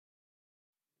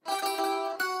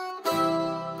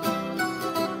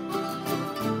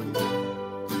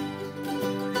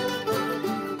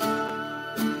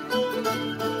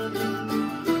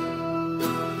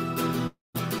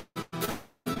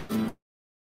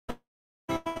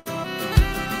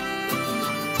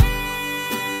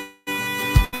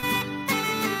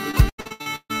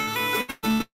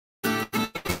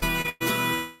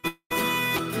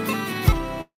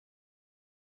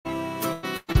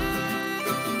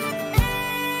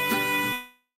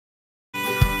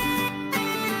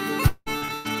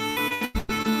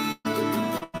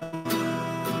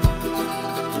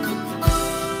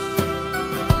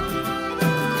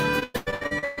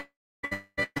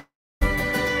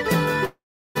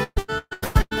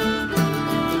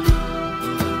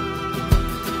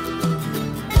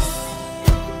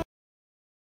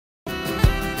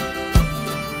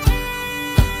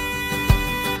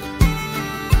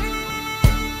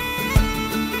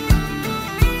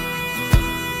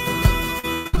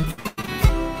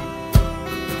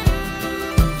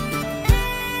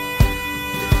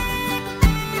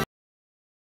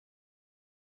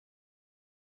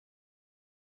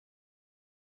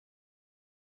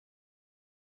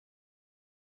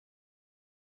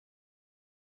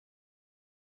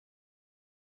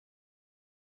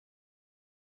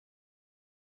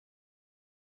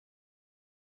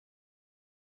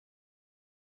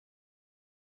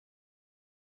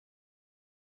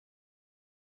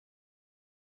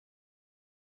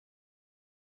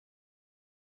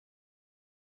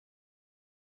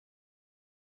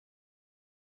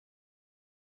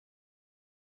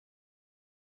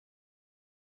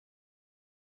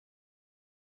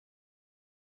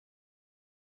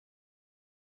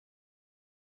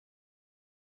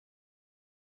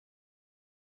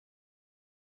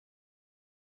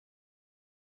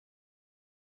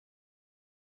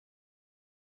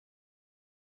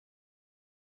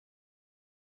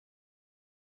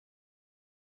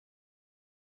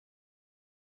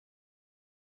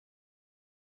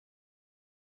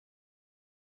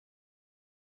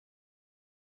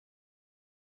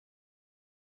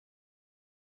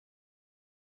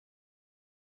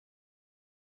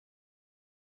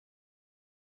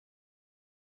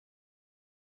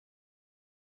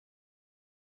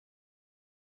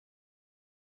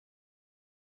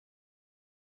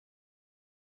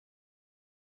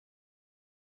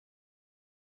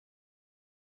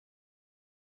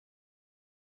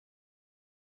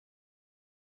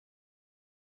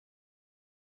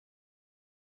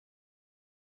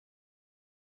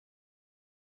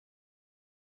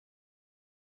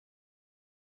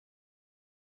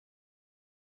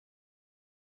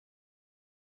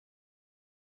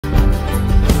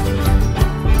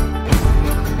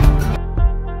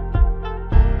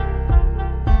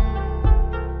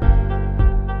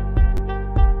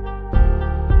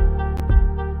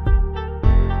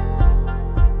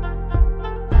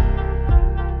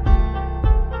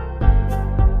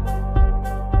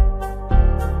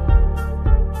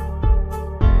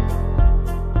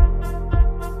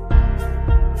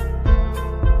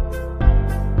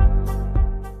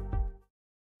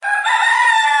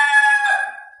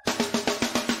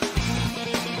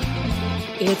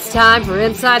time for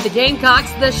Inside the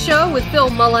Gamecocks, the show with Phil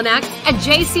Mullinax and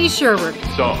J.C. Sherbert.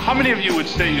 So, how many of you would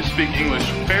say you speak English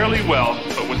fairly well,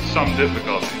 but with some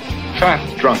difficulty?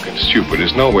 Fat, drunk, and stupid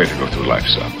is no way to go through life,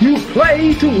 son. You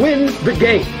play to win the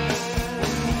game.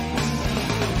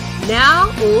 Now,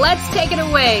 let's take it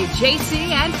away,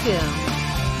 J.C. and Phil.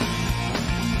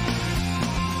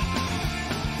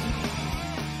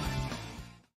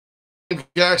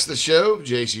 Gamecocks, the show.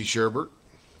 J.C. Sherbert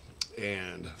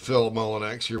and Phil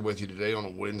Mullinax here with you today on a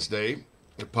Wednesday.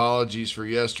 Apologies for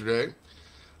yesterday.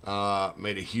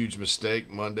 Made a huge mistake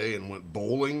Monday and went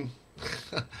bowling.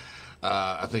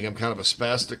 I think I'm kind of a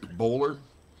spastic bowler.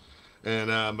 And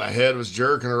my head was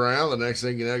jerking around. The next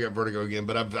thing you know, I got vertigo again.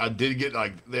 But I did get,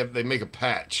 like, they make a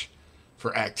patch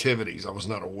for activities I was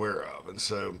not aware of. And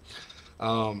so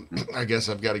I guess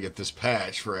I've got to get this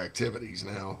patch for activities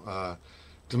now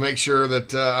to make sure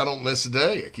that I don't miss a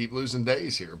day. I keep losing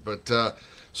days here. But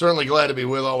certainly glad to be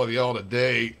with all of y'all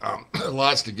today.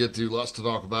 Lots to get to, lots to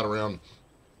talk about around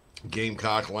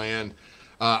Gamecock land.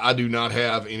 I do not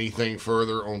have anything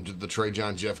further on the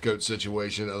Trajan Jeffcoat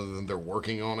situation other than they're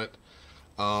working on it.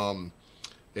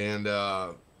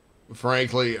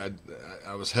 Frankly,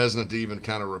 I was hesitant to even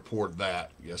kind of report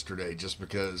that yesterday just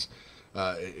because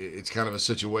it's kind of a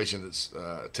situation that's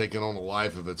taken on a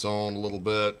life of its own a little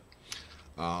bit.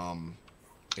 All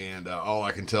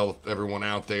I can tell everyone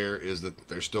out there is that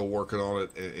they're still working on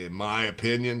it, in my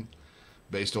opinion,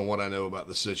 based on what I know about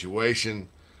the situation.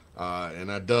 I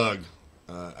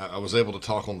was able to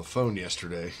talk on the phone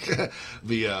yesterday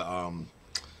via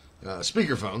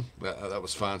speakerphone. That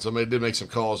was fine. So I did make some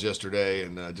calls yesterday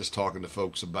and just talking to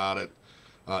folks about it.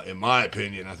 In my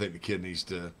opinion, I think the kid needs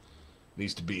to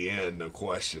be in, no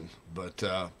question. But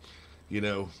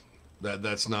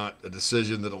that's not a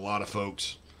decision that a lot of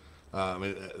folks.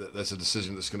 That's a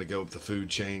decision that's going to go up the food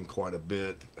chain quite a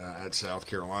bit at South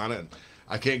Carolina, and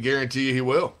I can't guarantee you he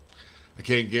will. I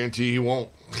can't guarantee he won't,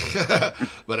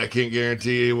 but I can't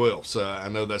guarantee he will. So I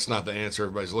know that's not the answer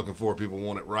everybody's looking for. People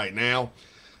want it right now,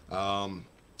 all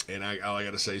I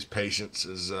got to say is patience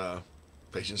is a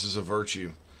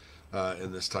virtue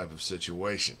in this type of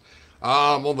situation.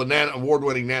 On the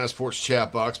award-winning Nana's Porch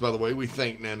chat box, by the way, we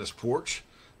thank Nana's Porch,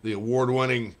 the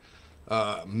award-winning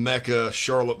mega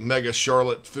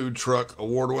Charlotte food truck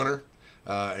award winner,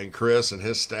 and Chris and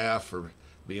his staff for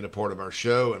being a part of our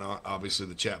show, and obviously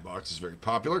the chat box is very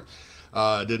popular.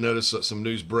 I did notice some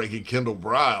news breaking. Kendall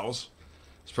Briles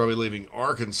is probably leaving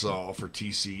Arkansas for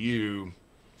TCU.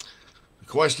 The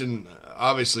question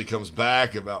obviously comes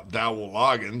back about Dowell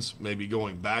Loggins maybe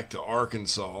going back to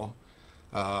Arkansas.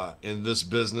 In this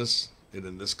business and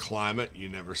in this climate, you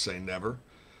never say never.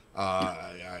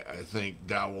 I think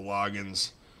Dowell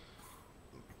Loggins,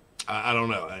 I don't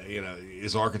know,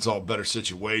 is Arkansas a better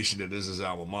situation? It is his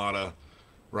alma mater.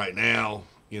 Right now,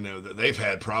 they've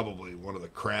had probably one of the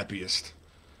crappiest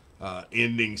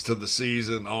endings to the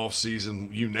season, off season,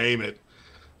 you name it.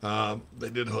 They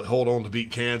did hold on to beat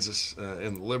Kansas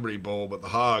in the Liberty Bowl, but the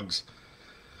Hogs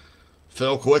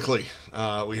fell quickly.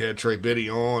 We had Trey Biddy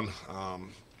on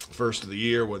first of the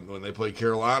year when they played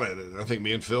Carolina, and I think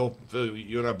me and Phil,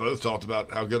 you and I both talked about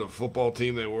how good a football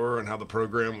team they were and how the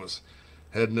program was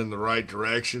heading in the right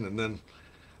direction, and then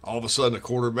all of a sudden a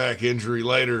quarterback injury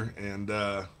later, and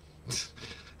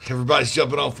everybody's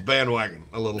jumping off the bandwagon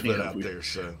a little bit out there.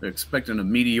 So they're expecting a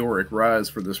meteoric rise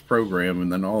for this program,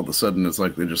 and then all of a sudden it's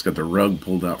like they just got the rug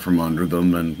pulled out from under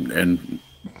them, and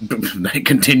they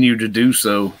continue to do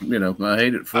so. I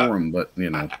hate it for them, but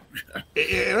And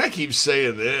I keep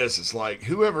saying this, it's like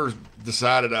whoever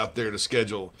decided out there to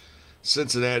schedule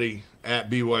Cincinnati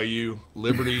at BYU,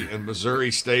 Liberty, and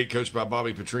Missouri State, coached by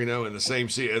Bobby Petrino, in the same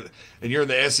season, and you're in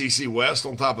the SEC West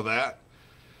on top of that.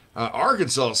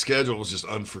 Arkansas' schedule was just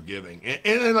unforgiving.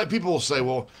 And then like people will say,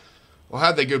 well,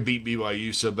 how'd they go beat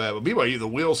BYU so bad? Well, BYU, the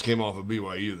wheels came off of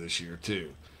BYU this year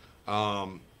too.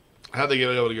 How'd they get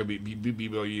able to go beat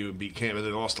BYU and beat Kansas?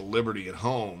 They lost to Liberty at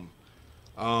home.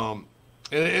 And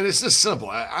it's just simple.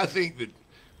 I think that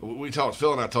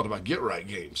Phil and I talked about get-right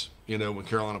games, when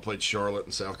Carolina played Charlotte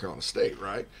and South Carolina State,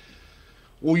 right?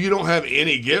 Well, you don't have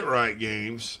any get-right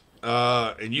games,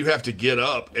 and you have to get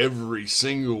up every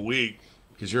single week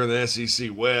because you're in the SEC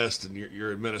West and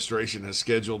your administration has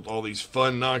scheduled all these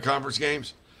fun non-conference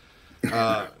games.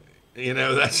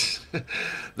 That's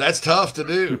tough to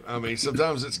do. I mean,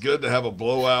 sometimes it's good to have a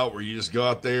blowout where you just go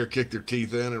out there, kick their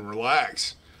teeth in, and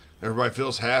relax. Everybody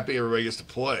feels happy. Everybody gets to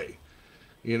play.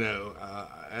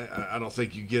 I don't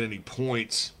think you get any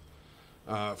points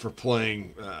for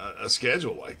playing a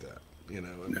schedule like that.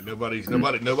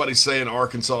 Nobody's saying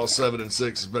Arkansas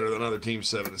 7-6 is better than other teams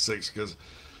 7-6 because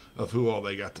of who all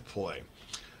they got to play.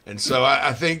 And so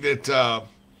I think that, I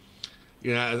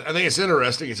think it's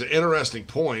interesting. It's an interesting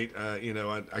point,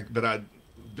 but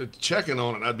checking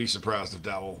on it, I'd be surprised if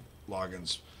Dowell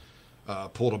Loggins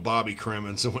pulled a Bobby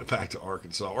Cremens and went back to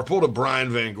Arkansas, or pulled a Brian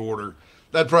Van Gorder.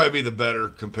 That'd probably be the better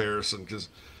comparison, because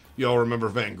you all remember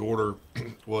Van Gorder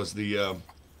was the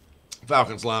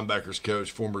Falcons linebackers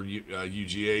coach, former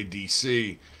UGA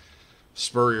DC.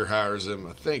 Spurrier hires him,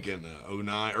 I think, in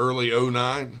early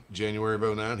 09, January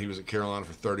of 09. He was at Carolina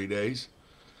for 30 days.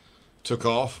 Took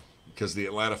off because the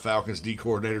Atlanta Falcons D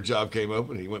coordinator job came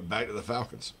open. He went back to the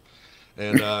Falcons.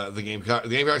 And the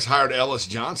Gamecocks hired Ellis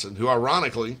Johnson, who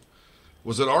ironically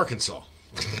was at Arkansas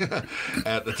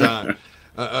at the time.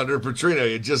 Under Petrino.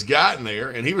 He had just gotten there,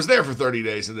 and he was there for 30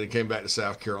 days and then came back to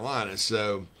South Carolina.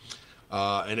 So,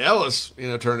 and Ellis,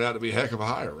 turned out to be a heck of a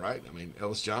hire, right? I mean,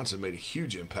 Ellis Johnson made a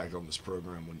huge impact on this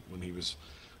program when he was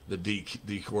the D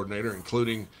coordinator,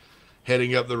 including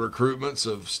heading up the recruitments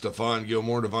of Stephon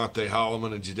Gilmore, Devontae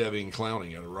Holloman, and Jadeveon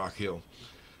Clowney out of Rock Hill.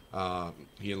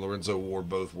 He and Lorenzo Ward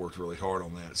both worked really hard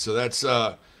on that. So that's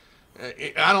I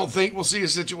don't think we'll see a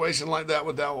situation like that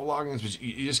with Dowell Loggins, but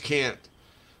you just can't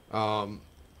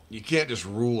you can't just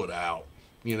rule it out,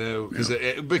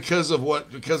 because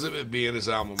of it being his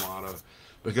alma mater,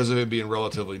 because of it being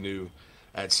relatively new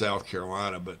at South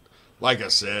Carolina. But like I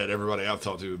said, everybody I've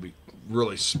talked to would be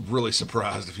really, really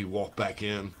surprised if he walked back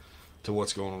in to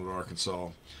what's going on in Arkansas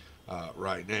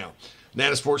right now.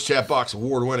 Nana Sports Chat Box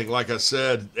award-winning, like I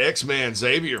said, X-Man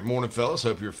Xavier. Morning, fellas.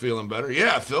 Hope you're feeling better.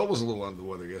 Yeah, Phil was a little under the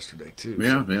weather yesterday, too.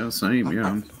 Yeah, same,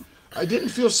 yeah. I didn't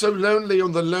feel so lonely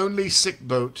on the lonely sick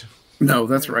boat. No,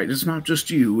 that's right. It's not just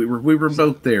you. We were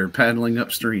both there paddling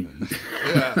upstream.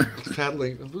 Yeah,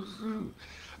 paddling.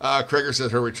 Krager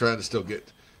says, "Are we trying to still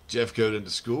get Jeff Coat into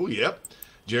school?" Yep.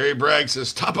 Jerry Bragg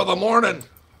says, "Top of the morning."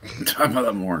 Top of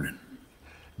the morning.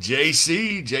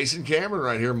 JC, Jason Cameron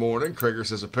right here, morning. Krager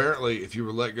says, apparently if you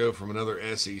were let go from another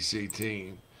SEC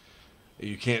team,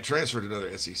 you can't transfer to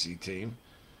another SEC team.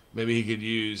 Maybe he could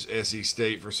use SC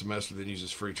State for a semester, then use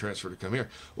his free transfer to come here.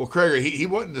 Well, Krager, he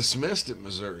wasn't dismissed at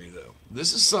Missouri, though.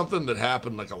 This is something that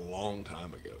happened like a long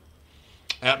time ago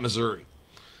at Missouri,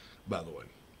 by the way,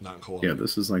 not in Columbia. Yeah,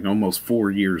 this is like almost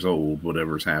 4 years old,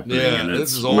 whatever's happening. Yeah, and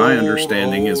this is my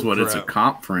understanding is crap. it's a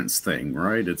conference thing,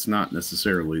 right? It's not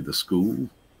necessarily the school.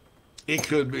 It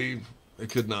could be. It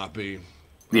could not be.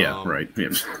 Yeah, right. Yeah.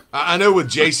 I know with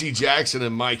J.C. Jackson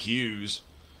and Mike Hughes,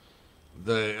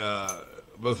 they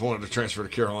both wanted to transfer to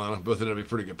Carolina. Both ended up being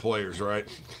pretty good players, right?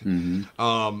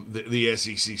 Mm-hmm. The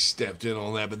SEC stepped in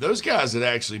on that. But those guys had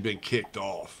actually been kicked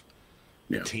off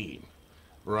the team,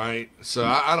 right? So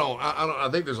I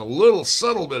think there's a little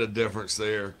subtle bit of difference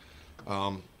there.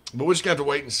 But we just got to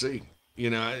wait and see.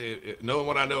 Knowing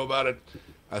what I know about it,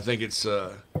 I think it's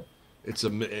throwing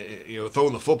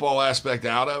the football aspect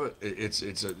out of it.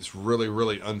 It's really,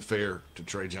 really unfair to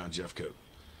Trey John Jeffcoat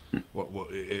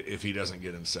if he doesn't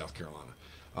get into South Carolina.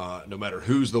 No matter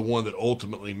who's the one that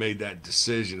ultimately made that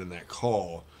decision and that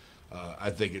call, I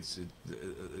think it's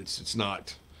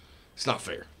not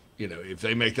fair. If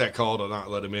they make that call to not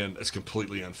let him in, it's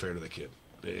completely unfair to the kid,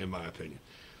 in my opinion.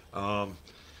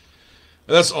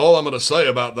 And that's all I'm going to say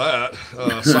about that.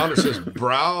 Saunders says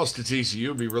Browse to TCU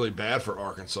would be really bad for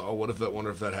Arkansas.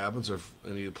 Wonder if that happens, or if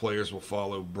any of the players will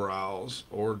follow Browse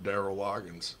or Darryl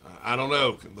Loggins. I don't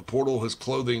know. The portal is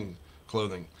closing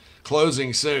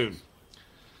soon.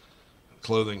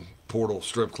 Clothing portal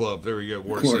strip club. There we go.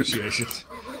 Word associations.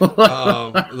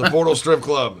 The portal strip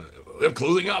club. We have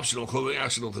clothing optional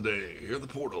today. Here at the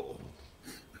portal.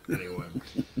 Anyway.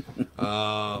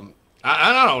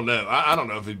 I don't know. I don't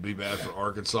know if it'd be bad for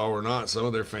Arkansas or not. Some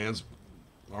of their fans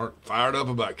aren't fired up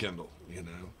about Kendall,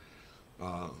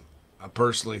 I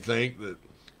personally think that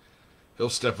he'll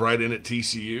step right in at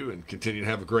TCU and continue to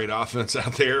have a great offense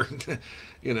out there.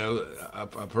 I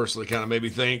personally kind of maybe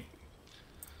think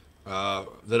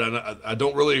that I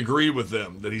don't really agree with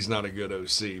them that he's not a good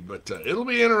OC. But it'll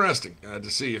be interesting to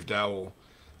see if Dowell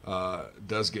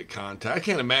does get contact. I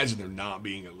can't imagine there not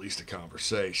being at least a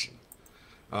conversation.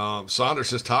 Saunders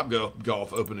says Top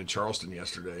Golf opened in Charleston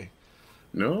yesterday.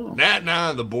 No. Nat and I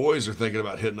and the boys are thinking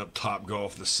about hitting up Top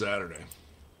Golf this Saturday.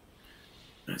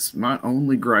 That's my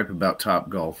only gripe about Top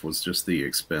Golf was just the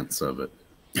expense of it.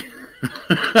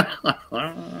 That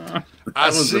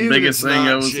was the biggest thing.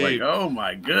 I was like, oh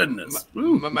my goodness.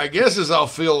 My guess is I'll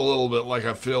feel a little bit like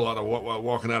I feel out of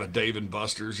walking out of Dave and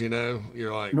Buster's,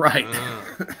 You're like, right.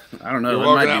 I don't know. It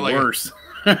might be worse.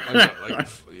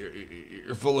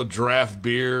 You're full of draft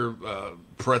beer,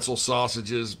 pretzel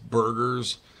sausages,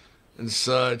 burgers, and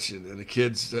such, and the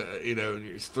kids, you're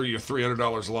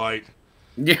 $300 light,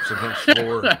 Yeah. Sometimes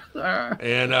 4.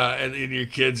 And your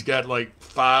kid's got like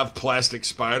 5 plastic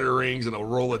spider rings and a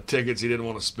roll of tickets he didn't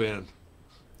want to spend.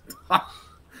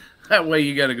 That way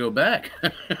you got to go back.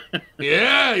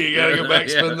 Yeah, you got to go back,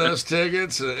 spend those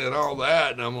tickets and all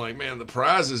that. And I'm like, man, the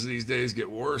prizes these days get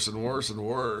worse and worse and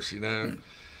worse, you know.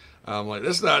 I'm like,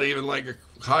 that's not even like a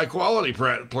high quality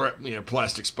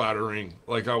plastic spider ring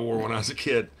like I wore when I was a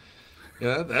kid.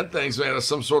 Yeah, that thing's made of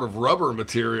some sort of rubber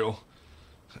material.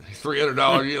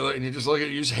 $300, and you just look at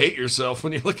it, you just hate yourself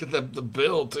when you look at the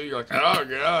bill too. You're like, oh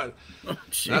god.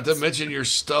 Not to mention your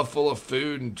stuff full of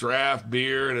food and draft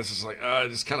beer, and it's just like, it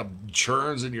just kind of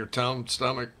churns in your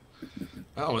stomach.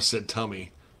 I almost said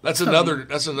tummy. That's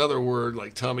another word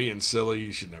like tummy and silly.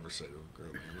 You should never say to a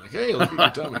girl, man. Like, hey, look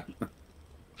at your tummy.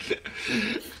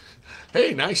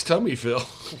 Hey, nice tummy, Phil.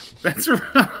 That's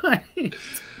right.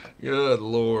 Good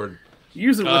Lord.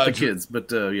 Use it with the kids, but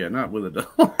not with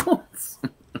adults.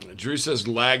 Drew says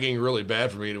lagging really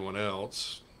bad from anyone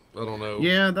else. I don't know.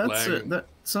 Yeah, that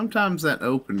sometimes that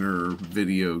opener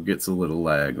video gets a little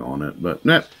lag on it, but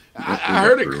I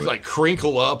heard it like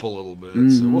crinkle up a little bit,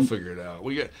 so we'll figure it out.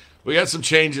 We got some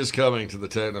changes coming to the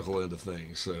technical end of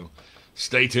things, so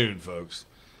stay tuned, folks.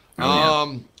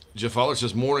 Jeff Fowler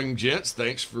says, "Morning, gents.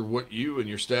 Thanks for what you and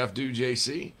your staff do,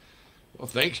 JC." Well,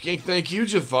 thank you,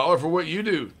 Jeff Fowler, for what you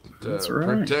do to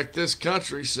protect this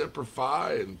country, Semper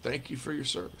Fi, and thank you for your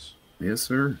service. Yes,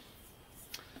 sir.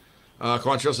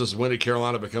 Quantrell says, when did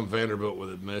Carolina become Vanderbilt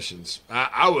with admissions?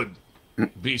 I would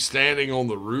be standing on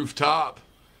the rooftop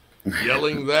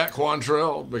yelling that,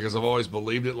 Quantrell, because I've always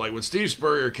believed it. Like when Steve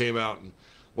Spurrier came out, and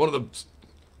one of the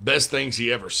best things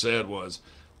he ever said was,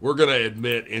 we're going to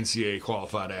admit NCAA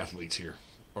qualified athletes here,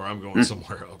 or I'm going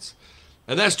somewhere else.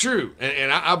 And that's true,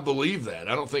 and I believe that.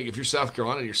 I don't think if you're South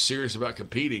Carolina and you're serious about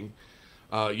competing,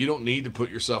 you don't need to put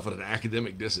yourself at an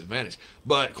academic disadvantage.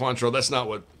 But, Quantrell, that's not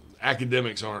what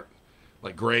academics aren't,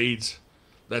 like grades.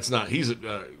 That's not. He's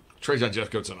Trajan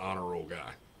Jeffcoat's an honor roll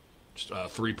guy. Just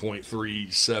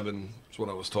 3.37 is what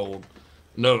I was told.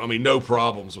 No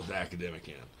problems with the academic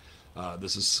end.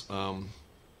 This is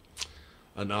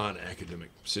a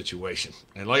non-academic situation,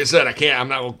 and like I said, I'm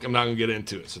not going to get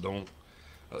into it. So don't.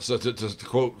 So to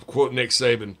quote Nick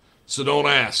Saban, so don't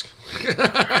ask.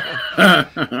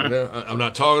 I'm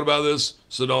not talking about this,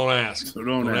 so don't ask. So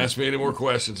don't ask me any more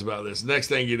questions about this. Next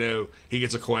thing you know, he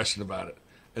gets a question about it,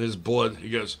 and his blood. He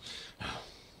goes,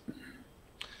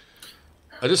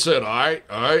 I just said, all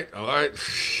right.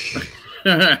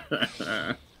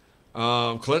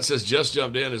 Clint says, just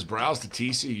jumped in. Is browse to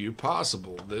TCU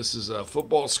possible? This is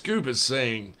Football Scoop is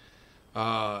saying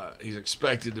he's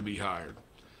expected to be hired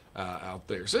out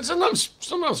there. So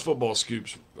sometimes Football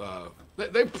Scoops,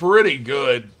 they're pretty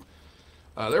good.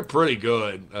 They're pretty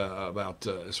good about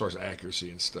as far as accuracy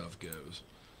and stuff goes.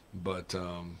 But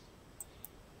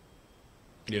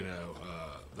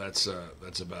that's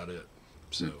about it.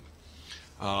 So.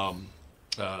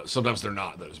 Sometimes they're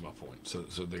not. That is my point.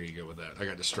 So there you go with that. I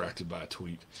got distracted by a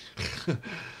tweet.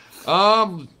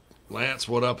 Lance,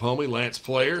 what up, homie? Lance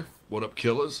Player, what up,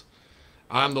 Killers?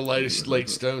 I'm the latest late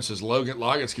stone. Says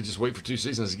Loggins could just wait for 2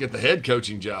 seasons to get the head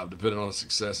coaching job, depending on the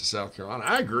success of South Carolina.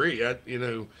 I agree.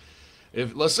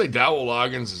 If let's say Dowell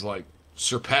Loggins is like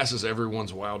surpasses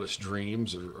everyone's wildest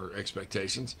dreams or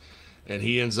expectations, and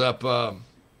he ends up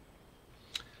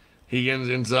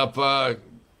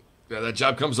that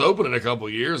job comes open in a couple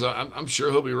of years, I'm sure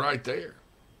he'll be right there.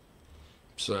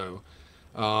 So,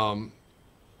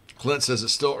 Clint says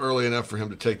it's still early enough for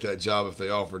him to take that job if they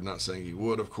offered. Not saying he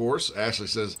would, of course. Ashley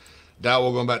says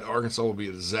Dowell going back to Arkansas will be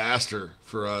a disaster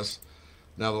for us.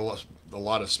 Now, a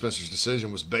lot of Spencer's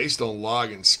decision was based on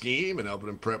Loggins' scheme and helping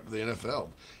him prep for the NFL.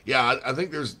 Yeah, I think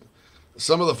there's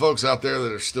some of the folks out there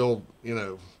that are still,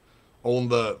 on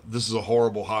the this is a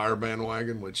horrible hire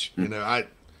bandwagon, which,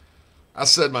 I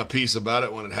said my piece about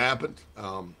it when it happened,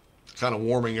 kind of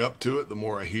warming up to it the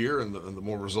more I hear and the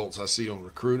more results I see on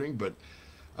recruiting. But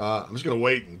I'm just going to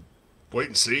wait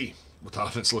and see what the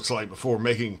offense looks like before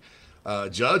making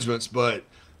judgments. But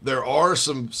there are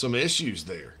some issues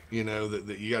there,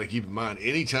 that you got to keep in mind.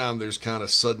 Anytime there's kind of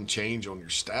sudden change on your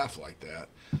staff like that,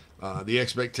 the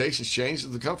expectations change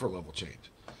and the comfort level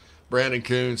change. Brandon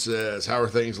Kuhn says, how are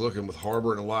things looking with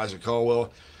Harbor and Elijah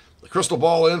Caldwell? The crystal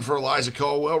ball in for Elijah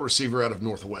Caldwell, receiver out of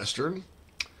Northwestern.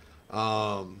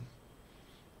 And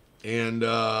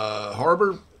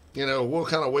Harbor, we'll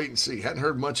kind of wait and see. Hadn't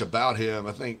heard much about him.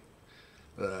 I think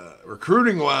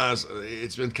recruiting-wise,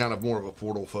 it's been kind of more of a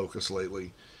portal focus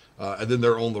lately. And then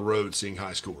they're on the road seeing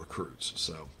high school recruits.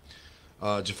 So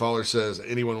Jeff Fowler says,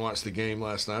 anyone watched the game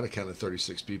last night? I counted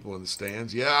 36 people in the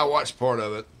stands. Yeah, I watched part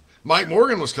of it. Mike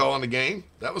Morgan was calling the game.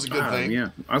 That was a good thing. Yeah,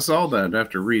 I saw that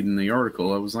after reading the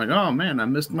article. I was like, oh, man, I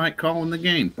missed Mike calling the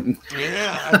game.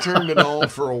 Yeah, I turned it on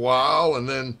for a while, and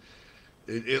then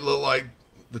it looked like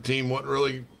the team wasn't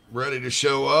really ready to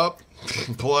show up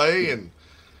and play, and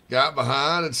got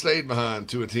behind and stayed behind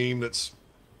to a team that's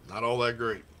not all that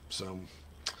great. So,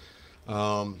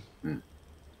 I don't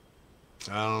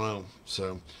know.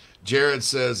 So, Jared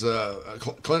says,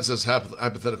 Clint says,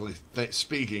 hypothetically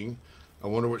speaking, I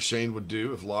wonder what Shane would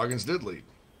do if Loggins did lead.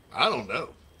 I don't know.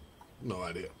 No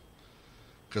idea.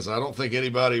 Because I don't think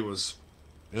anybody was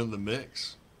in the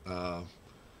mix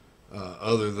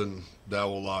other than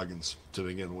Dowell Loggins to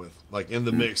begin with. Like, in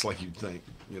the mix like you'd think.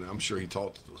 You know, I'm sure he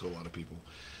talked to a lot of people.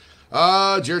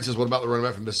 Jared says, what about the running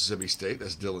back from Mississippi State?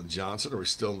 That's Dylan Johnson. Are we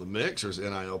still in the mix, or is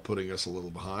NIL putting us a little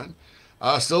behind?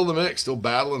 Still in the mix. Still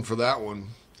battling for that one.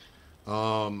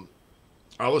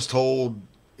 I was told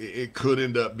it could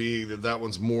end up being that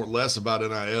one's less about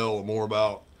NIL and more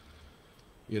about,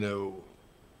 you know,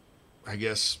 I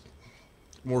guess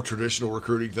more traditional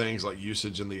recruiting things like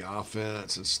usage in the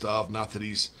offense and stuff. Not that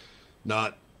he's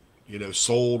not, you know,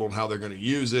 sold on how they're going to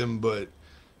use him, but,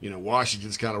 you know,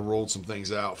 Washington's kind of rolled some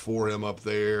things out for him up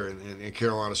there, and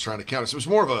Carolina's trying to counter. So it's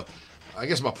more of a, I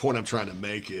guess my point I'm trying to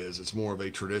make is it's more of a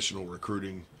traditional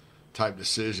recruiting type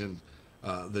decision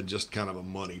than just kind of a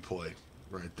money play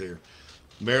right there.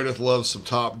 Meredith loves some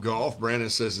Top Golf. Brandon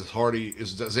says, is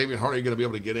Xavier Hardy going to be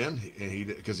able to get in? And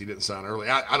because he didn't sign early.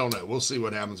 I don't know. We'll see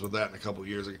what happens with that in a couple of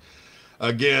years.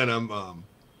 Again, I'm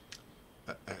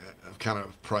kind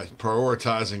of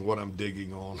prioritizing what I'm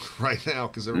digging on right now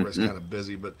because everybody's kind of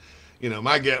busy. But, you know,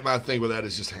 my thing with that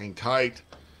is just hang tight.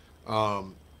 You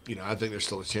know, I think there's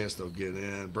still a chance they'll get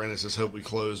in. Brandon says, hope we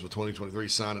close with 2023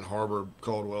 signing Harbor,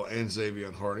 Caldwell, and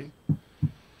Xavier Hardy.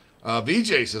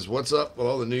 VJ says, what's up with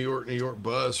all the New York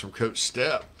buzz from Coach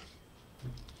Stepp?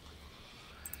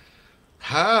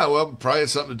 Hi, well, probably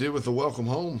had something to do with the welcome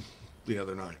home the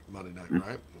other night, Monday night,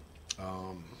 right?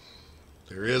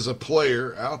 There is a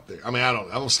player out there. I mean, I'm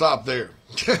going to stop there.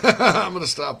 I'm going to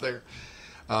stop there.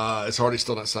 It's Hardy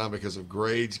still not signed because of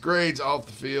grades. Grades off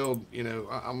the field, you know,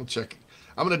 I'm going to check.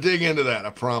 I'm going to dig into that.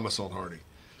 I promise on Hardy.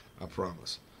 I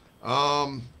promise.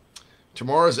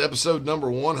 Tomorrow's episode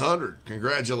number 100.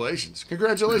 Congratulations.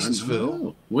 Congratulations,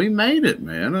 Phil. We made it,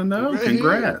 man. I know.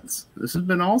 Congrats. This has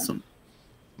been awesome.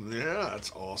 Yeah,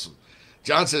 that's awesome.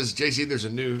 John says, JC, there's a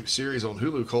new series on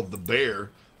Hulu called The Bear.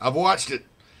 I've watched it.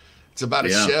 It's about a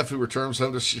chef who returns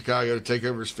home to Chicago to take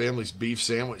over his family's beef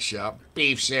sandwich shop.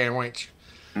 Beef sandwich.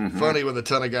 Mm-hmm. Funny with a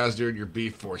ton of guys doing your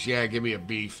beef for us. Yeah, give me a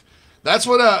beef. That's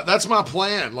what. That's my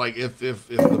plan. Like if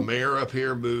the mayor up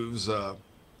here tries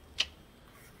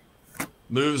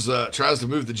to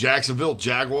move the Jacksonville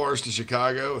Jaguars to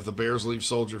Chicago, if the Bears leave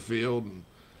Soldier Field, and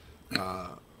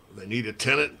they need a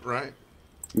tenant, right?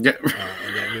 Yeah.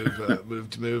 And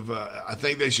they move. I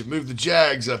think they should move the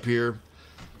Jags up here,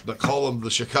 but call them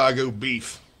the Chicago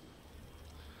Beef.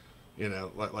 You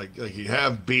know, like you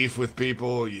have beef with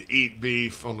people, you eat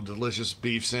beef on a delicious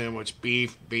beef sandwich.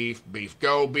 Beef, beef, beef.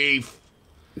 Go beef.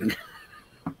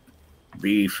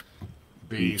 Beef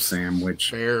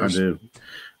sandwich. Bears. I do.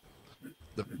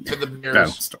 The Bears.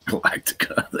 Battlestar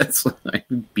Galactica. That's like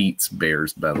beats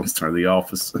Bears. Battlestar The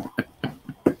Office.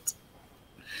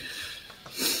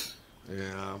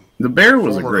 Yeah. The Bear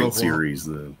was a great series,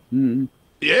 though. Mm-hmm.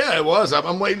 Yeah, it was.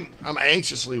 I'm waiting. I'm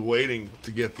anxiously waiting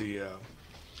to get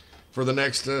for the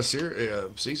next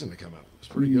season to come out. It's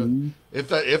pretty good. If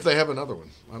they have another one,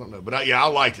 I don't know. But I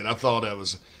liked it. I thought that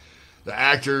was the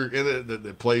actor in it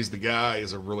that plays the guy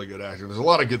is a really good actor. There's a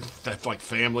lot of good like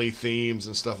family themes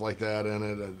and stuff like that in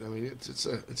it. I mean, it's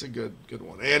a good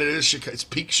one, and it's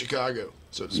peak Chicago,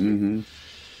 so to speak. Mm-hmm.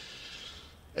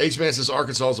 H-Man says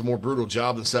Arkansas is a more brutal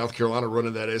job than South Carolina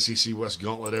running that SEC West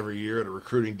gauntlet every year at a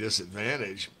recruiting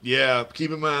disadvantage. Yeah,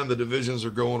 keep in mind the divisions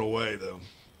are going away though.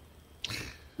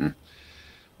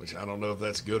 Which I don't know if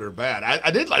that's good or bad. I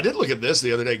did look at this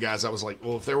the other day, guys. I was like,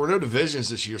 well, if there were no divisions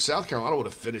this year, South Carolina would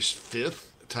have finished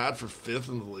tied for fifth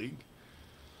in the league.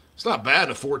 It's not bad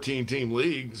in a 14-team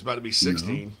league. It's about to be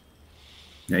 16.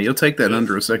 No. Yeah, you'll take that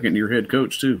under a second-year head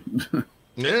coach, too.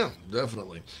 Yeah,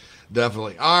 definitely.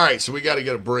 All right, so we got to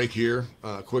get a break here.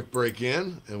 Quick break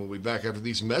in, and we'll be back after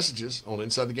these messages on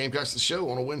Inside the Gamecocks, the show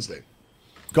on a Wednesday.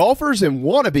 Golfers and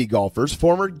wannabe golfers,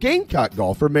 former Gamecock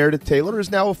golfer Meredith Taylor is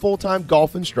now a full-time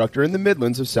golf instructor in the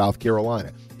Midlands of South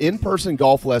Carolina. In-person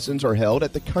golf lessons are held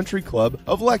at the Country Club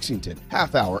of Lexington.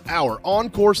 Half hour, hour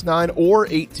on course 9 or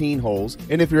 18 holes.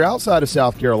 And if you're outside of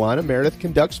South Carolina, Meredith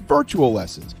conducts virtual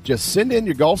lessons. Just send in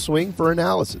your golf swing for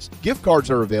analysis. Gift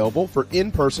cards are available for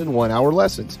in-person 1-hour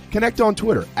lessons. Connect on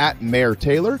Twitter at Mayor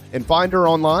Taylor and find her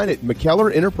online at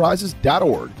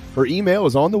McKellarEnterprises.org. Her email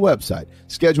is on the website.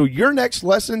 Schedule your next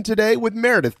lesson today with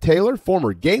Meredith Taylor,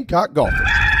 former Gamecock golfer.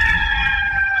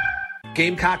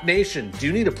 Gamecock Nation, do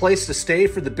you need a place to stay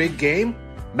for the big game?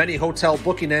 Many hotel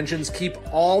booking engines keep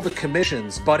all the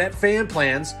commissions, but at Fan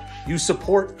Plans, you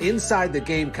support inside the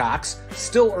Gamecocks,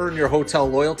 still earn your hotel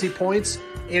loyalty points,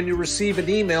 and you receive an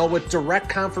email with direct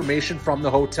confirmation from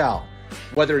the hotel.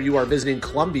 Whether you are visiting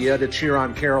Columbia to cheer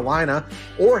on Carolina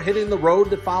or hitting the road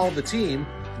to follow the team,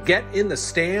 get in the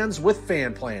stands with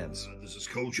Fan Plans. This is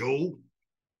Coach O.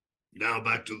 Now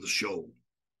back to the show.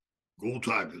 Go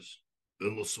Tigers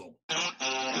in the soul.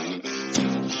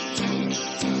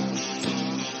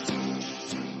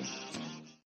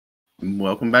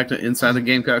 Welcome back to Inside the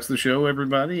Gamecocks, the show,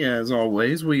 everybody. As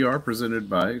always, we are presented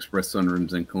by Express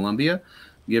Sunrooms in Columbia.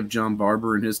 Give John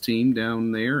Barber and his team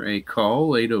down there a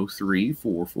call,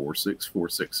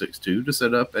 803-446-4662, to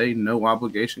set up a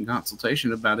no-obligation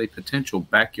consultation about a potential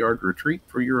backyard retreat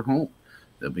for your home.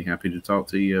 They'll be happy to talk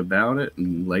to you about it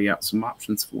and lay out some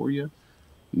options for you.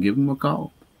 Give them a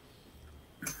call.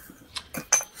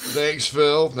 Thanks,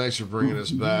 Phil. Thanks for bringing us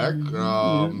back.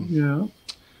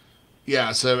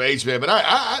 Yeah, so H-Man. But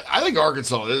I think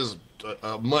Arkansas is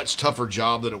a much tougher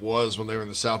job than it was when they were in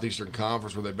the Southeastern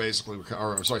Conference, where they basically were,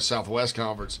 or I'm sorry, Southwest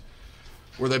Conference,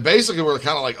 where they basically were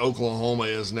kind of like Oklahoma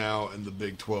is now in the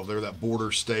Big 12. They were that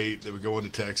border state that would go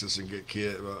into Texas and get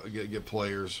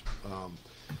players.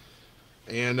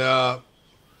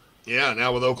 Yeah,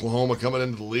 now with Oklahoma coming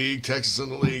into the league, Texas in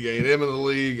the league, A&M in the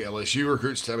league, LSU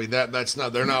recruits. I mean, that's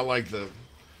not. They're not like the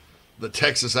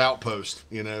Texas outpost.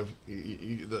 You know,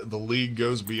 the league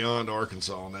goes beyond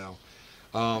Arkansas now.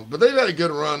 But they've had a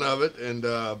good run of it, and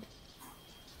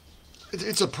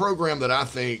it's a program that I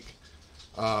think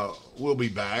will be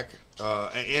back.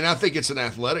 And I think it's an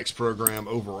athletics program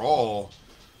overall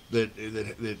that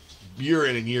year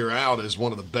in and year out is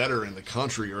one of the better in the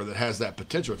country, or that has that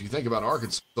potential. If you think about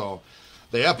Arkansas,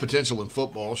 they have potential in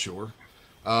football, sure.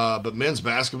 But men's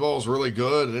basketball is really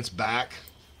good, and it's back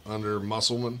under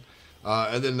Musselman.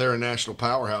 And then they're a national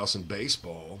powerhouse in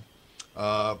baseball.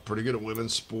 Pretty good at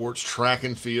women's sports. Track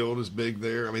and field is big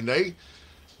there. I mean, their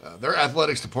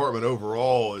athletics department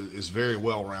overall is very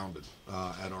well-rounded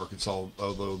at Arkansas,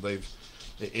 although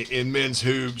in men's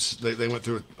hoops, they went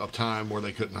through a time where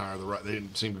they couldn't hire they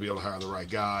didn't seem to be able to hire the right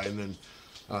guy. And then,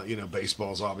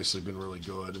 baseball's obviously been really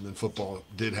good. And then football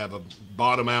did have a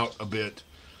bottom out a bit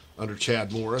under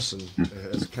Chad Morris and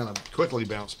has kind of quickly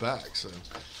bounced back. So,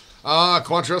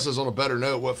 Quantrell says, on a better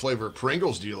note, what flavor of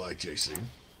Pringles do you like, JC?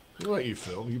 What about you,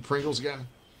 Phil? You Pringles guy?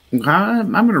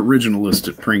 I'm an originalist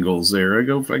at Pringles there. I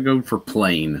go for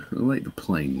plain. I like the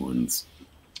plain ones.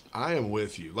 I am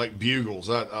with you. Like Bugles.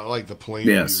 I like the plain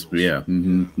Yes, Bugles. yeah.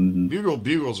 Mm-hmm, mm-hmm.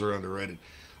 Bugles are underrated.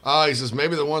 He says,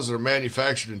 maybe the ones that are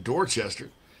manufactured in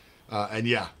Dorchester. And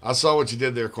yeah, I saw what you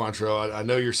did there, Quantrell. I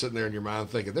know you're sitting there in your mind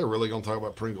thinking, they're really going to talk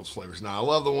about Pringles flavors. Now, I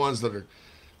love the ones that are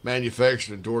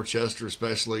manufactured in Dorchester,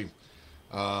 especially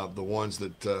the ones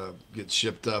that get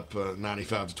shipped up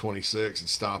 95 to 26 and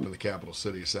stop in the capital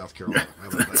city of South Carolina.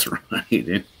 That's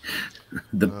right.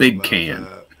 The big can.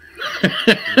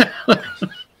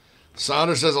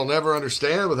 Saunders says, I'll never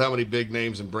understand with how many big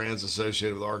names and brands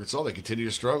associated with Arkansas. They continue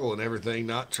to struggle in everything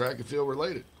not track and field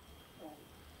related.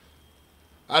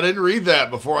 I didn't read that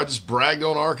before. I just bragged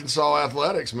on Arkansas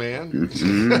athletics, man.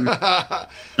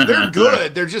 Mm-hmm. They're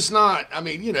good. They're just not,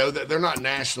 they're not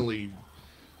national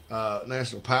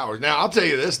powers. Now, I'll tell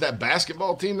you this, that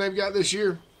basketball team they've got this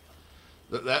year,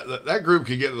 that group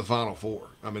could get to the Final Four.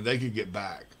 I mean, they could get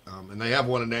back. And they have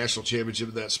won a national championship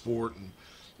in that sport. And,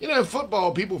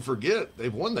 football, people forget.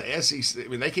 They've won the SEC. I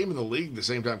mean, they came in the league the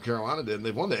same time Carolina did, and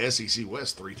they've won the SEC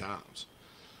West 3 times.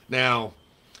 Now,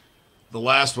 the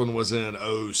last one was in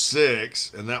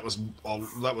 2006, and that was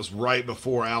right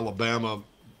before Alabama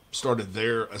started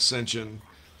their ascension.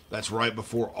 That's right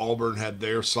before Auburn had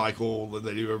their cycle that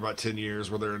they do every about 10 years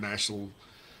where they're a national.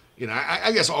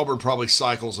 I guess Auburn probably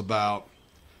cycles about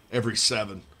every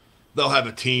 7. They'll have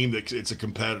a team that it's a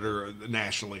competitor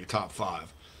nationally, top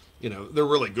 5. They're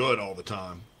really good all the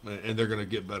time, and they're going to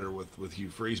get better with Hugh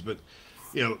Freeze. But,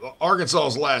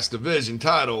 Arkansas's last division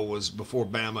title was before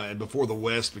Bama and before the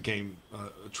West became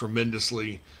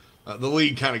tremendously the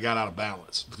league kind of got out of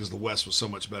balance because the West was so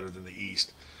much better than the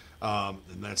East. And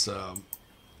that's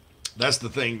the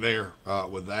thing there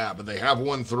with that. But they have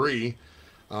won 3.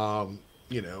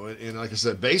 and like I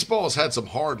said, baseball has had some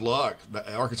hard luck.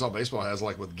 Arkansas baseball has,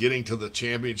 like, with getting to the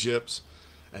championships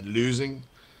and losing.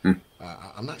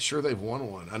 I'm not sure they've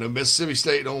won one. I know Mississippi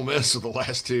State and Ole Miss are the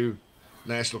last two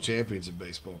national champions in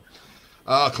baseball.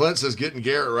 Clint says getting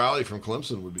Garrett Riley from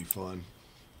Clemson would be fun.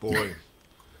 Boy,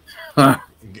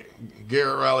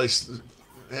 Garrett Riley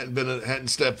hadn't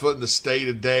stepped foot in the state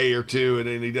a day or two, and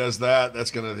then he does that.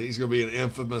 He's gonna be an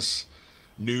infamous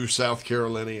new South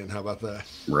Carolinian. How about that?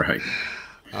 Right.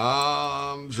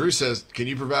 Drew says, can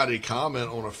you provide a comment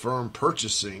on a firm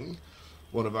purchasing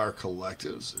one of our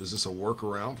collectives? Is this a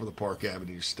workaround for the Park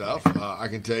Avenue stuff? I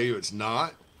can tell you it's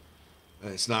not.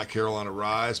 It's not Carolina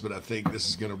Rise, but I think this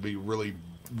is going to be really,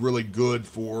 really good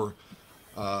for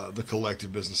the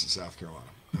collective business in South Carolina.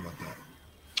 How about that?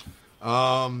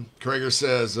 Krager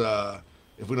says,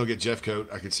 if we don't get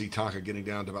Jeffcoat, I could see Tonka getting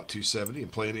down to about 270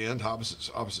 and playing the end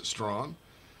opposite Strawn.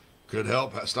 Could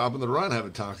help stopping the run,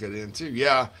 having Tonka at end too.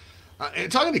 Yeah,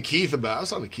 and talking to Keith I was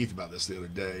talking to Keith about this the other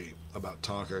day about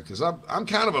Tonka, because I'm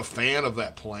kind of a fan of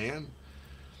that plan.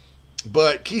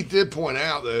 But Keith did point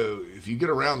out, though, if you get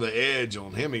around the edge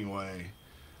on Hemingway,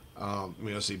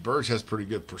 see, Birch has pretty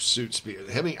good pursuit speed.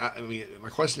 My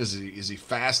question is he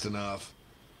fast enough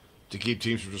to keep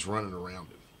teams from just running around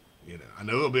him? I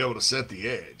know he'll be able to set the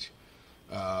edge.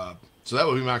 So that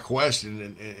would be my question.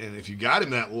 And if you got him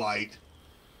that light,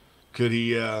 could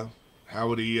he? How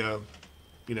would he?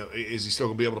 Is he still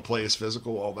going to be able to play his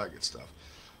physical? All that good stuff.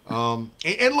 And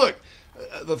look,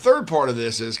 the third part of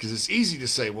this is because it's easy to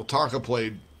say, well, Tonka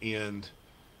played end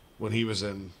when he was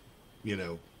in,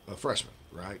 a freshman,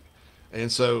 right? And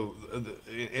so,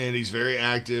 and he's very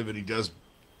active and he does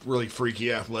really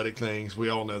freaky athletic things. We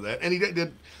all know that. And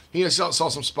he saw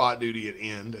some spot duty at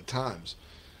end at times.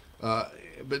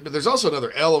 But there's also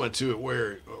another element to it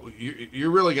where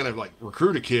you're really going to, like,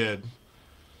 recruit a kid,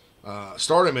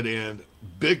 start him at end,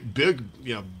 big,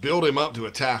 build him up to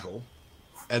a tackle,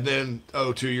 and then,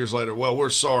 2 years later, well, we're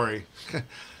sorry.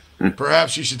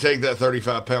 Perhaps you should take that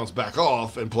 35 pounds back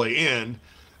off and play end.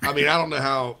 I mean, I don't know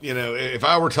how, if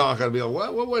I were Tonka, I'd be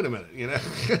like, well, wait a minute,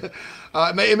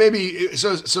 maybe.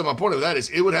 So my point of that is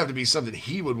it would have to be something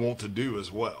he would want to do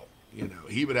as well.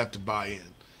 He would have to buy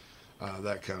in,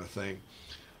 that kind of thing.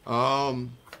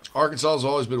 Arkansas has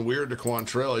always been weird to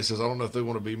Quantrell. He says, I don't know if they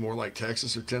want to be more like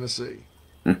Texas or Tennessee.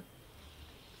 I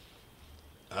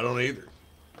don't either.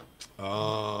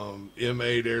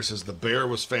 M.A. there says, the bear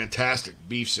was fantastic.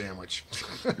 Beef sandwich.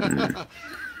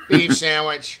 Beef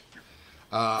sandwich.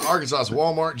 Arkansas's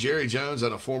Walmart, Jerry Jones,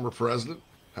 and a former president.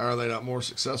 How are they not more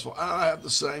successful? I have the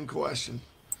same question.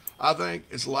 I think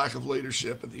it's lack of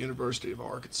leadership at the University of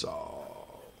Arkansas.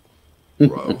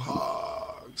 Row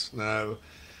hogs. No.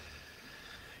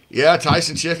 Yeah,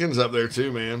 Tyson Chicken's up there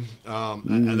too, man.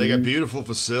 And they got beautiful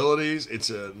facilities.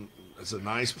 It's a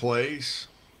nice place.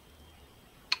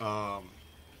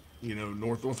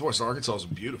 Northwest Arkansas is a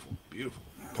beautiful, beautiful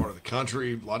part of the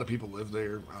country. A lot of people live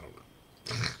there. I don't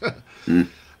know.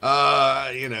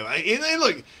 And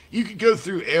look, you could go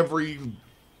through every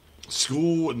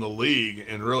school in the league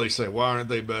and really say, why aren't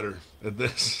they better at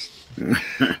this?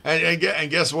 and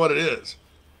guess what it is?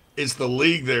 It's the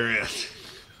league they're in.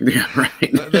 Yeah,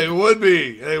 right. They would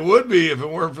be if it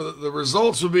weren't for the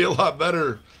results would be a lot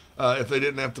better if they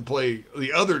didn't have to play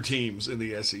the other teams in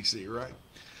the SEC, right?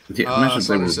 Yeah, imagine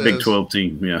they were a Big 12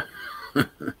 team. Yeah.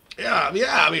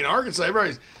 yeah. I mean, Arkansas.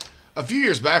 A few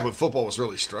years back when football was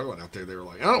really struggling out there, they were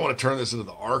like, I don't want to turn this into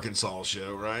the Arkansas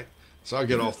show, right? So I'll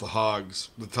get off the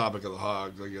topic of the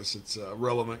hogs. I guess it's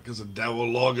relevant because of Dowell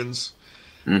Loggins.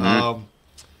 Mm-hmm.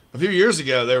 A few years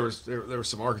ago, there were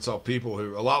some Arkansas people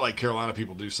who, a lot like Carolina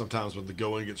people do sometimes when the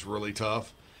going gets really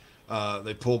tough,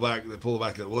 they pull back.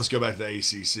 Let's go back to the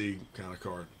ACC kind of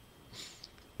card.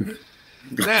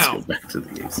 Now, let's go back to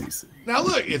the ACC. Now,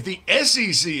 look, if the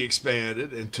SEC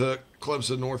expanded and took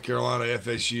Clemson, North Carolina,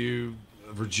 FSU,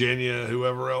 Virginia,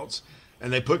 whoever else,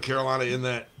 and they put Carolina in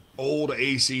that old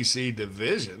ACC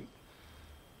division,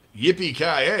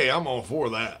 yippee-ki-yay, I'm all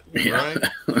for that, right?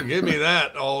 Give me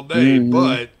that all day. Mm-hmm.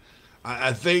 But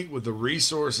I think with the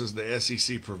resources the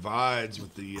SEC provides,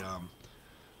 with the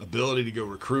ability to go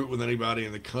recruit with anybody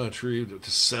in the country, to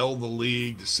sell the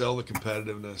league, to sell the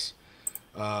competitiveness,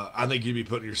 I think you'd be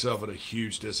putting yourself at a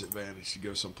huge disadvantage to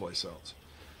go someplace else.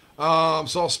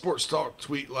 Saw Sports Talk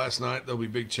tweet last night, there'll be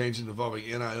big changes involving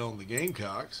NIL and the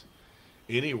Gamecocks.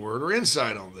 Any word or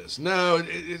insight on this? No,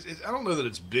 I don't know that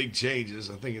it's big changes.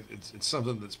 I think it's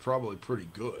something that's probably pretty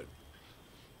good.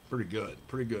 Pretty good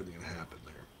going to happen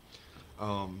there.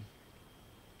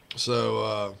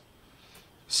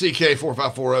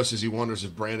 CK4540 says he wonders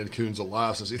if Brandon Coon's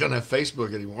alive since he doesn't have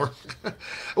Facebook anymore.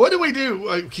 What do we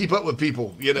do? Keep up with people,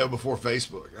 before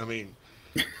Facebook? I mean,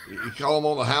 you call them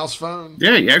on the house phone?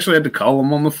 Yeah, you actually had to call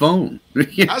them on the phone.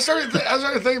 I started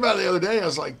thinking about it the other day. I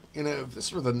was like, if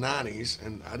this were the 90s,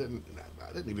 and I didn't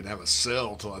even have a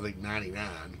cell till I think 99,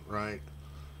 right?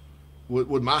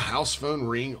 Would my house phone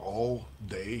ring all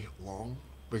day long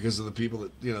because of the people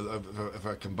that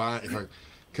if I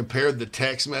compared the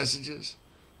text messages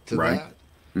to that,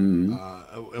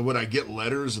 and would I get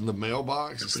letters in the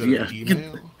mailbox instead of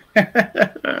email?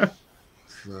 So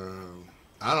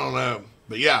I don't know,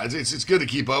 but yeah, it's good to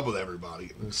keep up with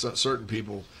everybody. Certain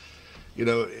people,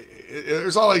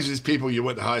 there's always these people you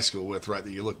went to high school with, right?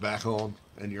 That you look back on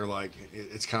and you're like,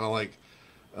 it's kind of like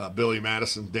Billy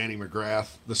Madison, Danny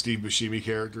McGrath, the Steve Buscemi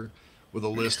character, with a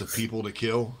list of people to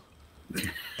kill.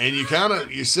 And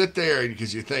you sit there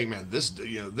because you think, man, this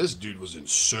dude was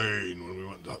insane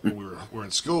when we were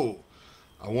in school.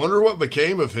 I wonder what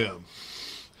became of him.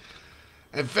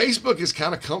 And Facebook is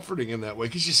kind of comforting in that way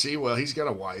because you see, well, he's got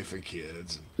a wife and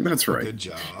kids. And that's right. Good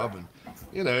job, and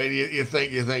and you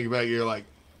think about it, you're like,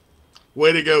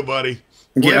 way to go, buddy.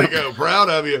 Way to go, proud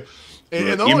of you.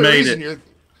 And the only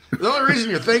reason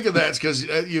you're thinking that is because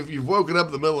you've woken up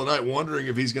in the middle of the night wondering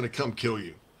if he's going to come kill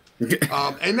you.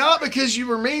 And not because you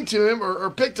were mean to him or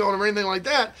picked on him or anything like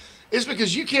that. It's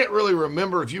because you can't really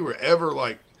remember if you were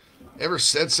ever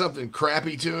said something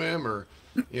crappy to him or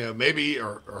maybe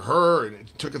or her and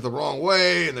it took it the wrong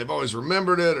way and they've always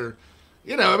remembered it or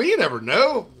you never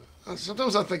know.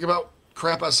 Sometimes I think about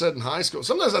crap I said in high school.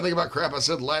 Sometimes I think about crap I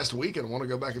said last week and want to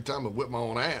go back in time and whip my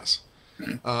own ass.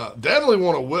 Definitely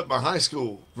want to whip my high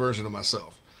school version of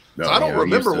myself. So I don't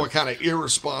remember what kind of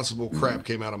irresponsible crap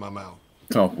came out of my mouth.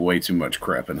 Talk way too much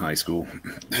crap in high school.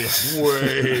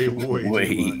 way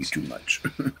too much.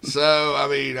 So, I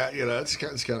mean, it's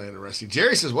kind of interesting.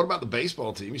 Jerry says, what about the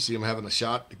baseball team? You see them having a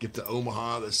shot to get to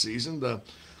Omaha this season. The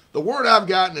word I've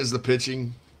gotten is the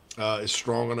pitching is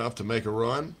strong enough to make a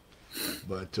run.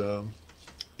 But, one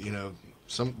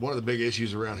of the big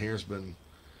issues around here has been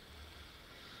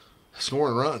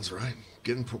scoring runs, right?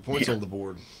 Getting points on the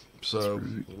board. So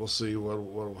we'll see what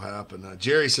will happen.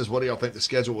 Jerry says, what do y'all think the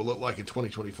schedule will look like in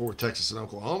 2024? Texas and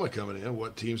Oklahoma coming in.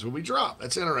 What teams will we drop?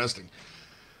 That's interesting.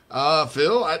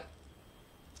 Phil,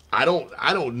 I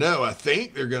don't know. I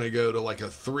think they're going to go to like a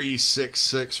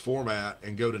 3-6-6 format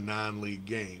and go to 9 league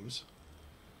games.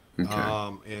 Okay.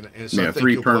 And so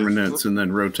 3 permanents and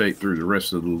then rotate through the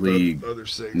rest of the league. Other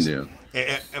 6. Yeah.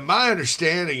 And my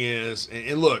understanding is,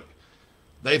 and look,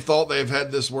 they've thought they've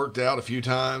had this worked out a few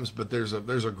times, but there's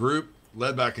a group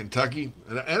led by Kentucky,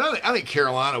 and I think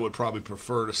Carolina would probably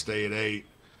prefer to stay at 8,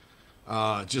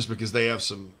 just because they have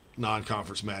some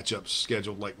non-conference matchups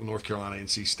scheduled, like North Carolina,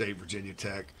 NC State, Virginia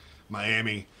Tech,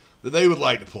 Miami, that they would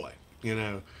like to play.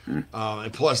 And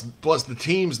plus the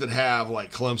teams that have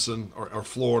like Clemson or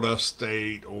Florida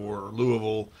State or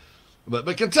Louisville, but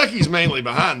Kentucky's mainly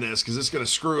behind this because it's going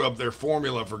to screw up their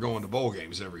formula for going to bowl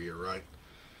games every year, right?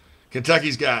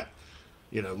 Kentucky's got,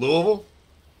 Louisville,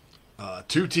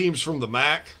 2 teams from the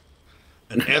MAC,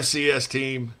 an FCS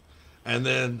team, and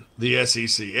then the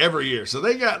SEC every year. So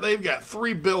they've got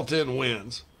 3 built-in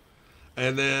wins,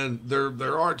 and then their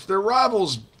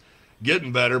rivals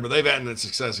getting better, but they've had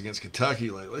success against Kentucky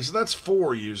lately. So that's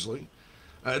 4 usually.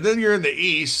 Then you're in the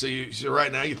East, so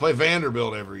right now you play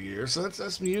Vanderbilt every year. So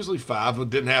that's usually 5. What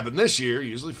didn't happen this year,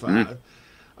 usually 5.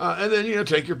 And then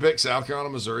take your pick, South Carolina,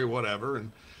 Missouri, whatever,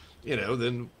 and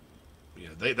then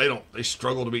they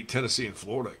struggle to beat Tennessee and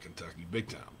Florida at Kentucky big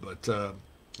time. But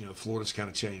Florida's kind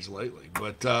of changed lately.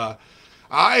 But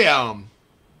I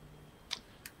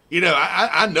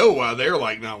know why they're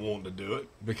like not wanting to do it,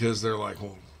 because they're like,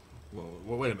 well,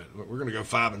 wait a minute, we're going to go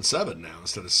 5-7 now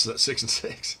instead of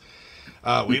 6-6.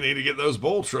 We need to get those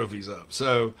bowl trophies up.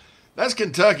 So that's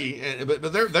Kentucky,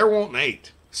 but they're wanting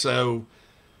 8. So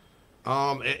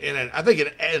and I think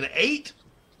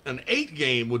an 8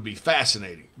 game would be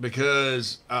fascinating,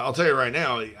 because I'll tell you right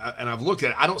now, and I've looked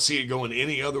at it, I don't see it going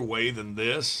any other way than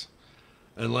this,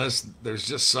 unless there's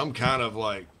just some kind of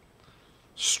like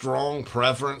strong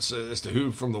preference as to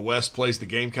who from the West plays the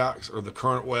Gamecocks, or the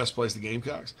current West plays the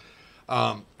Gamecocks.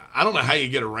 I don't know how you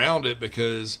get around it,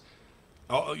 because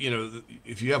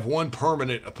if you have one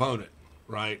permanent opponent,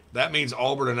 right, that means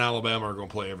Auburn and Alabama are going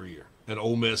to play every year, and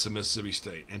Ole Miss and Mississippi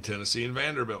State, and Tennessee and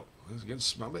Vanderbilt.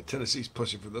 I bet Tennessee's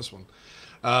pushing for this one.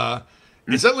 And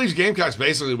so that leaves Gamecocks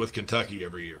basically with Kentucky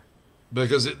every year,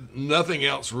 because nothing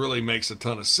else really makes a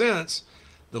ton of sense.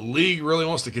 The league really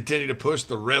wants to continue to push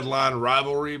the red line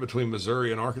rivalry between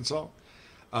Missouri and Arkansas.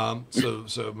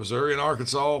 So Missouri and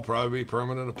Arkansas will probably be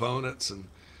permanent opponents, and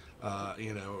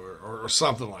or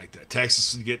something like that.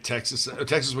 Texas would get Texas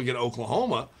would get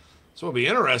Oklahoma. So what would be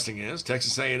interesting is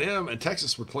Texas A&M and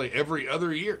Texas would play every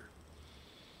other year.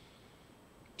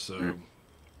 So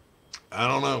I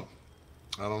don't know.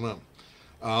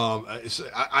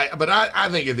 But I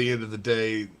think at the end of the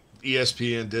day,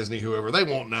 ESPN, Disney, whoever, they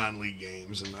want 9 league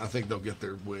games, and I think they'll get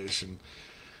their wish. And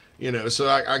so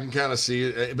I can kind of see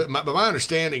it. But my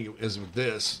understanding is with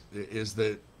this is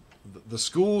that the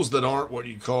schools that aren't what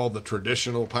you call the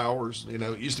traditional powers,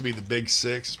 it used to be the Big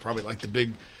Six, it's probably like the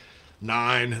Big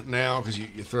 9 now, because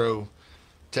you throw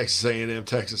Texas A&M,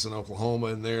 Texas, and Oklahoma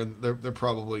in there, and they're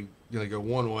probably going to go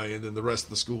one way, and then the rest of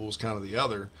the schools kind of the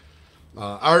other.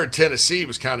 I heard Tennessee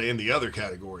was kind of in the other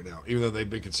category now, even though they've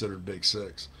been considered Big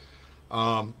Six.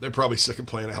 They're probably sick of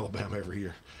playing Alabama every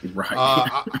year. Right.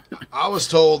 I was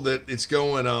told that it's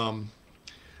going.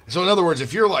 So in other words,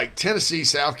 if you're like Tennessee,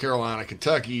 South Carolina,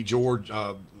 Kentucky,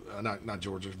 Georgia, not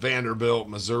Georgia, Vanderbilt,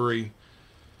 Missouri,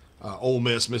 Ole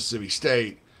Miss, Mississippi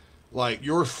State, like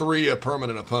your 3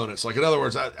 permanent opponents. Like in other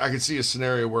words, I could see a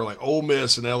scenario where like Ole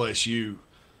Miss and LSU,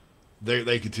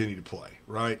 they continue to play,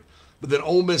 right? But then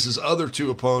Ole Miss's other 2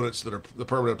 opponents that are the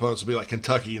permanent opponents will be like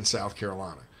Kentucky and South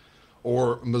Carolina,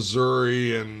 or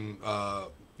Missouri and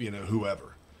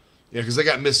whoever. Yeah, because they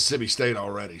got Mississippi State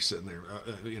already sitting there.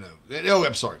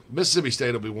 I'm sorry, Mississippi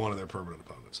State will be one of their permanent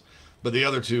opponents, but the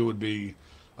other 2 would be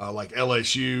like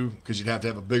LSU, because you'd have to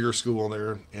have a bigger school in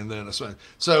there, and then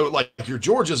so like your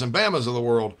Georgias and Bamas of the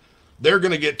world, they're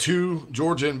going to get 2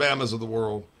 Georgia and Bamas of the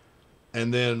world,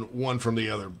 and then 1 from the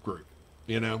other group,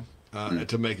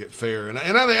 to make it fair. And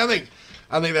I think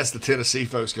that's the Tennessee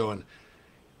folks going,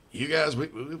 you guys,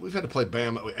 we've had to play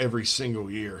Bama every single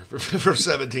year for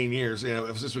 17 years,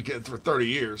 since we get for 30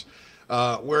 years.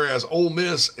 Whereas Ole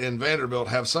Miss and Vanderbilt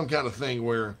have some kind of thing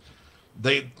where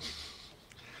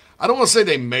I don't want to say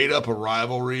they made up a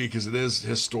rivalry, because it is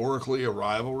historically a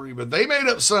rivalry, but they made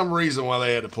up some reason why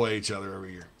they had to play each other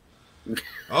every year.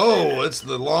 It's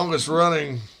the longest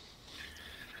running,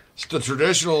 it's the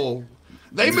traditional.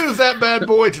 They moved that bad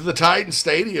boy to the Titan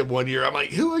Stadium one year. I'm like,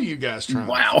 who are you guys trying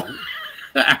to fool?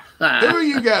 Who are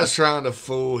you guys trying to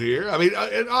fool here? I mean,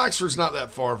 and Oxford's not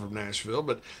that far from Nashville,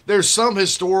 but there's some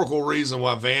historical reason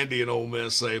why Vandy and Ole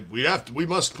Miss say we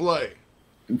must play.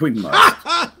 We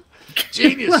must.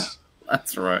 Genius.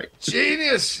 That's right.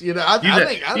 Genius. I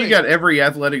think you got every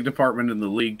athletic department in the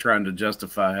league trying to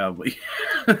justify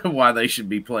why they should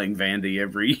be playing Vandy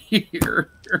every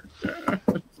year.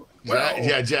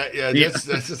 Yeah.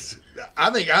 That's just.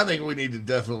 I think we need to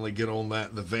definitely get on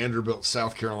that. The Vanderbilt,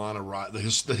 South Carolina,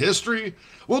 the history.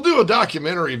 We'll do a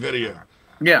documentary video.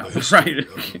 Yeah, right.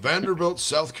 Vanderbilt,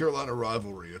 South Carolina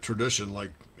rivalry, a tradition like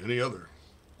any other.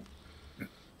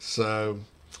 So,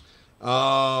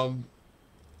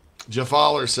 Jeff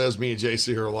Aller says me and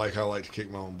JC are alike. I like to kick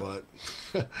my own butt.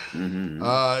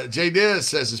 Jay Diz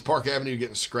says, is Park Avenue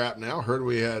getting scrapped now? Heard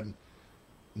we had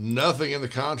nothing in the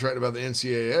contract about the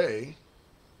NCAA.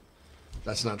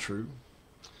 That's not true.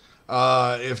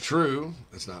 If true,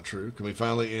 it's not true. Can we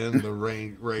finally end the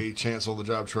Ray Chancellor the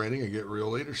job training and get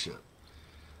real leadership?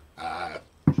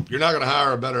 You're not going to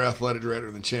hire a better athletic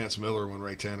director than Chance Miller when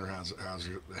Ray Tanner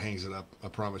hangs it up. I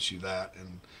promise you that.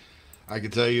 And I can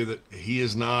tell you that he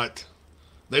is not.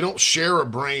 They don't share a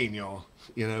brain, y'all.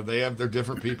 They're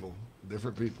different people.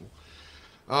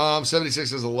 76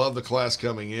 says, I love the class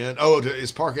coming in. Oh,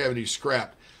 is Park Avenue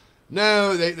scrapped?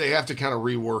 No, they have to kind of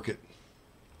rework it.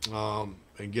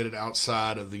 And get it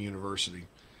outside of the university.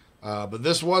 But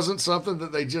this wasn't something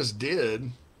that they just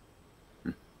did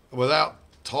without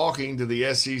talking to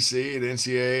the SEC and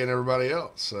NCAA and everybody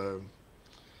else. So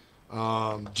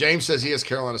James says he has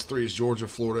Carolina's 3 is Georgia,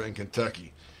 Florida, and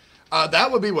Kentucky.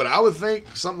 That would be what I would think,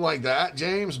 something like that,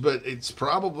 James, but it's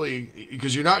probably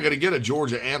because you're not going to get a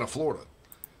Georgia and a Florida.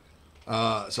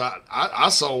 So I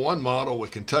saw one model with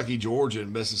Kentucky, Georgia,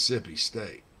 and Mississippi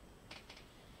State.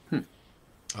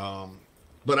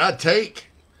 But I'd take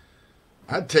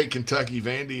Kentucky,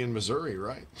 Vandy, and Missouri,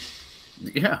 right?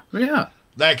 Yeah.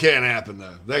 That can't happen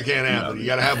though. That can't happen. No. You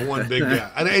got to have one big guy.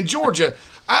 And Georgia,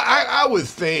 I would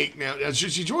think now.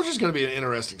 Georgia's going to be an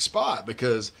interesting spot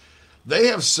because they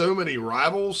have so many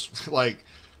rivals. Like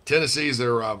Tennessee's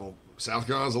their rival. South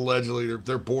Carolina's allegedly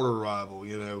their border rival.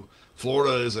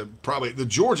 Florida is probably the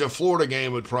Georgia-Florida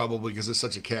game would probably, because it's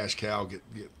such a cash cow, get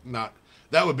not.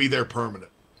 That would be their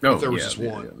permanent. If there was just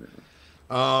one.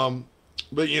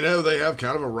 But they have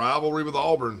kind of a rivalry with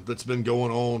Auburn that's been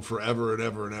going on forever and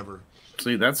ever and ever.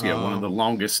 See, that's one of the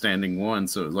longest standing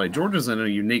ones. So like Georgia's in a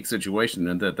unique situation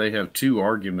in that they have 2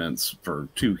 arguments for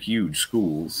 2 huge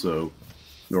schools. So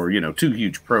or, you know, two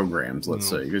huge programs, let's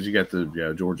say, because you got the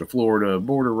Georgia-Florida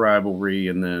border rivalry,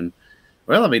 and then,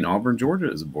 well, I mean,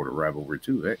 Auburn-Georgia is a border rivalry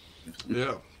too. Eh?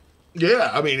 Yeah.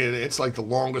 Yeah, I mean, it's like the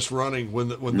longest running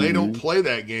when they don't play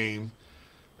that game,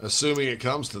 assuming it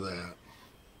comes to that.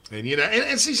 And, you know,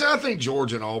 and see, so I think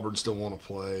Georgia and Auburn still want to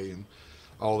play and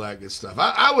all that good stuff.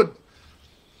 I would,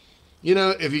 you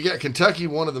know, if you got Kentucky,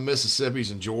 one of the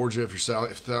Mississippis, and Georgia, if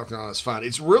South Carolina, that's fine.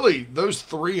 It's really, those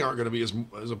three aren't going to be as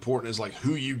important as, like,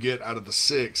 who you get out of the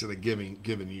six in a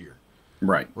given year.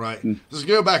 Right. Right. Just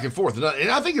go back and forth. And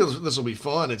I think this will be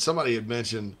fun. And somebody had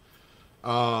mentioned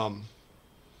that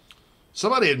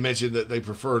they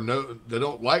they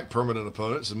don't like permanent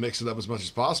opponents and mix it up as much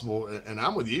as possible. And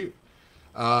I'm with you.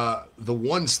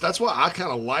 That's why I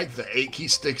kind of like the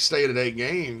stay at 8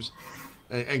 games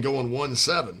and going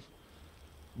 1-7,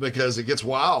 because it gets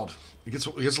wild. It gets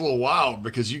a little wild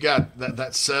because you got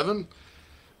that 7.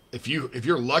 If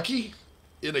you're lucky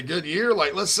in a good year,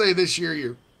 like let's say this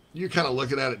year you're kind of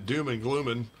looking at it doom and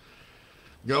glooming,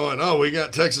 going, oh, we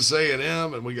got Texas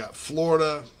A&M and we got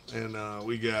Florida and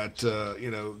we got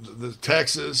the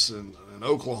Texas and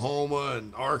Oklahoma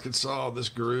and Arkansas, this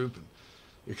group, and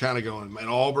you're kind of going, man,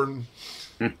 Auburn.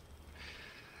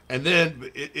 And then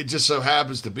it just so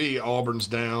happens to be Auburn's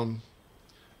down,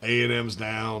 A&M's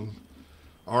down,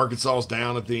 Arkansas's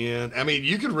down at the end. I mean,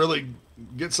 you could really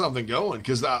get something going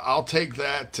because I'll take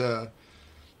that.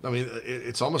 I mean,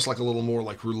 it's almost like a little more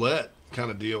like roulette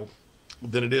kind of deal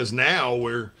than it is now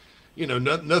where, you know,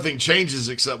 nothing changes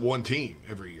except one team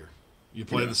every year. You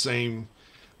play the same,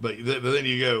 but then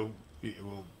you go,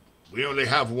 well, we only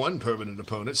have one permanent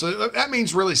opponent. So that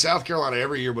means really South Carolina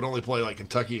every year would only play like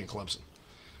Kentucky and Clemson.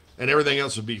 And everything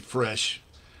else would be fresh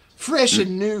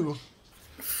and new.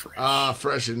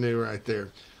 Fresh and new right there.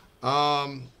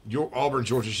 Your Auburn,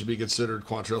 Georgia should be considered,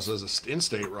 Quantrell says, an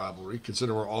in-state rivalry,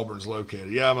 considering where Auburn's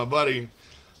located. Yeah, my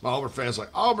Auburn fan's like,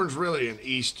 Auburn's really in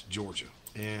East Georgia.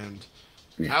 And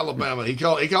Alabama, he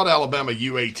called Alabama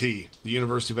UAT, the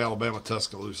University of Alabama,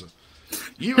 Tuscaloosa.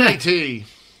 UAT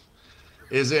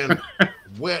is in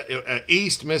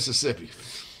East Mississippi.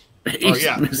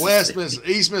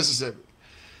 East Mississippi.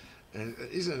 And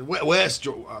he's in West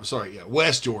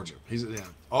Georgia.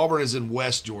 Auburn is in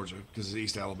West Georgia because it's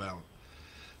East Alabama.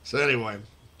 So anyway,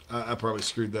 I probably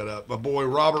screwed that up. My boy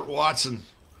Robert Watson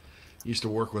used to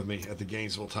work with me at the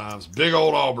Gainesville Times. Big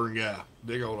old Auburn guy.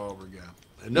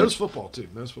 And knows football too.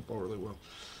 Knows football really well.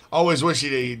 Always wish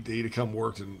he'd come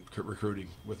work in recruiting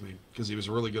with me because he was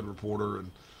a really good reporter and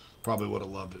probably would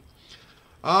have loved it.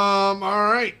 All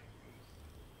right.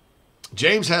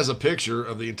 James has a picture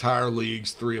of the entire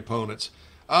league's 3 opponents.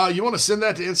 You want to send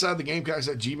that to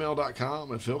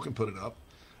InsideTheGamecocks@gmail.com and Phil can put it up.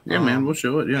 Yeah, man, we'll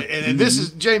show it. Yeah. And this is,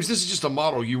 James, this is just a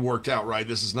model you worked out, right?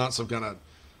 This is not some kind of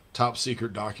top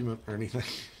secret document or anything.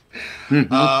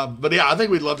 But yeah, I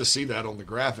think we'd love to see that on the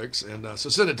graphics. And so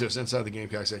send it to us,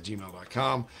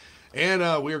 InsideTheGamecocks@gmail.com.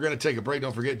 And we are going to take a break.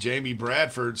 Don't forget, Jamie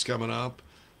Bradford's coming up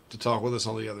to talk with us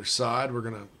on the other side. We're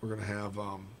gonna have we're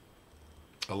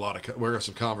gonna have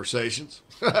some conversations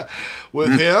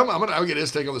with him. I'll get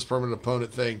his take on this permanent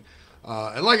opponent thing.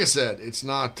 And like I said, it's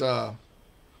not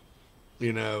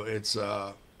it's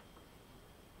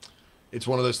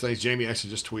one of those things. Jamie actually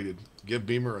just tweeted, give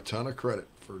Beamer a ton of credit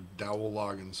for Dowell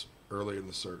logins early in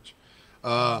the search.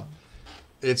 We'll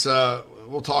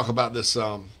talk about this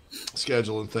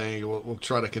scheduling thing. We'll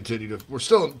try to continue to. We're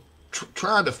still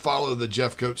trying to follow the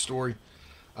Jeff Coates story.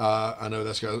 I know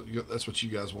that's what you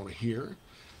guys want to hear,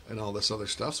 and all this other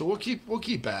stuff. So we'll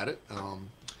keep at it, and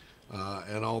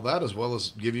all that, as well as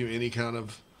give you any kind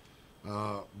of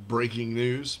breaking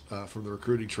news from the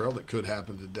recruiting trail that could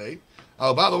happen today.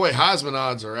 Oh, by the way, Heisman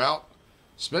odds are out.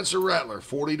 Spencer Rattler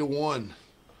 40-1.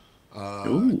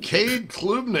 Cade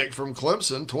Klubnik from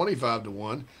Clemson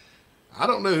 25-1. I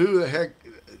don't know who the heck.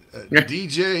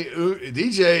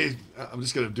 DJ. I'm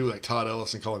just gonna do like Todd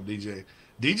Ellis and call him DJ.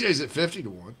 DJ's at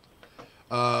 50-1.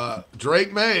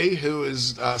 Drake May, who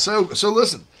is so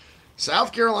listen,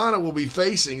 South Carolina will be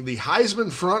facing the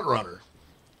Heisman frontrunner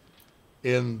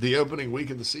in the opening week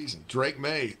of the season. Drake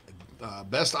May,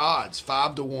 best odds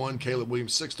 5-1. Caleb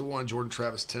Williams 6-1. Jordan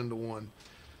Travis 10-1.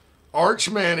 Arch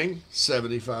Manning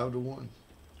 75-1.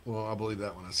 Well, I believe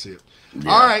that when I see it.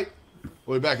 Yeah. All right,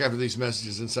 we'll be back after these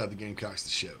messages inside the Gamecocks, the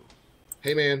show.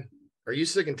 Hey man, are you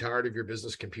sick and tired of your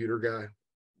business computer guy?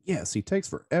 Yes, he takes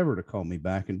forever to call me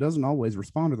back and doesn't always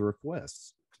respond to the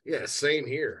requests. Yeah, same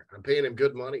here. I'm paying him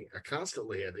good money. I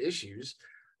constantly have issues,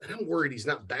 and I'm worried he's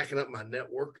not backing up my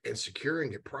network and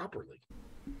securing it properly.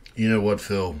 You know what,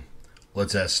 Phil?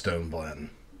 Let's ask Stone Blanton.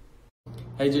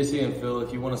 Hey, JC and Phil,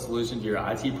 if you want a solution to your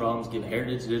IT problems, give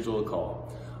Heritage Digital a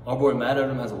call. Our boy Matt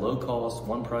Odom has a low-cost,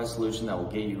 one-price solution that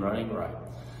will get you running right.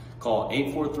 Call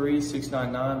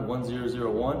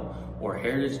 843-699-1001 or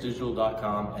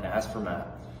heritagedigital.com and ask for Matt.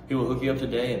 He will hook you up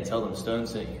today and tell them Stone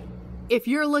sent you. If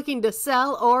you're looking to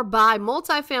sell or buy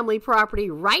multifamily property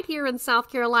right here in South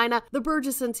Carolina, the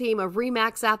Burgesson team of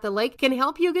RE/MAX at the Lake can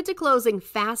help you get to closing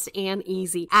fast and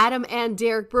easy. Adam and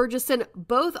Derek Burgesson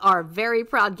both are very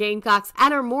proud Gamecocks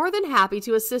and are more than happy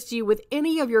to assist you with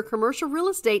any of your commercial real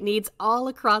estate needs all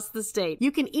across the state.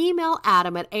 You can email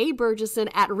Adam at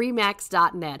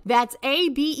aburgesson@remax.net. That's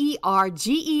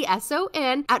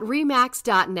ABERGESON at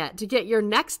remax.net to get your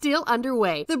next deal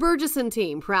underway. The Burgesson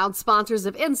team, proud sponsors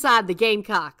of Inside the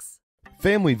Gamecocks.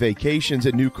 Family vacations,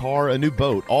 a new car, a new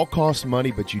boat, all cost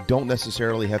money, but you don't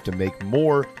necessarily have to make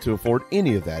more to afford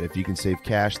any of that if you can save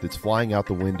cash that's flying out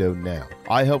the window now.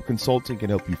 iHelp Consulting can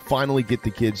help you finally get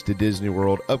the kids to Disney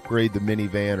World, upgrade the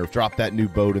minivan, or drop that new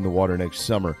boat in the water next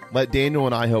summer. Let Daniel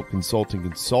and iHelp Consulting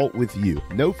consult with you.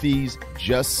 No fees,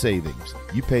 just savings.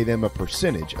 You pay them a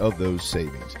percentage of those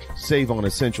savings. Save on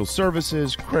essential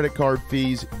services, credit card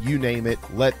fees, you name it,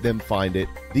 let them find it.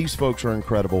 These folks are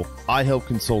incredible.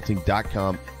 iHelpConsulting.com.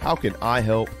 How can I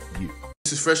help you?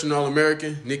 This is freshman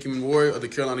All-American Nikki Memorial of the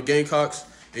Carolina Gamecocks,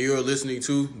 and you're listening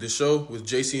to The Show with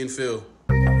JC and Phil.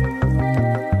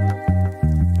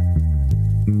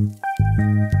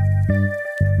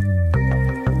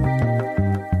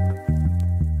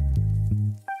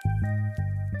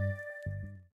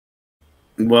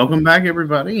 Welcome back,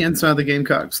 everybody. Inside the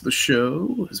Gamecocks, the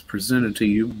show is presented to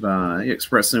you by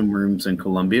Express Sim Rooms in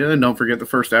Columbia. And don't forget, the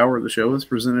first hour of the show is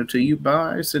presented to you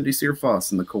by Cindy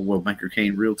Searfoss and the Coldwell Banker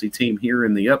Kane Realty team here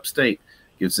in the upstate.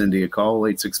 Give Cindy a call,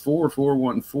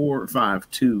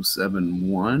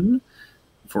 864-414-5271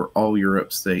 for all your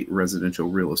upstate residential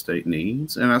real estate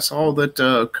needs. And I saw that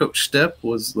Coach Stepp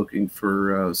was looking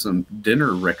for some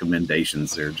dinner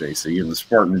recommendations there, JC, in the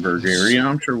Spartanburg area.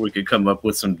 I'm sure we could come up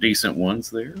with some decent ones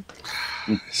there.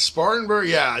 Spartanburg,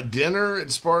 yeah, dinner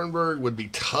at Spartanburg would be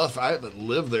tough. I haven't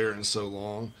lived there in so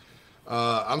long.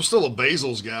 I'm still a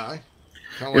Basil's guy.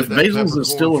 If Basil's is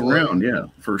still around, yeah,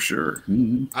 for sure.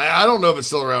 Mm-hmm. I don't know if it's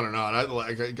still around or not.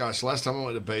 Gosh, last time I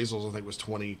went to Basil's, I think it was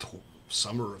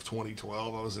summer of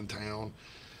 2012. I was in town.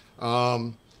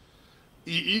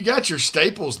 You got your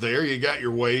staples there. You got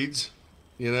your Wades,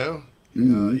 you know.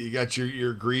 Mm-hmm. You got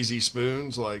your greasy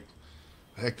spoons. Like,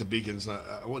 heck, the Beacon's not.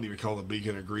 I wouldn't even call the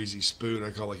Beacon a greasy spoon.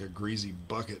 I call it like a greasy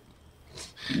bucket.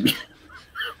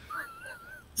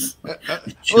 Look,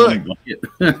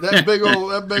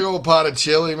 that big old pot of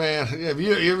chili, man. Have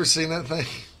you ever seen that thing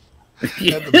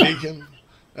at the Beacon?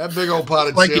 That big old pot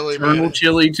of like chili, eternal man.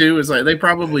 Chili too. It's like they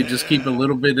probably just keep a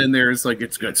little bit in there. It's like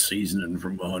it's got seasoning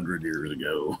from 100 years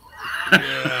ago.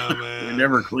 Yeah, man. They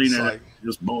never clean It's it, like,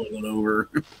 just boil it over.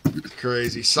 It's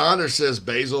crazy. Saunders says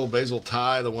Basil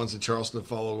Thai, the ones in Charleston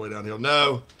follow all the way downhill.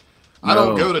 No, I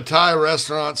don't go to Thai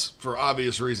restaurants for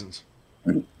obvious reasons.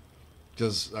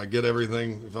 Because I get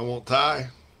everything. If I want Thai,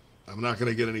 I'm not going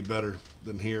to get any better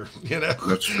than here. You know,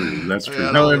 That's true. That's true.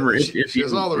 Yeah, However, she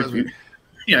has all the resume.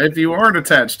 if you aren't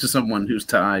attached to someone who's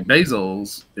Thai,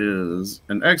 Basil's is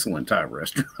an excellent Thai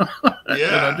restaurant.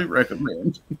 Yeah, that I do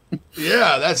recommend.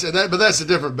 Yeah, that's it. But that's a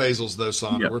different Basil's though,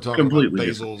 Son. Yeah, We're talking about completely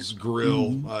Basil's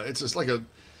Grill. Mm-hmm. It's just like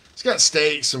it's got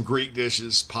steaks, some Greek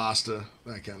dishes, pasta,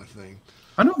 that kind of thing.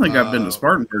 I don't think I've been to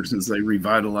Spartanburg since they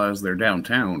revitalized their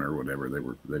downtown or whatever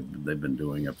they've been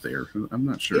doing up there. I'm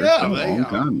not sure. Yeah, it's been a long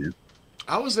time. Yeah.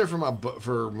 I was there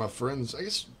for my friend's, I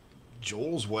guess,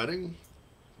 Joel's wedding.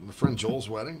 My friend Joel's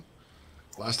wedding.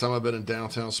 Last time I've been in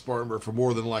downtown Spartanburg for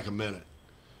more than like a minute.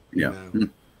 Yeah. You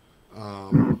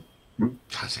know?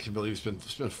 Gosh, I can't believe it's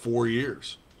been 4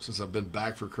 years since I've been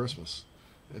back for Christmas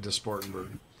into Spartanburg.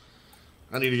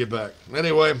 I need to get back.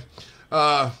 Anyway,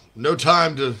 no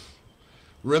time to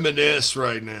reminisce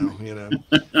right now, you know.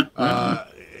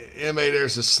 M.A.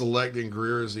 there's a selecting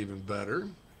Greer is even better.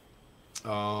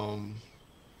 Clint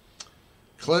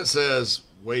says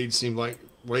Wade seems like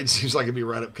it'd be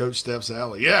right up Coach Stepp's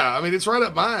alley. Yeah, I mean it's right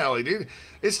up my alley, dude.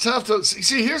 It's tough to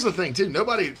see. Here's the thing, too.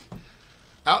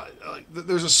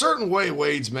 There's a certain way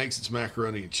Wade's makes its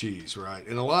macaroni and cheese, right?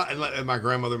 And my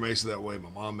grandmother makes it that way.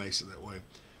 My mom makes it that way.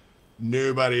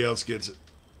 Nobody else gets it.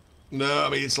 No, I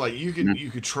mean it's like you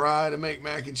could try to make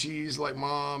mac and cheese like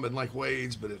Mom and like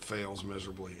Wade's, but it fails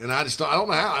miserably. And I don't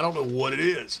know how. I don't know what it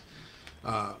is.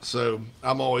 So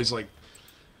I'm always like,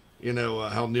 you know,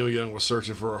 how Neil Young was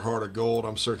searching for a heart of gold.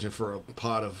 I'm searching for a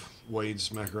pot of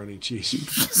Wade's macaroni and cheese.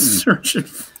 Searching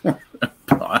for a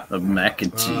pot of mac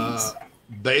and cheese.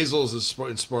 Basil's in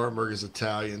Spartanburg is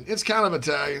Italian. It's kind of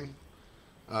Italian.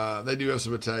 They do have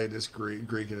some Italian. It's Greek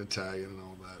and Italian and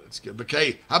all that. It's good. But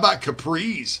hey, how about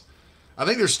Capri's? I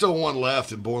think there's still one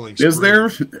left in Boiling Springs. Is there?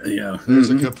 Yeah. There's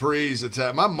a Capri's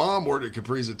Italian. My mom worked at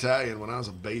Capri's Italian when I was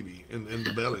a baby in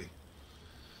the belly.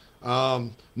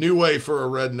 New way for a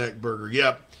redneck burger.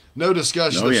 Yep. No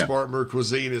discussion of Spartanburg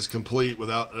cuisine is complete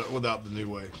without the new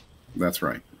way. That's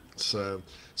right. So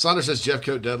Saunders says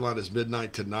Jeffcoat deadline is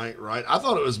midnight tonight, right? I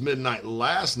thought it was midnight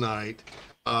last night.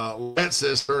 Lance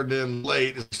says turned in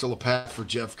late. Is still a path for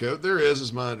Jeffcoat? There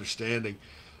is my understanding.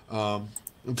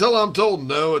 Until I'm told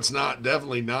no, it's not,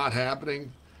 definitely not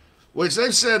happening, which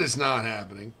they've said it's not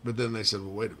happening, but then they said,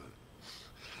 well, wait a minute.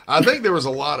 I think there was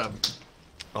a lot of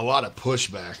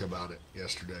pushback about it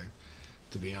yesterday,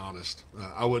 to be honest.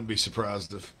 I wouldn't be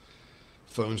surprised if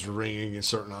phones were ringing in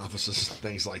certain offices,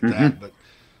 things like that. But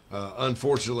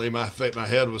unfortunately, my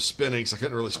head was spinning, so I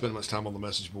couldn't really spend much time on the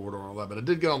message board or all that. But I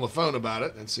did get on the phone about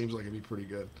it, and it seems like it'd be pretty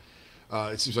good.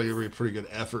 It seems like it'd be a pretty good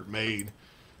effort made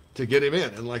to get him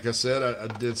in. And like I said, I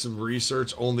did some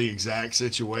research on the exact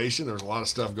situation. There was a lot of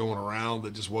stuff going around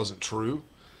that just wasn't true.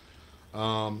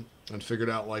 And figured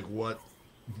out like what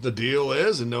the deal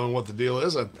is, and knowing what the deal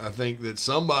is, I think that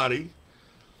somebody,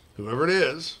 whoever it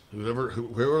is,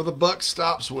 whoever the buck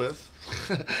stops with,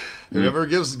 whoever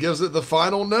gives it the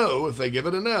final no, if they give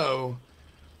it a no,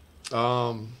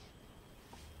 I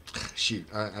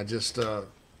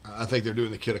think they're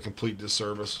doing the kid a complete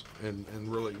disservice, and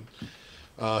really,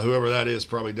 whoever that is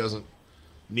probably doesn't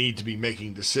need to be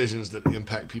making decisions that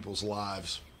impact people's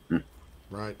lives,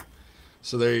 right?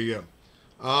 So there you go.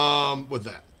 With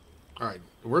that, all right,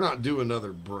 we're not due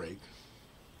another break.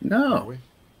 No, are we?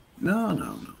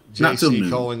 No. JC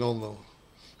calling on the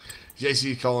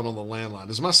landline.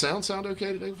 Does my sound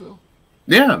okay today, Phil?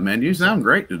 Yeah, man, you sound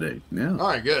great today. Yeah. All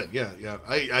right, good. Yeah.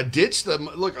 I ditched the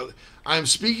look. I'm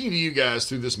speaking to you guys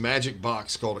through this magic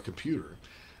box called a computer,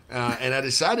 and I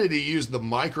decided to use the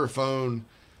microphone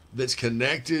that's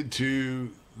connected to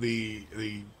the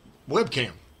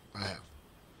webcam I have,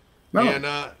 and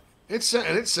it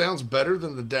sounds better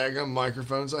than the daggum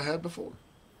microphones I had before.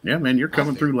 Yeah, man, you're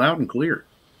coming through loud and clear.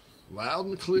 Loud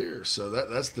and clear. So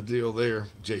that's the deal there.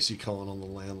 JC calling on the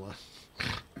landline.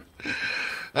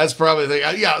 That's probably the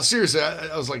thing. Seriously,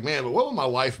 I was like, man, but what would my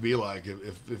life be like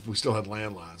if we still had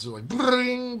landlines? It was like,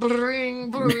 bring,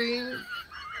 bring, bring.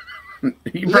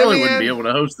 You probably wouldn't be able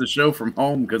to host the show from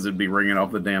home because it'd be ringing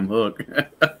off the damn hook.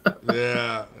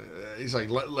 Yeah. He's like,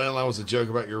 landline was a joke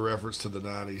about your reference to the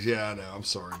 90s. Yeah, I know. I'm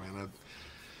sorry, man.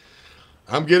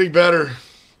 I'm getting better,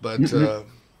 but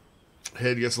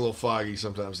head gets a little foggy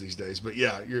sometimes these days. But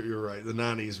yeah, you're right. The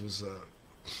 90s was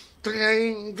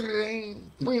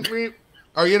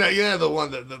or you know the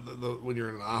one that the when you're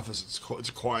in an office it's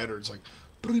quieter. It's like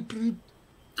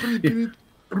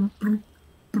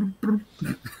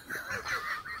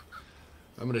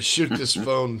I'm gonna shoot this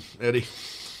phone, Eddie.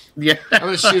 Yeah, I'm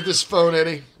gonna shoot this phone,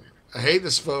 Eddie. I hate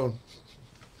this phone.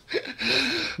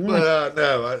 But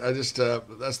no, I just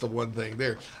that's the one thing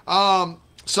there.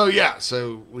 So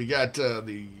we got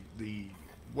the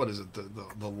what is it,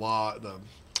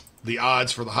 the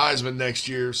odds for the Heisman next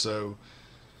year. So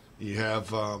you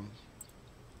have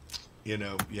you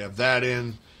have that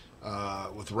in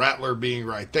with Rattler being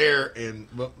right there, and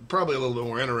probably a little bit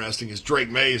more interesting is Drake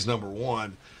May is number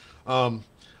one. I'm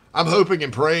hoping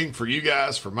and praying for you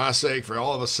guys, for my sake, for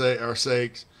all of us our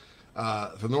sakes,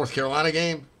 for the North Carolina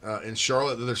game in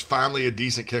Charlotte, that there's finally a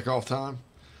decent kickoff time.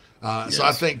 Yes. So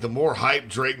I think the more hype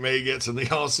Drake May gets in the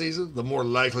offseason, the more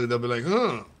likely they'll be like,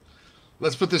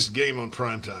 let's put this game on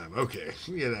primetime. Okay.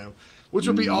 Which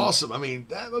would be awesome. I mean,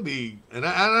 that would be, and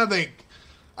I think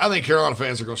Carolina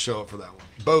fans are going to show up for that one.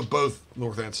 Both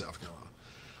North and South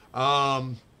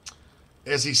Carolina.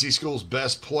 SEC School's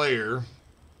best player,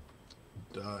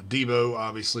 Debo,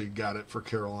 obviously got it for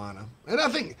Carolina. And I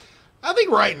think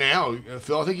right now,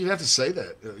 Phil, I think you'd have to say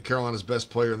that Carolina's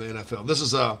best player in the NFL. This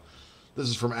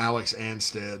is from Alex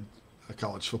Anstead, a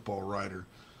college football writer.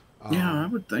 Yeah, I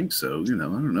would think so. I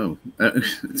don't know.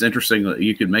 It's interesting that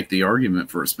you could make the argument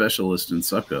for a specialist in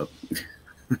suck-up.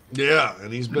 Yeah,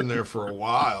 and he's been there for a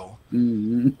while.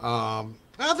 Mm-hmm.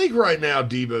 I think right now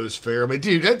Debo's fair. I mean,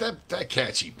 dude, that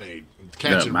catch he made,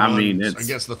 catching runs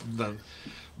against the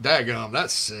daggum,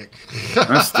 that's sick.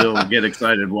 I still get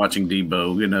excited watching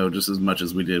Debo, just as much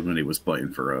as we did when he was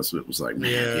playing for us. It was like,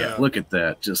 man, yeah look at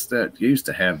that. Just that. You used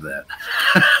to have that.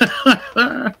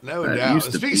 No doubt.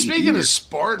 Speaking of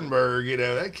Spartanburg,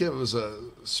 that kid was a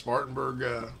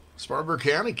Spartanburg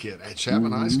County kid at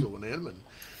Chapman High School in Inman.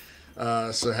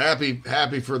 So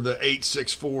happy for the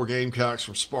 864 Gamecocks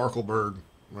from Sparkleburg,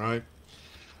 right?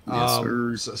 Yes,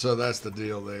 sir. So that's the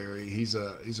deal there. He's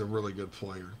a really good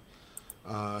player.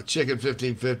 Chicken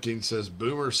 1515 says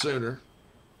Boomer Sooner.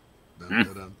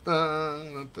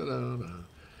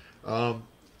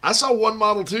 I saw one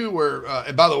model too where,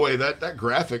 and by the way, that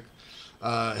graphic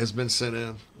has been sent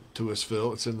in to us,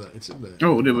 Phil. It's in the.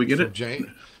 Oh, did we get it?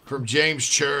 From James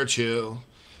Churchill.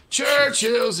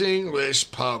 Churchill's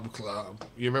English Pub Club.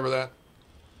 You remember that?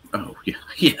 Oh yeah,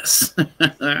 yes.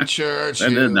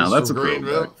 Churchill. Now that's a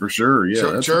Greenville for sure.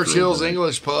 Yeah, Churchill's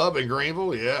English Pub in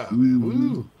Greenville. Yeah.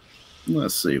 Mm-hmm.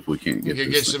 Let's see if we can't get. You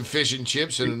can get some fish and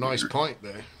chips and a nice pint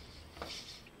there.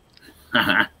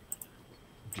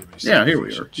 Yeah, here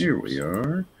we are. Here we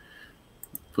are.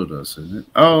 Put us in it.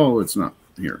 Oh, it's not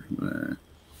here.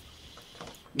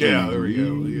 Yeah, there we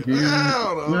go.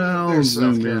 Well,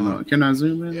 zoom in. Can I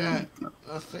zoom in? Yeah,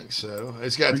 I think so.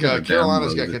 It's got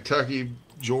Carolina's got Kentucky,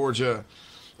 Georgia,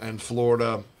 and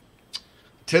Florida.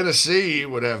 Tennessee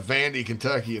would have Vandy,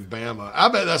 Kentucky, and Bama. I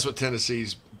bet that's what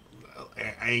Tennessee's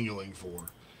angling for,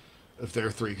 if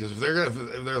they're three. Because if they're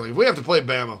like, we have to play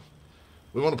Bama,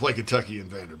 we want to play Kentucky and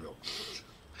Vanderbilt.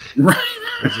 Right.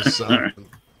 Just something.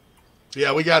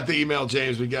 Yeah, we got the email,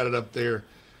 James. We got it up there.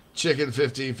 Chicken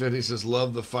 1550 says,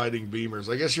 "Love the Fighting Beamers."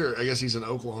 I guess he's an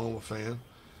Oklahoma fan.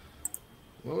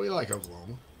 Well, we like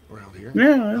Oklahoma around here.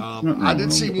 Yeah. I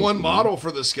did see one model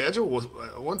for the schedule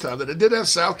one time that it did have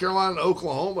South Carolina and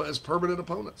Oklahoma as permanent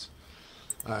opponents.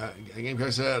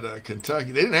 Gamecocks had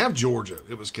Kentucky. They didn't have Georgia.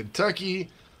 It was Kentucky,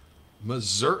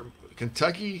 Missouri,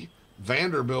 Kentucky,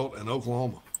 Vanderbilt, and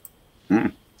Oklahoma.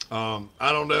 I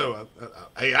don't know.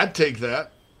 Hey, I'd take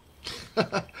that.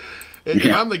 If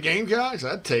I'm the Gamecocks,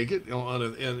 I'd take it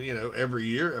every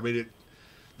year. I mean,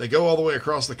 they go all the way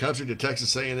across the country to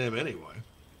Texas A&M anyway.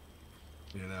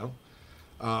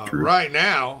 Right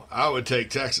now, I would take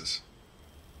Texas.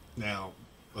 Now,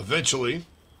 eventually,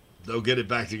 they'll get it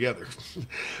back together.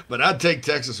 But I'd take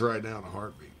Texas right now in a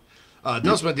heartbeat.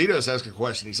 Dos Banditos asked a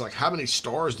question. He's like, how many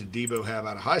stars did Debo have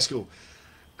out of high school?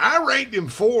 I ranked him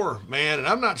 4, man, and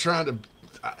I'm not trying to.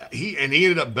 He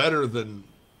ended up better than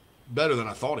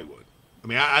I thought he would. I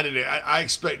mean, I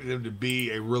expected him to be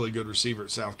a really good receiver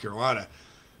at South Carolina.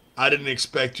 I didn't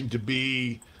expect him to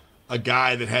be a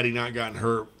guy that, had he not gotten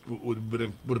hurt, would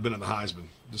have been in the Heisman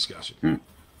discussion.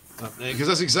 Because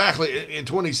that's exactly in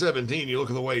 2017. You look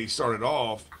at the way he started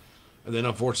off, and then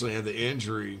unfortunately had the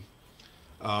injury.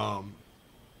 Wow.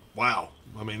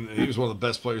 I mean, he was one of the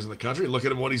best players in the country. Look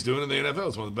at him, what he's doing in the NFL.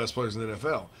 He's one of the best players in the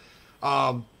NFL.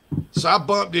 So I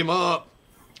bumped him up.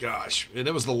 Gosh, and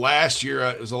it was the last year.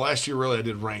 It was the last year really I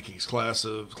did rankings, class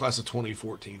of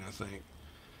 2014, I think.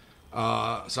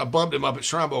 So I bumped him up at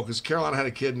Shrine Bowl because Carolina had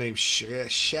a kid named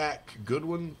Shaq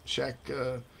Goodwin. Shaq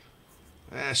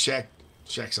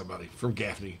somebody from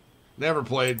Gaffney. Never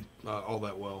played all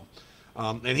that well.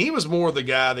 And he was more the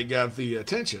guy that got the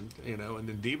attention, and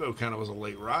then Debo kind of was a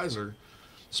late riser.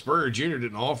 Spurrier Jr.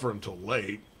 didn't offer him till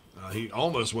late. He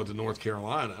almost went to North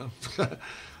Carolina.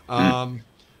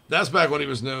 That's back when he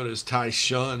was known as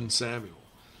Tyshun Samuel.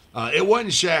 It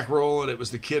wasn't Shaq Rowland. It was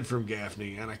the kid from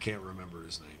Gaffney, and I can't remember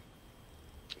his name.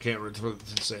 Can't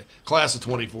say. Class of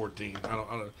 2014.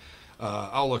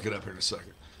 I'll look it up here in a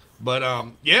second.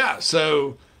 But yeah,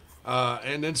 so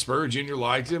and then Spurrier Jr.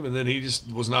 liked him, and then he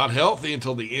just was not healthy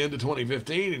until the end of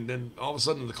 2015, and then all of a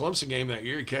sudden in the Clemson game that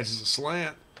year, he catches a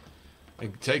slant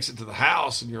and takes it to the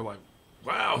house, and you're like,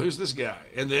 wow, who's this guy?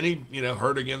 And then he,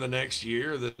 hurt again the next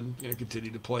year, then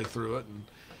continued to play through it. And,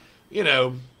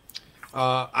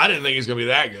 I didn't think he was going to be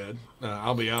that good.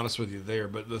 I'll be honest with you there.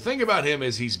 But the thing about him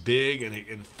is he's big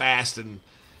and fast, and,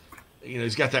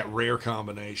 he's got that rare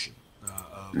combination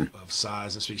of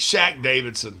size and speed. Shaq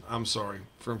Davidson, I'm sorry,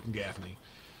 from Gaffney.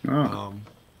 Oh.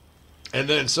 And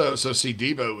then so see,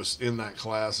 Debo was in that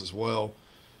class as well.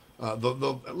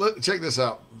 Check this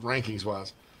out,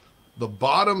 rankings-wise. The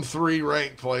bottom 3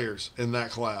 ranked players in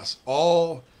that class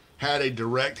all had a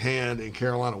direct hand in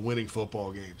Carolina winning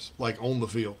football games, like on the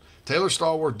field. Taylor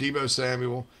Stallworth, Debo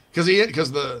Samuel, because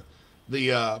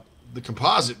the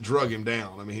composite drug him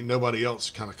down. I mean, nobody else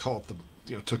kind of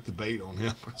took the bait on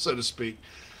him, so to speak.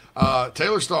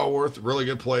 Taylor Stallworth, really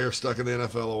good player, stuck in the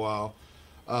NFL a while.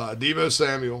 Debo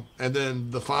Samuel, and then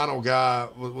the final guy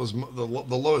was the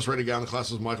lowest rated guy in the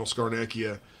class was Michael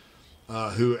Scarnecchia,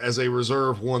 who, as a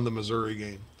reserve, won the Missouri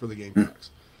game for the Gamecocks.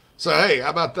 So, hey, how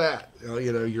about that?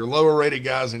 Your lower-rated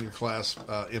guys in your class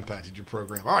impacted your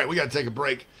program. All right, we got to take a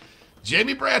break.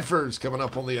 Jamie Bradford's coming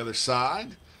up on the other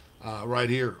side right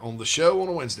here on the show on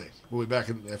a Wednesday. We'll be back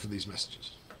after these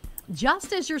messages.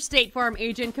 Just as your State Farm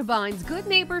agent combines good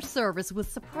neighbor service with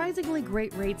surprisingly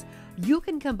great rates, you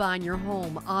can combine your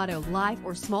home, auto, life,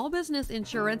 or small business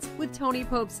insurance with Tony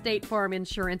Pope State Farm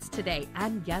Insurance today.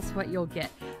 And guess what you'll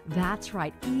get? That's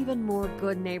right, even more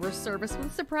good neighbor service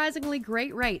with surprisingly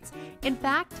great rates. In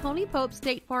fact, Tony Pope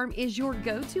State Farm is your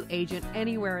go-to agent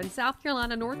anywhere in South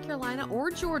Carolina, North Carolina,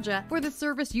 or Georgia for the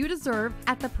service you deserve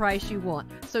at the price you want.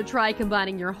 So try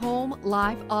combining your home,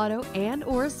 life, auto, and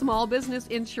or small business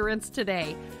insurance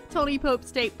today. Tony Pope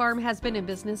State Farm has been in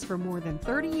business for more than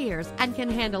 30 years and can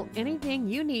handle anything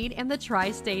you need in the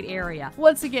tri-state area.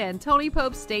 Once again, Tony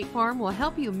Pope State Farm will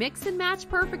help you mix and match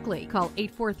perfectly. Call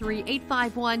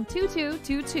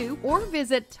 843-851-2222 or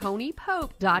visit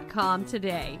TonyPope.com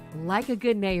today. Like a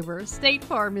good neighbor, State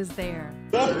Farm is there.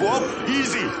 Whoop, whoop,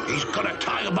 easy. He's got a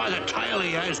tiger by the tail,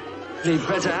 he has. He'd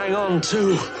better hang on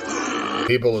too.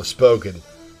 People have spoken.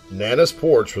 Nana's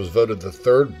Porch was voted the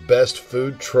third best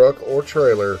food truck or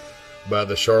trailer by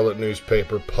the Charlotte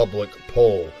newspaper Public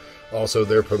Poll. Also,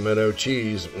 their pimento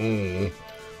cheese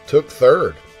took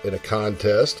third in a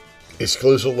contest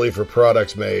exclusively for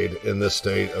products made in this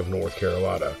state of North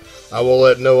Carolina. I will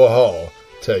let Noah Hall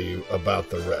tell you about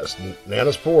the rest.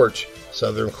 Nana's Porch,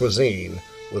 Southern cuisine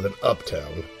with an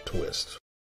uptown twist.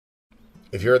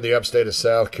 If you're in the upstate of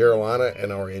South Carolina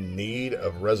and are in need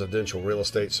of residential real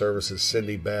estate services,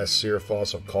 Cindy Bass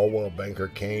Searfoss of Caldwell Banker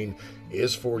Kane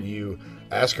is for you.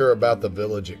 Ask her about the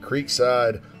village at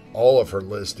Creekside, all of her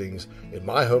listings in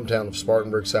my hometown of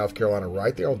Spartanburg, South Carolina,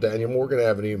 right there on Daniel Morgan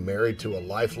Avenue, married to a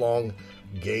lifelong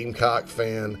Gamecock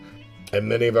fan. And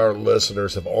many of our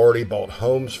listeners have already bought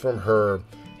homes from her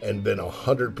and been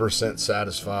 100%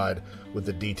 satisfied with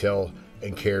the detail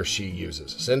and care she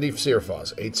uses. Cindy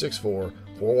Searfoss,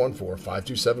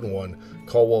 864-414-5271,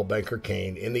 Caldwell Banker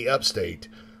Kane in the upstate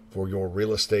for your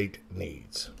real estate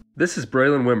needs. This is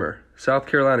Braylon Wimmer, South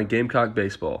Carolina Gamecock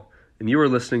Baseball, and you are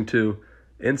listening to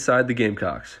Inside the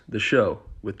Gamecocks, the show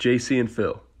with JC and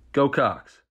Phil. Go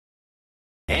Cox!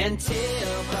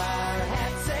 Until our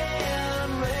hats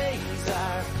and raise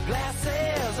our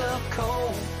glasses of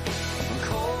cold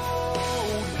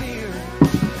beer.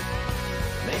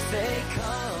 They say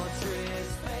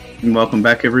country's fading. Welcome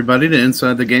back, everybody, to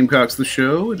Inside the Gamecocks, the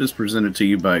show. It is presented to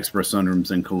you by Express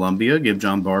Sunrooms in Columbia. Give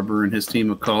John Barber and his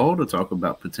team a call to talk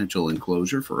about potential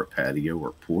enclosure for a patio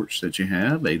or porch that you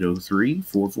have,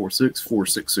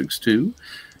 803-446-4662.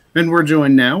 And we're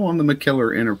joined now on the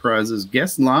McKellar Enterprises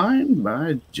guest line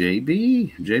by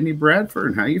Jamie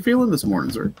Bradford. How you feeling this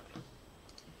morning, sir?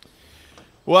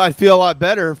 Well, I'd feel a lot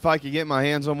better if I could get my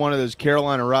hands on one of those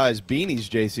Carolina Rise beanies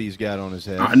JC's got on his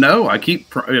head. I know. I keep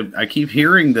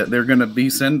hearing that they're going to be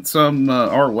sent some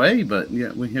our way, but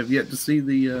yeah, we have yet to see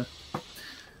the.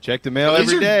 Check the mail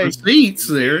every day. Receipts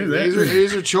there.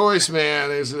 These are choice, man.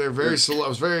 They're very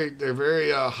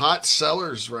hot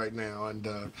sellers right now, and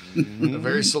they're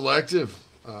very selective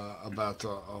about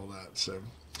all that. So,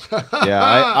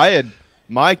 yeah, I had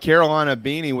my Carolina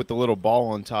beanie with the little ball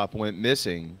on top went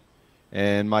missing,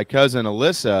 and my cousin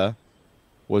Alyssa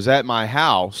was at my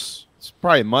house. It's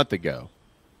probably a month ago,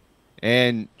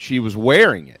 and she was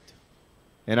wearing it.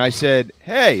 And I said,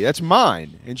 "Hey, that's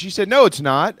mine." And she said, "No, it's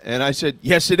not." And I said,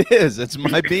 "Yes, it is. It's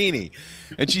my beanie."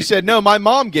 And she said, "No, my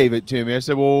mom gave it to me." I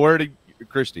said, "Well, where did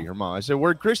Christy, her mom?" I said,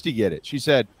 "Where'd Christy get it?" She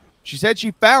said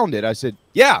she found it. I said,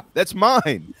 "Yeah, that's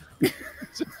mine."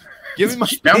 Give me my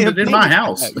she found it in my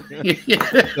house.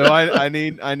 So I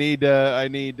need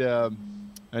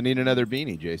another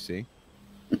beanie, JC.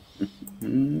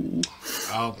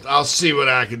 I'll see what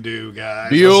I can do,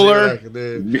 guys. Bueller.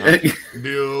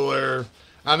 Bueller.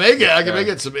 I can make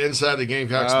it some Inside the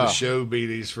Gamecocks the show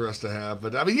beanies for us to have.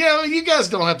 But I mean, yeah, you guys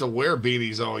don't have to wear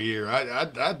beanies all year. I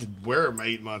wear them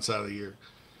 8 months out of the year.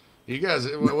 You guys,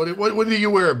 when do you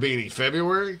wear a beanie?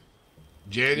 February,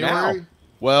 January? Now.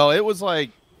 Well, it was like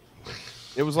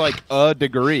a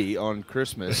degree on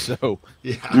Christmas, so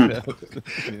yeah.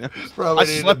 Probably I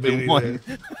slept in one.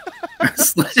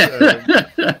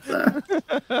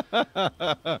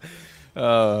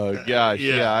 Oh gosh,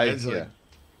 yeah.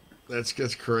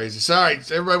 That's crazy. Sorry,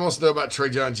 everybody wants to know about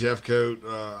Trajan Jeffcoat.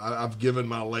 I've given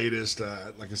my latest.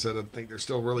 Like I said, I think they're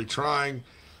still really trying,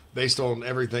 based on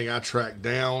everything I tracked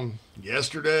down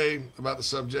yesterday about the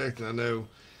subject. And I know,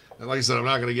 and like I said, I'm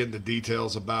not going to get into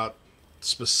details about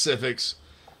specifics.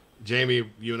 Jamie,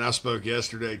 you and I spoke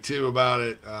yesterday too about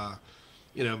it.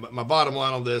 My bottom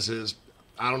line on this is,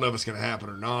 I don't know if it's going to happen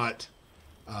or not.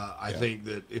 I think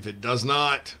that if it does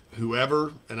not,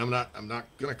 whoever, and I'm not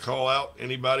going to call out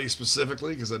anybody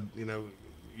specifically, because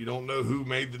you don't know who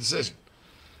made the decision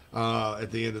at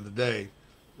the end of the day.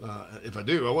 If I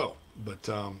do, I will. But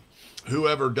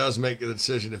whoever does make the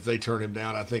decision, if they turn him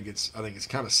down, I think it's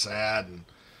kind of sad and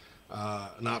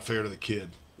not fair to the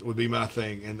kid. Would be my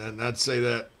thing. And I'd say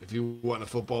that if you want a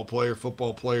football player,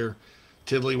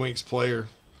 Tiddlywinks player,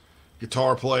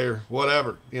 guitar player,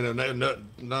 whatever.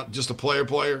 Not just a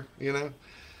player.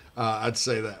 I'd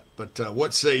say that. But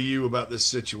what say you about this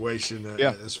situation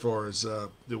as far as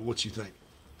what you think?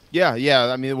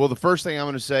 Yeah. I mean, well, the first thing I'm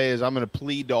going to say is I'm going to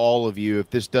plead to all of you if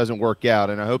this doesn't work out,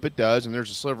 and I hope it does, and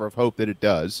there's a sliver of hope that it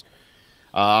does.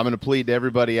 I'm going to plead to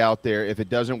everybody out there, if it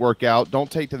doesn't work out, don't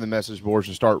take to the message boards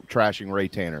and start trashing Ray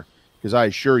Tanner, because I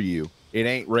assure you, it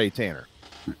ain't Ray Tanner.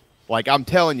 Like, I'm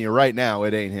telling you right now,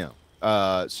 it ain't him.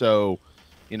 So,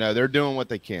 they're doing what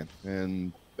they can,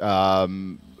 and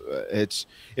it's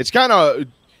kind of,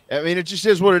 I mean, it just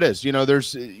is what it is. I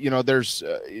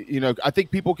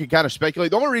think people can kind of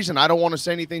speculate. The only reason I don't want to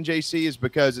say anything, JC, is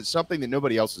because it's something that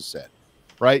nobody else has said,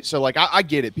 right? So, like, I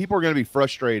get it. People are going to be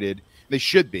frustrated. They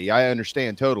should be. I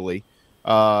understand totally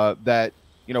that,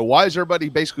 why is everybody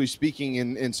basically speaking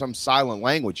in some silent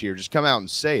language here? Just come out and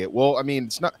say it. Well, I mean,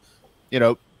 it's not,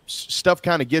 stuff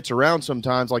kind of gets around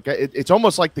sometimes. Like, it's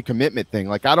almost like the commitment thing.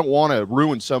 Like, I don't want to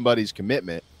ruin somebody's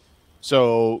commitment.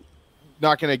 So,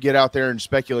 not going to get out there and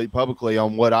speculate publicly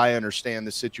on what I understand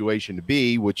the situation to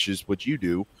be, which is what you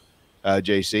do,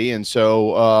 JC. And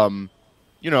so,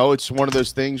 it's one of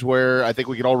those things where I think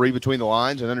we can all read between the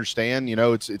lines and understand,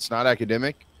 it's not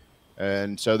academic.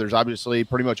 And so there's obviously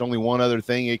pretty much only one other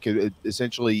thing it could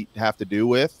essentially have to do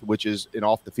with, which is an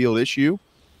off the field issue.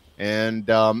 And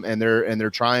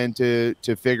they're trying to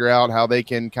figure out how they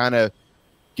can kind of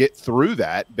get through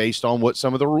that based on what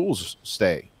some of the rules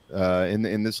say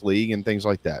in this league and things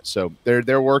like that. So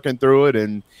they're working through it,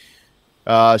 and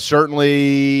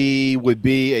certainly would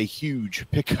be a huge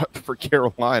pickup for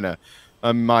Carolina.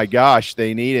 My gosh,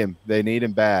 they need him. They need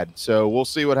him bad. So we'll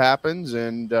see what happens,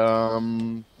 and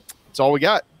that's all we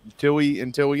got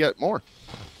until we get more.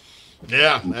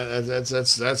 Yeah, that's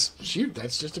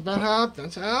just about how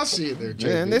I see it there,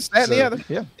 JP. And this, that, and the other.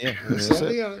 Yeah. This, that,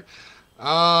 and the other.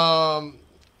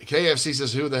 KFC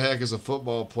says, who the heck is a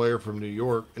football player from New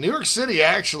York? In New York City,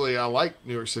 actually, I like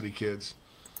New York City kids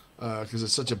because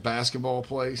it's such a basketball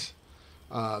place.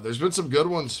 There's been some good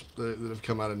ones that have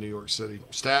come out of New York City.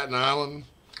 Staten Island,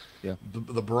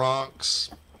 the Bronx,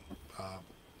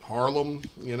 Harlem.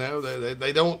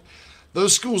 They don't.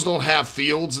 Those schools don't have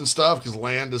fields and stuff because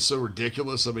land is so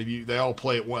ridiculous. I mean, they all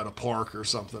play at a park or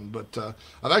something. But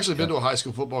I've actually been to a high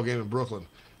school football game in Brooklyn.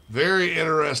 Very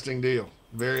interesting deal.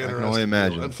 Very interesting. I can only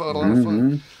imagine. And fun, a lot of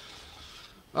fun.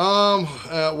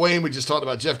 Wayne, we just talked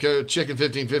about Jeff Code, Chicken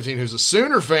 1515, who's a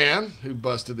Sooner fan who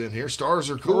busted in here. Stars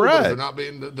are cool, but if they're not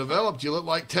being developed, you look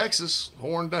like Texas.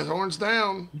 Horns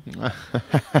down. You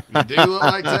do look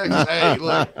like Texas. Hey,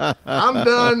 look, I'm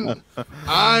done.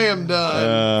 I am done.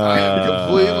 I am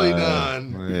completely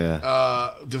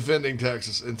done defending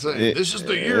Texas and saying this is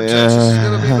the year Texas is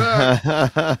going to be back.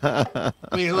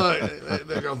 I mean, look,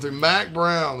 they've gone through Mac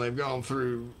Brown. They've gone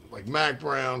through like Mac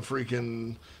Brown,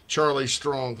 freaking Charlie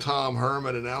Strong, Tom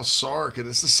Herman, and now Sark, and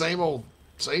it's the same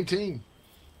team.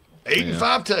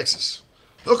 8-5 Texas.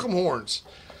 Hook 'em horns.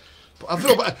 I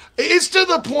feel bad. It's to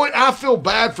the point I feel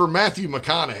bad for Matthew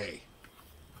McConaughey.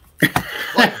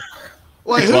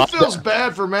 Like who feels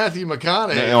bad for Matthew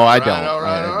McConaughey? No, I don't. All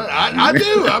right. I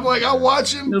do. I'm like, I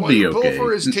watch him pull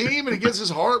for his team, and he gets his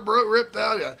heart ripped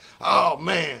out. Oh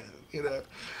man,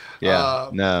 Yeah,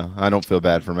 no, I don't feel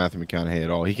bad for Matthew McConaughey at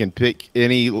all. He can pick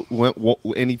any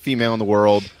female in the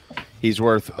world. He's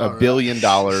worth $1 billion.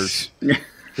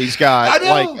 He's got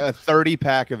like a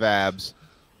 30-pack of abs.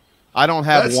 I don't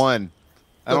have one.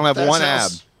 I don't have one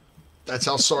ab. That's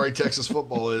how sorry Texas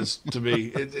football is to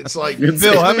me. It's like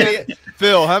Phil,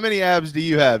 how many abs do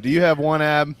you have? Do you have one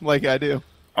ab like I do?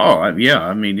 Oh, yeah.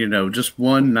 I mean, just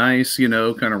one nice, kind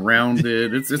of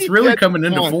rounded. It's really coming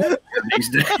into form these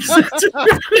days.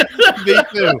 Me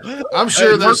too. I'm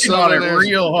sure there's some on it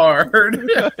real hard.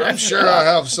 I'm sure I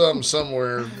have some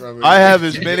somewhere. I have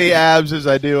as many abs as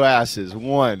I do asses.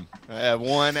 One. I have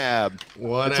one ab.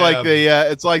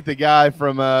 It's like the guy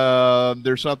from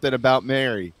There's Something About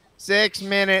Mary.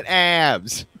 6-minute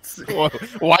abs.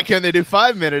 Why can't they do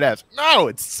 5-minute abs? No,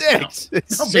 it's 6.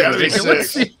 It's gotta be 6.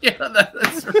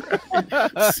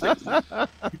 That's right.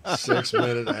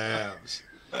 6-minute abs.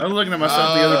 I was looking at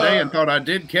myself the other day and thought I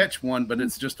did catch one, but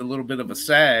it's just a little bit of a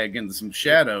sag and some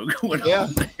shadow going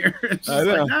on there. It's just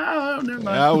like, no, never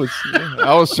mind.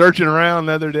 I was searching around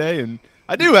the other day, and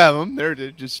I do have them. They're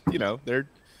just,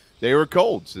 they were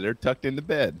cold, so they're tucked into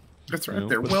bed. That's right.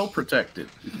 They're well protected.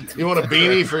 You want a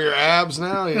beanie for your abs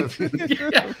now?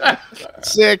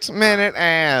 6-minute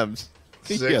abs.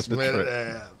 6-minute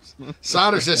abs.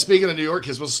 Saunders says, speaking of New York,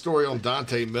 his was a story on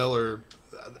Dante Miller.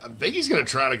 I think he's going to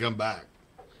try to come back.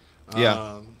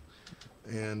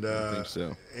 And I think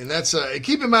so. And that's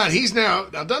keep in mind he's now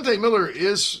Dante Miller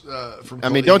is from. I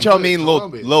mean, don't y'all mean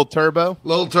Lil Turbo?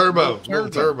 Lil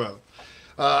Turbo.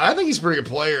 I think he's a pretty good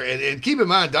player. And keep in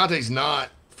mind, Dante's not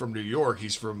from New York.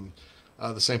 He's from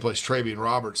the same place Travian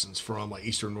Robertson's from, like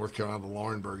Eastern North Carolina, the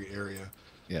Laurinburg area.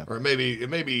 Yeah. Or it may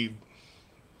be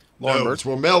Laurinburg. it's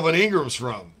where Melvin Ingram's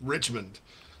from, Richmond,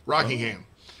 Rockingham.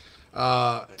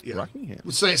 Yeah. Rockingham.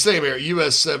 Same area,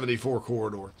 US 74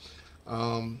 corridor.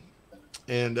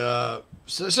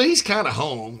 So he's kind of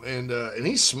home, and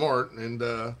he's smart, and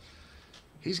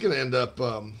he's going to end up,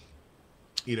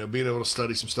 being able to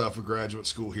study some stuff for graduate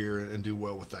school here and do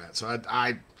well with that. So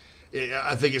I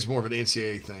think it's more of an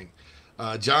NCAA thing.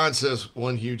 John says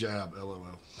one huge ab, LOL.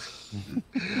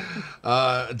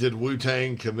 Did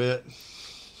Wu-Tang commit?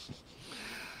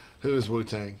 Who is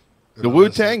Wu-Tang? The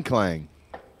Wu-Tang Clan.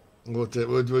 What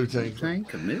Wu-Tang Wu-Tang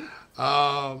commit?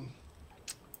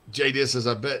 JD says,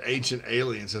 I bet Ancient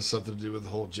Aliens has something to do with the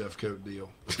whole Jeff Coat deal.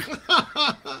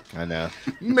 I know.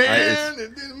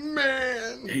 Man.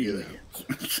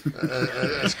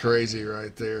 That's crazy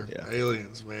right there. Yeah.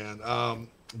 Aliens, man.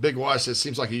 Big Wash says,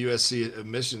 seems like a USC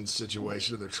admissions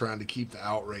situation. They're trying to keep the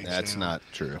outrage That's down. not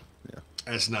true. Yeah.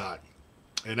 That's not.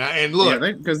 And look.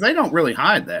 Because they don't really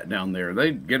hide that down there.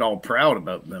 They get all proud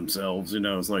about themselves.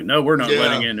 It's like, no, we're not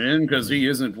letting it in because he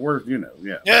isn't worth,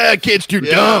 Yeah, kid's too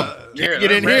dumb. Can't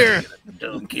get in here.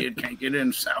 Dumb kid can't get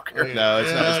in South Carolina. No,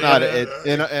 it's not.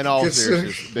 In all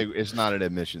seriousness, it's not an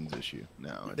admissions issue.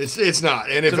 No, it's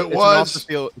not. And if it it's was, it's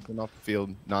an off the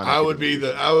field. I would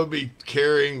be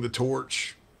carrying the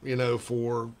torch,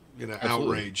 for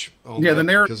outrage. The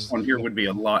narrative on here would be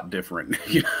a lot different.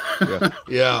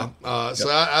 Yeah. So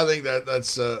I think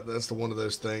that's the one of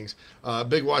those things.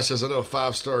 Big Wash says, I know a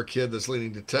 5-star kid that's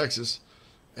leaning to Texas,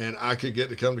 and I could get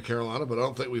to come to Carolina, but I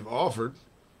don't think we've offered.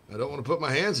 I don't want to put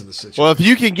my hands in the situation. Well, if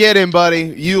you can get him, buddy,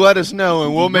 you let us know,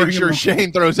 and we'll make sure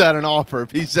Shane throws out an offer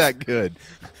if he's that good.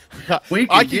 We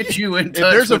can get you in touch.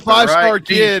 If there's a with the 5-star right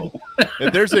kid, people.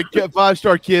 if there's a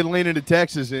 5-star kid leaning to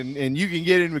Texas, and you can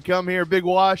get him to come here, Big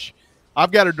Wash,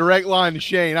 I've got a direct line to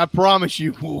Shane. I promise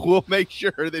you, we'll make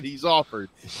sure that he's offered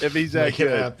if he's that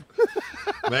good.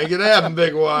 Make it happen,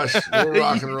 Big Wash. We'll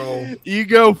rock and roll. You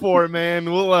go for it,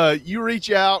 man. We'll you reach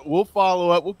out. We'll follow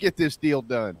up. We'll get this deal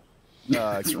done.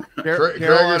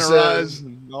 Carolina Rise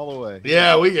all the way.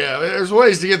 Yeah, there's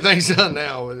ways to get things done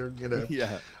now.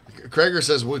 Yeah. Krager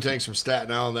says Wu-Tang's from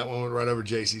Staten Island. That one went right over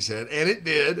JC's head, and it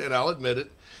did, and I'll admit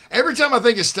it. Every time I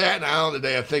think of Staten Island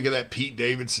today, I think of that Pete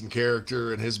Davidson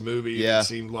character in his movie. Yeah. It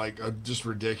seemed like just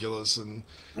ridiculous, and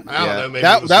I don't know.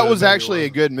 Maybe that was actually a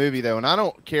good movie though, and I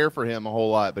don't care for him a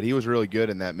whole lot, but he was really good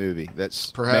in that movie.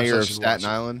 That's Perhaps Mayor of Staten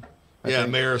Island. I think.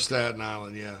 Mayor of Staten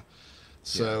Island. Yeah.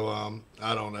 So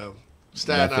I don't know.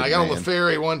 Staten Island. I got on the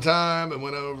ferry one time and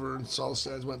went over and saw the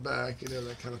Statens, went back,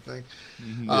 that kind of thing.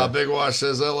 Big Wash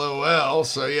says LOL.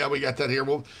 So yeah, we got that here.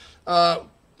 Well,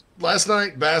 last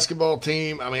night basketball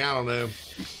team. I mean, I don't know.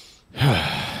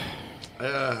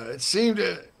 It seemed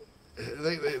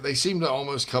they seemed to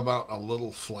almost come out a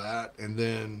little flat, and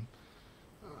then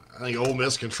I think Ole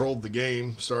Miss controlled the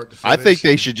game start to finish. I think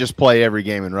they should just play every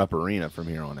game in Rupp Arena from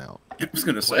here on out. I was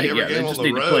going to say, they just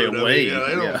need to play away.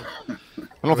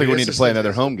 I don't think we need to play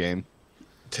another home game.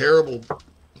 Terrible,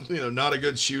 not a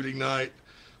good shooting night.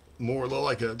 More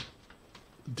like a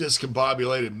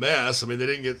discombobulated mess. I mean, they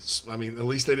didn't get. I mean, at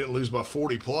least they didn't lose by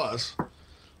 40 plus,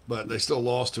 but they still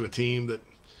lost to a team that,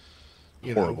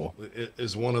 horrible,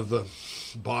 is one of the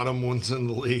bottom ones in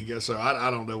the league. So I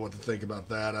don't know what to think about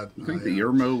that. I think the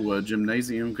Irmo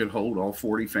Gymnasium could hold all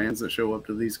 40 fans that show up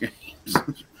to these games.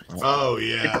 Oh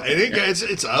yeah, and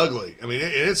it's ugly. I mean,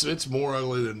 it's more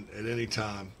ugly than at any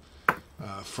time.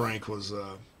 Frank was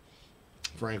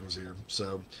here,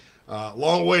 so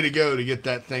long way to go to get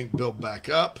that thing built back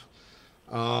up,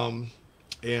 and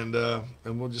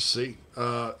we'll just see. We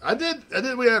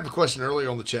have a question earlier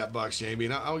on the chat box, Jamie,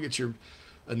 and I'll get your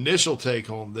initial take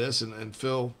on this, and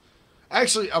Phil.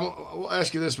 Actually, we'll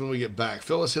ask you this when we get back.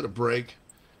 Phil, let's hit a break.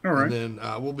 All right. And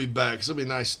then we'll be back. It'll be a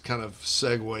nice kind of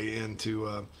segue into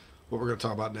what we're going to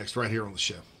talk about next right here on the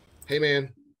show. Hey,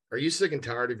 man, are you sick and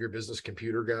tired of your business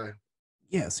computer guy?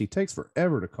 Yes, he takes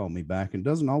forever to call me back and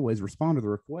doesn't always respond to the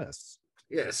requests.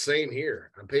 Yeah, same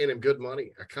here. I'm paying him good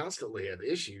money. I constantly have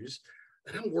issues,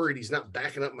 and I'm worried he's not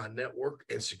backing up my network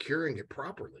and securing it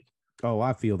properly. Oh,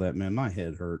 I feel that, man. My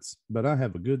head hurts, but I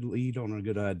have a good lead on a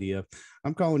good idea.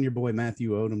 I'm calling your boy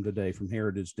Matthew Odom today from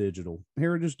Heritage Digital.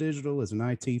 Heritage Digital is an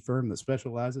IT firm that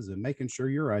specializes in making sure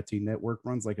your IT network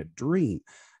runs like a dream.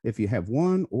 If you have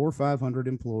 1 or 500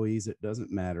 employees, it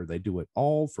doesn't matter. They do it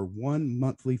all for one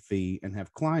monthly fee and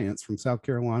have clients from South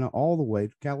Carolina all the way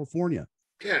to California.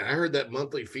 Yeah, I heard that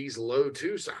monthly fee's low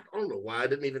too, so I don't know why I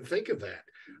didn't even think of that.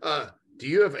 Do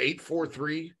you have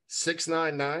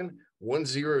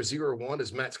 843-699-1001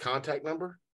 as Matt's contact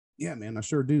number? Yeah, man, I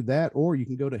sure do that. Or you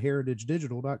can go to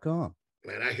heritagedigital.com.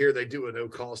 Man, I hear they do a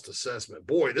no-cost assessment.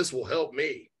 Boy, this will help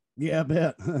me. Yeah, I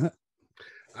bet.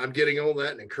 I'm getting on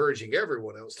that and encouraging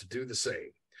everyone else to do the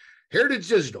same. Heritage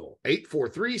Digital,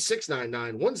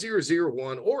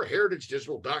 843-699-1001 or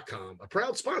heritagedigital.com, a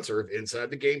proud sponsor of Inside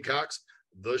the Gamecocks,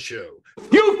 the show.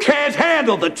 You can't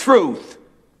handle the truth.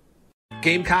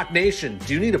 Gamecock Nation,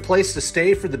 do you need a place to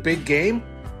stay for the big game?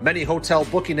 Many hotel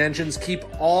booking engines keep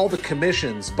all the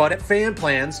commissions, but at Fan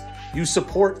Plans, you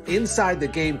support Inside the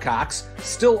Gamecocks,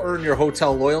 still earn your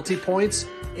hotel loyalty points,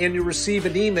 and you receive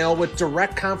an email with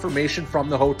direct confirmation from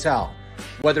the hotel.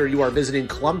 Whether you are visiting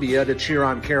Columbia to cheer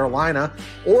on Carolina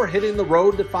or hitting the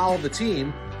road to follow the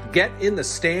team, get in the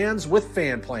stands with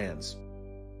Fan Plans.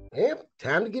 Yep,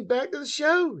 time to get back to the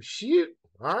show. Shoot.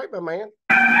 All right, my man.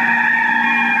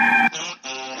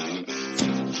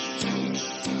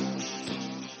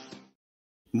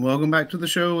 Welcome back to the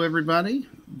show, everybody.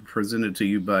 Presented to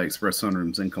you by Express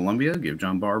Sunrooms in Columbia. Give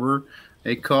John Barber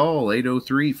a call,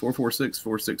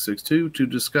 803-446-4662, to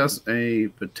discuss a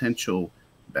potential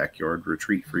backyard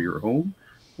retreat for your home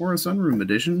or a sunroom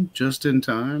edition just in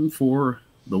time for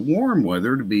the warm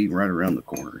weather to be right around the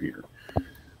corner here.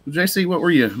 JC, what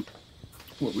were you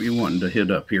wanting to hit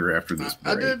up here after this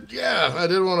break? I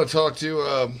did want to talk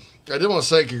to I did want to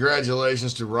say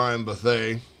congratulations to Ryan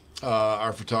Bethay,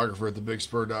 our photographer at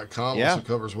thebigspur.com. Yeah. Also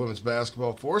covers women's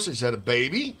basketball for us. He's had a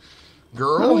baby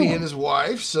girl, he and his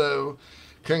wife. So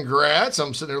congrats.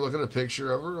 I'm sitting there looking at a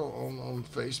picture of her on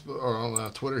Facebook or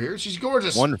on Twitter here. She's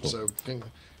gorgeous. Wonderful. So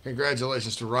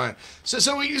congratulations to Ryan.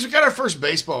 So we got our first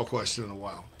baseball question in a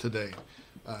while today,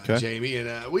 Okay. Jamie.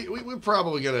 And we're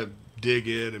probably going to dig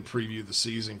in and preview the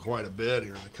season quite a bit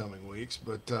here in the coming weeks.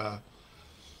 But,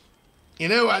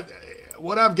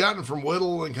 what I've gotten from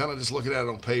Whittle and kind of just looking at it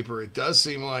on paper, it does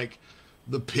seem like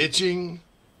the pitching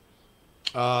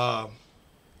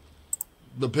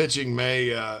may,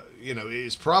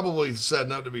 is probably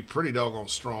setting up to be pretty doggone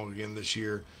strong again this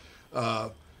year.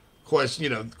 The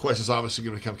question's obviously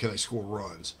going to become, can they score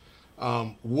runs?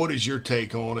 What is your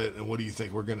take on it, and what do you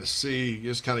think we're going to see?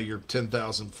 Just kind of your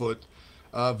 10,000-foot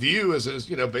view as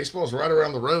baseball's right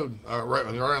around the road, right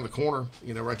around the corner,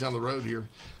 right down the road here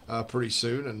pretty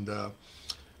soon, and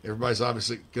everybody's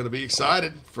obviously going to be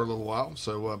excited for a little while.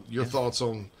 So your thoughts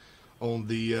on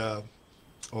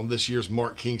this year's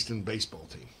Mark Kingston baseball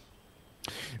team?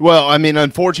 Well, I mean,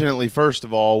 unfortunately, first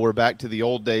of all, we're back to the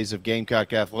old days of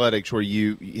Gamecock athletics where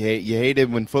you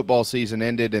hated when football season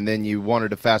ended and then you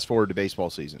wanted to fast forward to baseball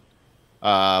season.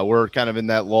 We're kind of in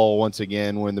that lull once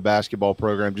again when the basketball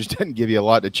program just doesn't give you a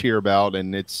lot to cheer about,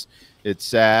 and it's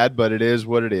sad, but it is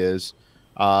what it is.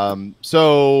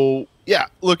 So yeah,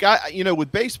 look,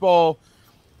 with baseball,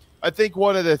 I think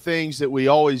one of the things that we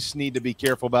always need to be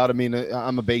careful about, I mean,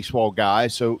 I'm a baseball guy,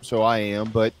 so I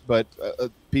am, but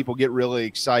people get really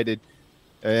excited,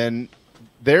 and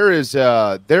there is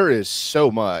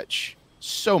so much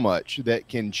that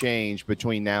can change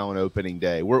between now and opening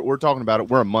day. We're talking about it.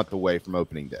 We're a month away from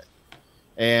opening day,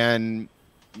 and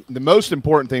the most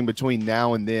important thing between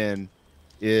now and then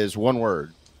is one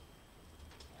word: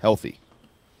 healthy.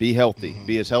 Be healthy.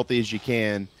 Be as healthy as you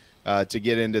can to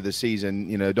get into the season.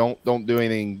 Don't do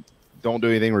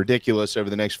anything ridiculous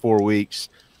over the next 4 weeks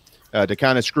to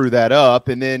kind of screw that up.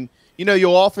 And then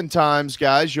you'll oftentimes,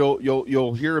 guys,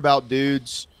 you'll hear about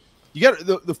dudes. You got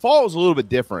the fall is a little bit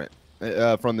different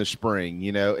from the spring,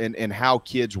 and how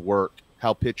kids work,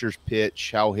 how pitchers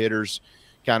pitch, how hitters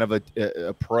kind of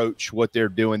approach what they're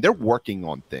doing. They're working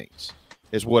on things,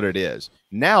 is what it is.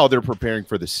 Now they're preparing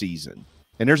for the season.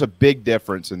 And there's a big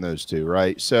difference in those two,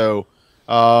 right? So,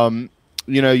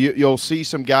 you'll see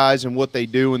some guys and what they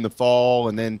do in the fall,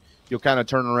 and then you'll kind of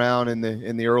turn around in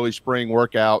the early spring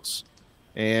workouts,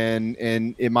 and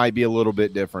it might be a little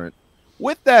bit different.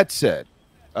 With that said,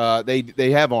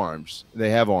 they have arms. They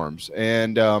have arms,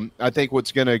 and I think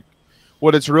what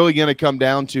it's really gonna come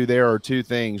down to there are two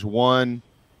things: one,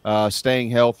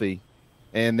 staying healthy,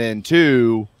 and then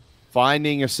two,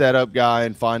 finding a setup guy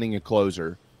and finding a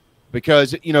closer.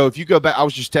 Because, if you go back, I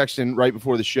was just texting right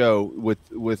before the show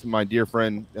with my dear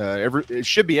friend, it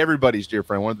should be everybody's dear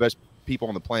friend, one of the best people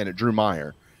on the planet, Drew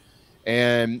Meyer.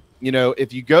 And, you know,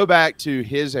 if you go back to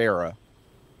his era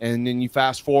and then you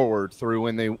fast forward through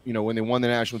when they, you know, when they won the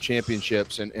national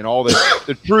championships and all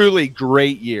the truly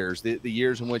great years, the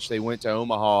years in which they went to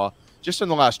Omaha just in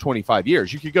the last 25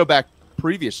 years, you could go back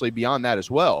previously beyond that as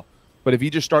well. But if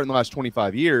you just start in the last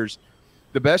 25 years,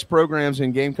 the best programs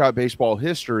in Gamecock baseball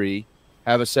history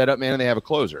have a setup man and they have a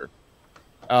closer.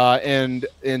 And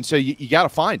so you got to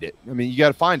find it. I mean, you got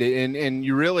to find it. And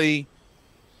you really,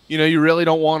 you know, you really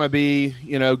don't want to be,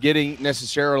 you know, getting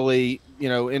necessarily, you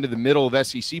know, into the middle of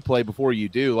SEC play before you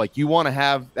do. Like, you want to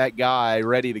have that guy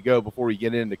ready to go before you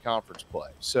get into conference play.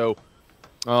 So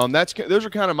those are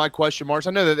kind of my question marks.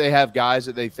 I know that they have guys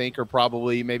that they think are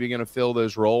probably maybe going to fill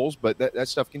those roles, but that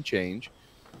stuff can change.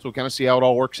 So we'll kind of see how it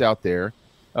all works out there.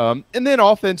 And then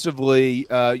offensively,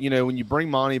 you know, when you bring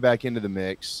Monty back into the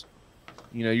mix,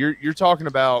 you know, you're talking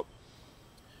about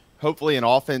hopefully an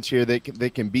offense here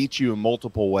that can beat you in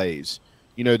multiple ways.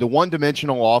 You know, the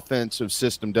one-dimensional offensive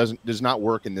system does not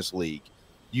work in this league.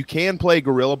 You can play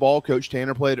guerrilla ball. Coach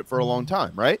Tanner played it for a long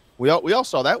time, right? We all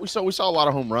saw that. We saw a lot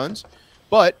of home runs,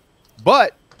 but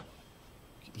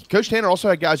Coach Tanner also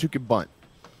had guys who could bunt.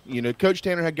 You know, Coach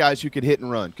Tanner had guys who could hit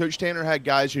and run. Coach Tanner had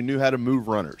guys who knew how to move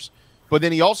runners. But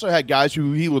then he also had guys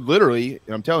who he would literally,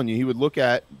 and I'm telling you, he would look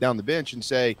at down the bench and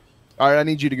say, all right, I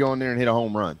need you to go in there and hit a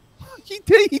home run.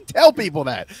 He'd tell people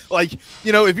that. Like,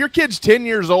 you know, if your kid's 10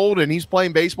 years old and he's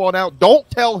playing baseball now, don't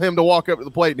tell him to walk up to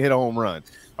the plate and hit a home run.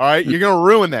 All right? You're going to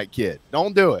ruin that kid.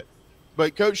 Don't do it.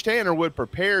 But Coach Tanner would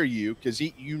prepare you because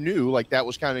you knew, like, that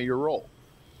was kind of your role.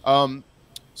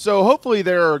 So hopefully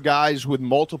there are guys with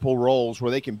multiple roles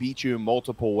where they can beat you in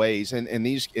multiple ways, and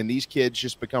these kids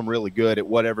just become really good at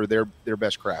whatever their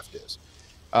best craft is.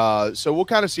 So we'll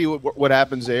kind of see what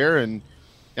happens there, and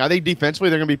I think defensively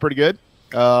they're going to be pretty good.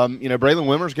 You know, Braylon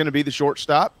Wimmer's going to be the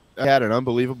shortstop. He had an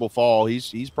unbelievable fall.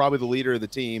 He's probably the leader of the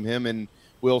team, him and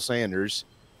Will Sanders.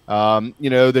 You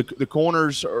know, the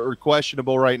corners are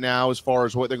questionable right now as far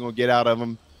as what they're going to get out of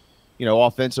them. You know,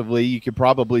 offensively, you could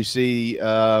probably see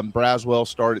Braswell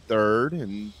start at third,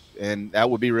 and that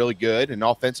would be really good. And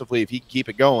offensively, if he can keep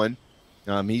it going,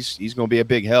 he's going to be a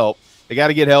big help. They got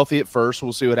to get healthy at first.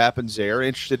 We'll see what happens there.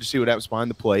 Interested to see what happens behind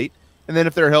the plate. And then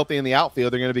if they're healthy in the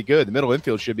outfield, they're going to be good. The middle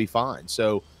infield should be fine.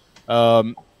 So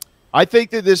I think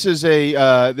that this is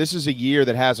a year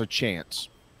that has a chance.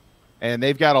 And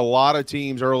they've got a lot of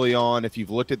teams early on, if you've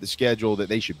looked at the schedule, that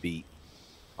they should beat.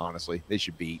 Honestly, they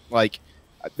should beat. Like,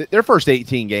 their first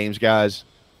 18 games, guys,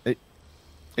 they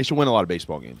should win a lot of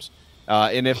baseball games.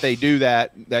 And if they do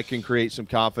that, that can create some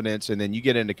confidence. And then you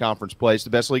get into conference play. It's the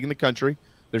best league in the country.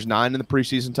 There's 9 in the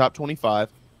preseason top 25,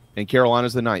 and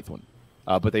Carolina's the 9th one.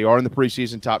 But they are in the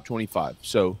preseason top 25.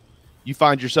 So you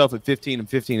find yourself at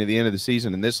 15-15 at the end of the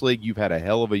season in this league, you've had a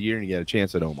hell of a year, and you get a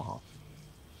chance at Omaha.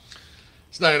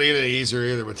 It's not going to get any easier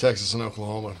either with Texas and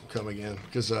Oklahoma coming in,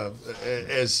 because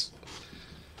as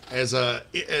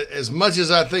much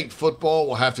as I think football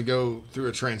will have to go through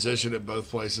a transition at both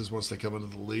places once they come into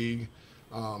the league,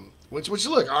 which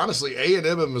look, honestly,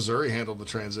 A&M and Missouri handled the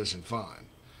transition fine.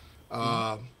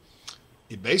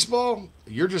 In baseball,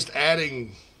 you're just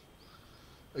adding.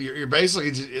 You're basically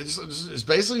it's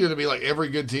basically going to be like every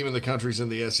good team in the country's in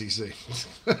the SEC.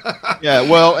 Yeah,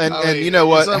 well, and you know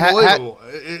what?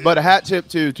 But a hat tip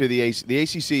to the ACC. The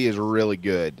ACC is really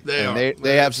good.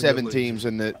 They have 7 teams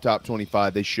in the top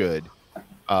 25. They should,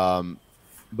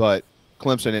 but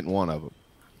Clemson isn't one of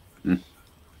them.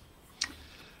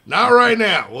 Not right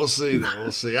now. We'll see.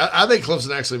 We'll see. I think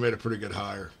Clemson actually made a pretty good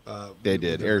hire. They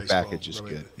did. Eric Backett is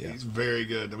good. Yeah. He's very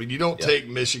good. I mean, you don't take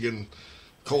Michigan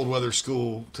cold weather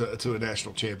school to a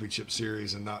national championship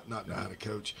series and not know how to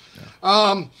coach.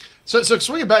 Yeah. So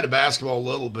swinging back to basketball a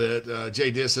little bit,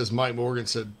 Jay Diss says Mike Morgan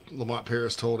said Lamont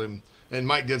Paris told him, and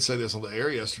Mike did say this on the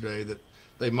air yesterday, that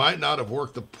they might not have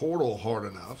worked the portal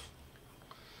hard enough.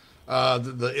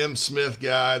 The M. Smith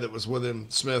guy that was with him,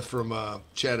 Smith from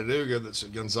Chattanooga, that's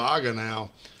at Gonzaga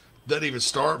now, doesn't even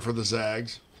start for the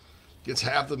Zags. Gets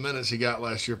half the minutes he got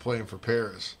last year playing for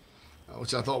Paris,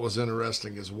 which I thought was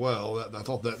interesting as well. I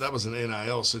thought that was an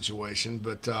NIL situation,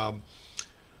 but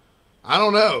I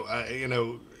don't know. You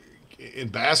know, in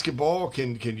basketball,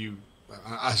 can you?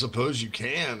 I suppose you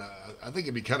can. I think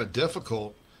it'd be kind of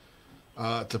difficult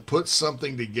to put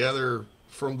something together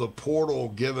from the portal.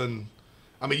 Given,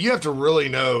 I mean, you have to really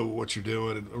know what you're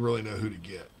doing and really know who to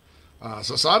get.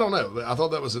 So I don't know. I thought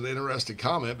that was an interesting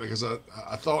comment because I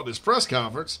thought in his press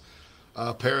conference,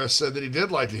 Paris said that he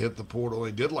did like to hit the portal.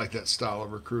 He did like that style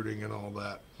of recruiting and all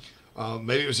that.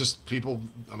 Maybe it was just people.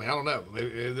 I mean, I don't know.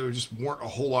 Maybe there just weren't a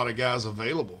whole lot of guys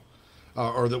available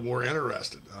or that were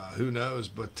interested. Who knows?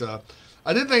 But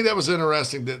I did think that was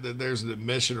interesting that there's an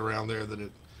admission around there that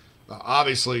it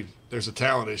obviously there's a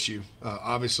talent issue.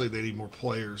 Obviously, they need more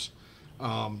players.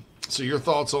 So your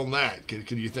thoughts on that?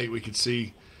 Can you think we could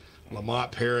see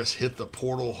Lamont Paris hit the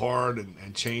portal hard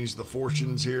and change the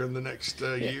fortunes here in the next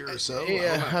year or so?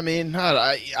 Yeah, I mean,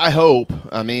 I hope.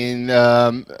 I mean,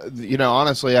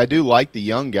 honestly, I do like the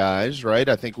young guys, right?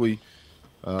 I think I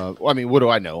mean, what do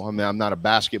I know? I mean, I'm not a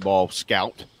basketball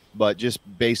scout, but just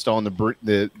based on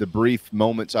the brief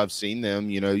moments I've seen them,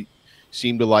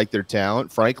 seem to like their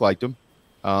talent. Frank liked them.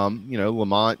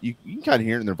 Lamont, you can kind of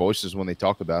hear it in their voices when they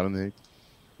talk about them. They're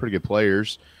pretty good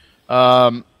players.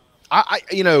 I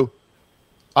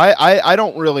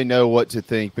don't really know what to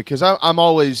think because I'm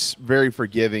always very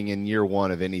forgiving in year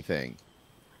one of anything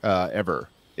ever.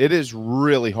 It is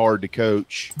really hard to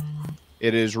coach.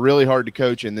 It is really hard to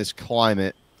coach in this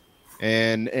climate.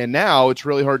 And now it's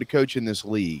really hard to coach in this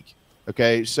league.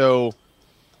 Okay. So,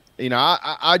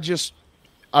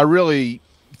 I really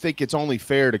think it's only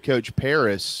fair to Coach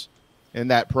Paris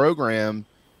and that program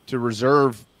to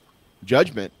reserve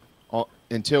judgment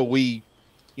until we,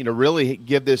 really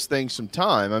give this thing some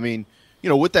time. I mean,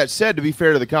 with that said, to be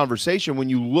fair to the conversation, when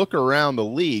you look around the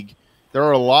league, there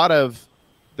are a lot of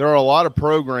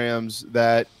programs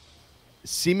that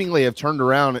seemingly have turned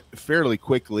around fairly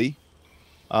quickly.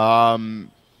 I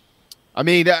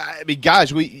mean,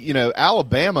 guys,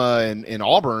 Alabama and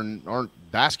Auburn aren't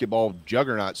basketball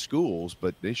juggernaut schools,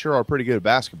 but they sure are pretty good at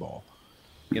basketball.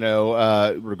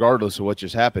 Regardless of what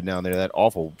just happened down there, that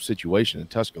awful situation in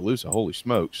Tuscaloosa, holy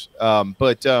smokes.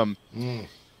 So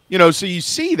you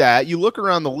see that, you look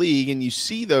around the league and you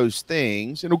see those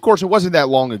things. And of course, it wasn't that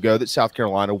long ago that South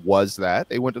Carolina was that.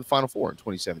 They went to the Final Four in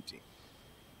 2017.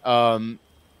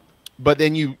 But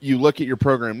then you look at your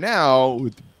program now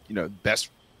with, best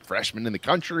freshman in the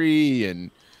country,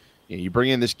 and you bring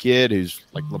in this kid who's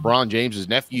like LeBron James's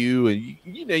nephew, and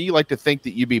you like to think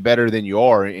that you'd be better than you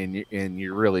are, and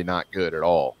you're really not good at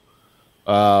all.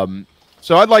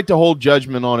 So I'd like to hold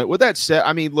judgment on it. With that said,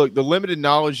 I mean, look, the limited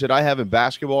knowledge that I have in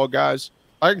basketball, guys,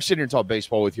 I can sit here and talk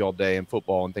baseball with you all day and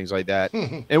football and things like that,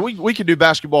 and we can do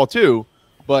basketball too.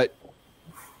 But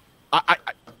I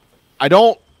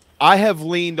have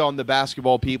leaned on the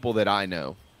basketball people that I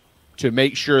know to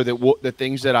make sure that the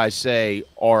things that I say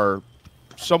are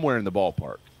somewhere in the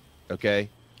ballpark. Okay.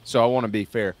 So I want to be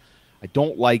fair. I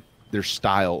don't like their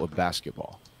style of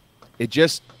basketball.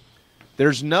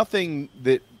 There's nothing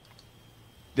that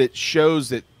shows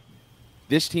that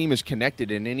this team is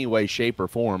connected in any way, shape, or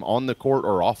form on the court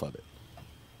or off of it.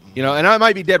 And I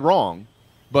might be dead wrong,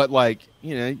 but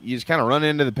you just kind of run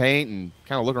into the paint and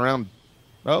kind of look around.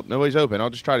 Oh, nobody's open. I'll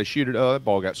just try to shoot it. Oh, that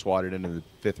ball got swatted into the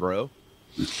fifth row.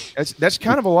 That's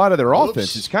kind of a lot of their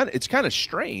offense. It's kind of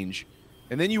strange.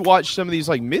 And then you watch some of these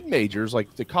mid majors,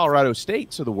 like the Colorado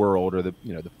States of the world, or the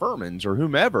Furmans or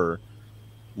whomever,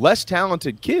 less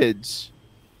talented kids.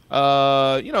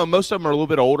 Most of them are a little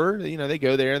bit older. They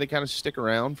go there, they kind of stick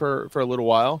around for a little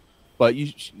while. But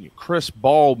crisp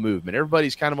ball movement.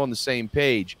 Everybody's kind of on the same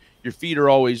page. Your feet are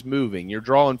always moving. You're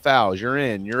drawing fouls. You're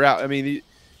in. You're out. I mean,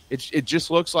 it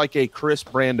just looks like a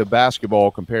crisp brand of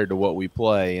basketball compared to what we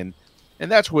play, and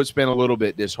that's what's been a little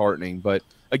bit disheartening. But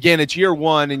again, it's year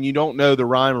one, and you don't know the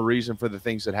rhyme or reason for the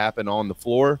things that happen on the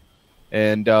floor.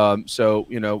 And so,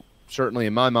 certainly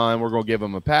in my mind, we're going to give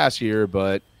them a pass here,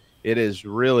 but it is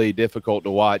really difficult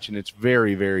to watch, and it's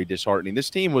very, very disheartening. This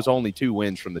team was only 2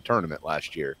 wins from the tournament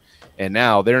last year, and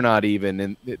now they're not even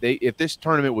in. If this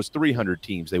tournament was 300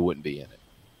 teams, they wouldn't be in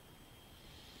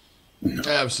it.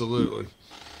 Absolutely.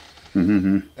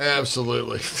 Mm-hmm.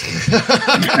 Absolutely.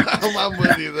 I'm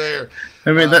with you there.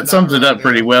 I mean, that sums it up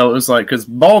pretty well. It was because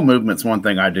ball movement's one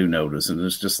thing I do notice, and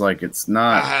it's just it's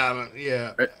not. I haven't,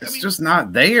 yeah. It's just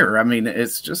not there. I mean,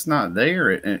 it's just not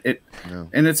there. And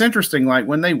it's interesting.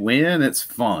 When they win, it's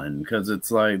fun because it's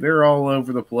they're all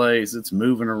over the place. It's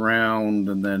moving around,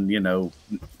 and then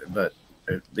but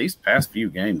these past few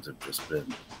games have just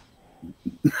been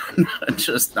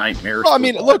just nightmares. Well, I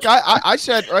mean, look, I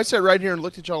said right here and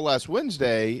looked at y'all last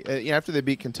Wednesday after they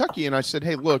beat Kentucky, and I said,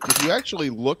 hey, look, if you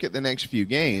actually look at the next few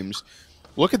games,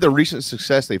 look at the recent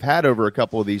success they've had over a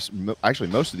couple of these, actually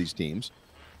most of these teams,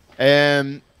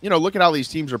 and look at how these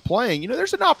teams are playing.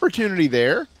 There's an opportunity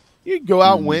there. You can go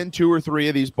out and win 2 or 3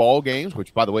 of these ball games,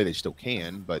 which, by the way, they still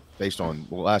can, but based on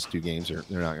the last 2 games, they're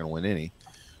not going to win any.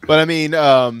 But I mean,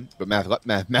 but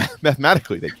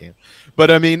mathematically they can. But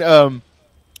I mean,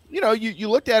 you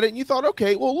looked at it and you thought,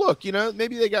 okay, well, look,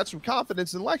 maybe they got some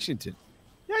confidence in Lexington.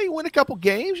 Yeah, you win a couple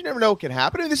games, you never know what can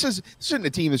happen. And this isn't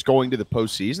a team that's going to the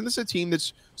postseason. This is a team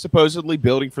that's supposedly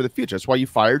building for the future. That's why you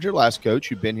fired your last coach,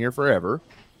 who'd been here forever,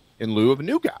 in lieu of a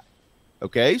new guy.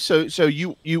 Okay, so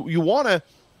you want to,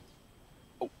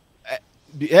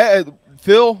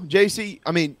 Phil, JC.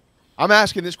 I mean, I'm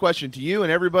asking this question to you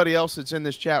and everybody else that's in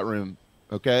this chat room.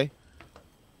 Okay,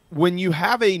 when you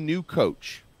have a new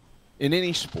coach in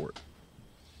any sport,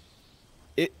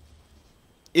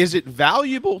 is it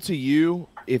valuable to you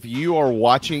if you are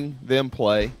watching them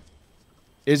play?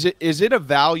 Is it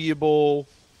valuable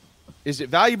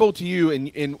to you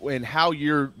in how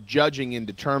you're judging and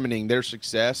determining their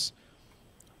success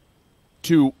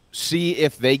to see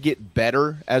if they get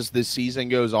better as the season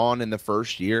goes on in the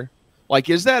first year? Like,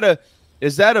 is that a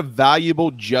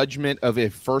valuable judgment of a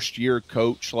first year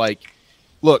coach? Like,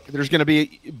 look, there's going to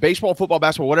be baseball, football,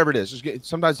 basketball, whatever it is.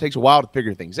 Sometimes it takes a while to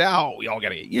figure things out. We all got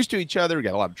to get used to each other. We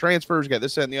got a lot of transfers. We got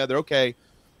this, that, and the other. Okay.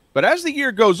 But as the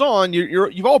year goes on,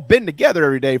 you've all been together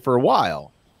every day for a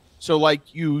while. So,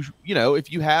 like, you know,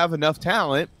 if you have enough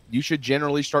talent, you should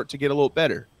generally start to get a little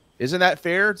better. Isn't that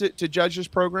fair to judge this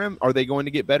program? Are they going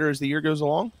to get better as the year goes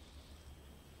along?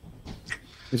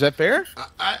 Is that fair?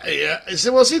 Yeah.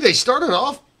 Well, see, they started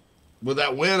off with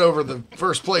that win over the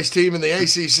first place team in the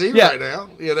ACC right now.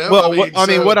 You know, well,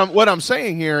 what I'm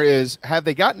saying here is, have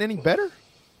they gotten any better?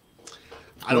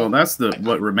 Well, that's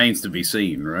what remains to be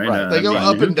seen, right? They go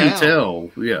up and down. Can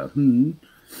tell? Yeah. Mm-hmm.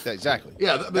 Exactly.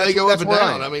 Yeah, they go up and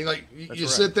down. I mean, like, you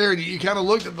sit there and you kind of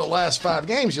looked at the last 5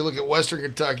 games. You look at Western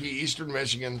Kentucky, Eastern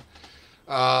Michigan,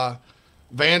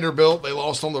 Vanderbilt. They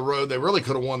lost on the road. They really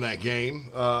could have won that game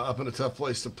up in a tough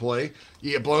place to play.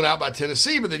 You get blown out by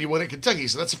Tennessee, but then you win at Kentucky.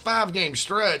 So that's a 5-game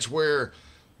stretch where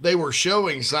they were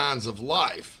showing signs of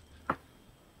life.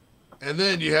 And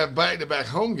then you have back-to-back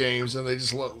home games, and they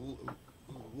just look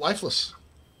lifeless.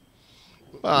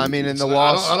 Well, I mean, in the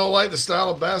loss, I don't like the style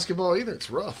of basketball either. It's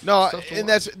rough. No, and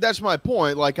that's my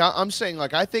point. Like, I'm saying,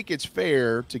 like, I think it's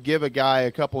fair to give a guy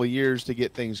a couple of years to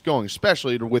get things going,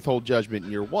 especially to withhold judgment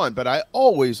in year one. But I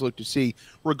always look to see,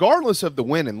 regardless of the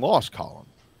win and loss column,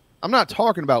 I'm not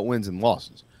talking about wins and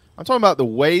losses. I'm talking about the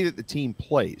way that the team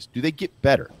plays. Do they get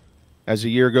better as the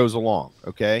year goes along?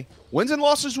 Okay, wins and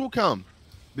losses will come,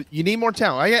 but you need more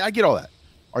talent. I get all that.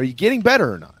 Are you getting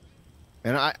better or not?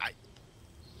 And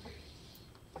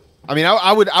I mean,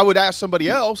 I would ask somebody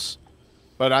else,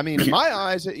 but I mean, in my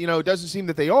eyes, you know, it doesn't seem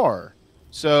that they are.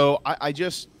 So I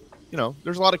just, you know,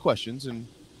 there's a lot of questions, and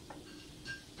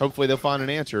hopefully they'll find an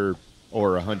answer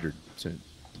or 100 soon.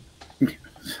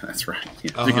 That's right.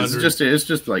 Yeah, because it's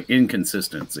just like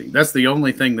inconsistency. That's the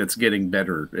only thing that's getting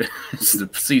better as the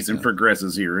season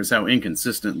progresses here, is how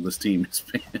inconsistent this team has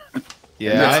been.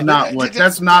 Yeah,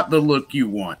 that's not the look you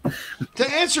want.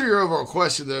 To answer your overall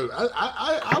question, though,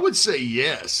 I would say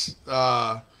yes,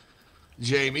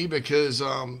 Jamie, because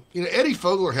you know, Eddie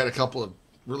Fogler had a couple of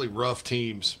really rough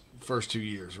teams first 2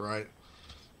 years, right?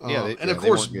 And of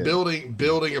course,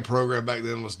 building a program back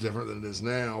then was different than it is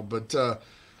now. But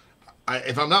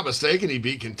if I'm not mistaken, he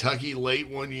beat Kentucky late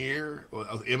one year,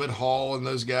 Emmett Hall and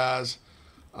those guys.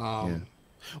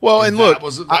 Well, and look,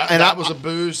 that was a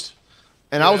boost.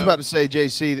 And I was about to say,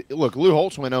 JC, look, Lou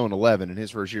Holtz went 0-11 in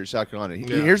his first year at South Carolina.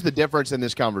 Here's the difference in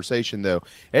this conversation, though.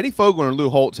 Eddie Fogler and Lou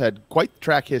Holtz had quite the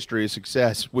track history of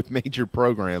success with major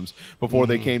programs before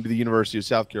they came to the University of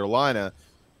South Carolina.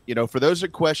 You know, for those that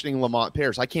are questioning Lamont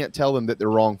Paris, I can't tell them that they're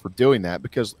wrong for doing that,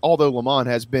 because although Lamont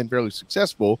has been fairly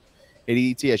successful at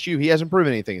ETSU, he hasn't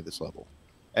proven anything at this level.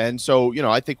 And so, you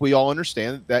know, I think we all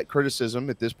understand that criticism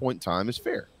at this point in time is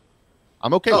fair.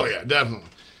 I'm okay with it. Yeah, definitely.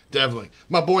 Definitely.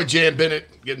 My boy Jan Bennett,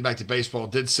 getting back to baseball,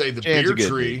 did say the beer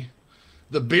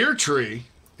tree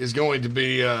is going to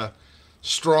be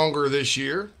stronger this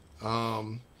year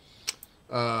with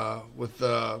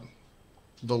the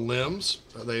limbs.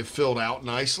 They've filled out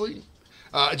nicely.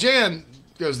 Jan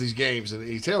goes to these games and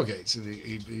he tailgates, and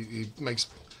he makes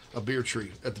a beer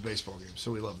tree at the baseball game,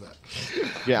 so we love that.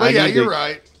 Yeah, you're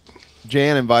right.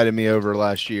 Jan invited me over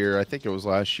last year. I think it was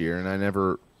last year, and I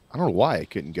don't know why I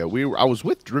couldn't go. I was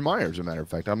with Drew Myers, as a matter of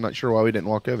fact. I'm not sure why we didn't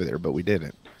walk over there, but we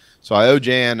didn't. So I owe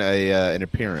Jan an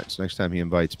appearance next time he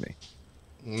invites me.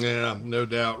 Yeah, no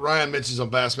doubt. Ryan mentions on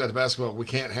basketball, we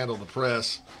can't handle the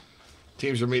press.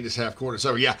 Teams are meeting this half quarter.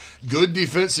 So, yeah, good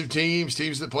defensive teams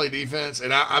that play defense.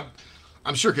 And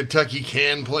I'm sure Kentucky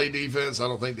can play defense. I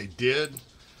don't think they did.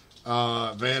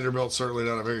 Vanderbilt certainly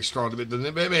not a very strong debate. But,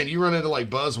 man, you run into like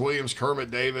Buzz Williams, Kermit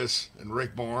Davis, and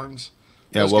Rick Barnes.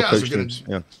 Yeah, those guys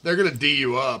they're going to D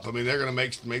you up. I mean, they're going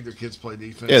to make their kids play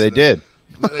defense. Yeah, they did.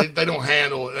 They don't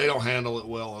handle it. They don't handle it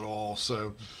well at all.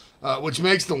 So, which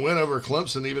makes the win over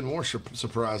Clemson even more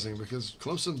surprising because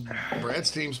Clemson, Brad's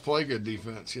teams play good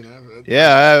defense, you know.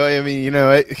 Yeah, I mean, you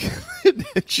know,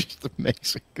 it's just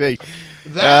amazing thing.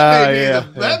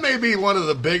 That may be one of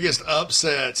the biggest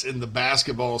upsets in the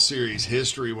basketball series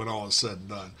history when all is said and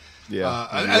done. Yeah,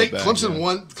 I think Clemson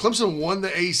won. Clemson won the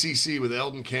ACC with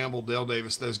Eldon Campbell, Dale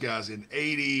Davis, those guys in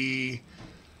 80.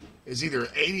 Is either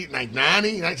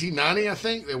 1990, I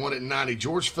think. They won it in 90.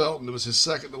 George Felton, it was his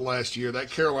second to last year.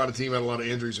 That Carolina team had a lot of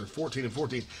injuries. They're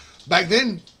 14-14. Back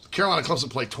then, Carolina and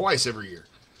Clemson played twice every year.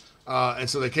 And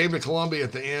so they came to Columbia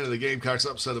at the end, and the Gamecocks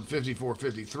upset them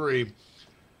 54-53.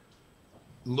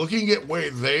 Looking at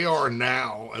where they are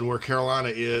now and where Carolina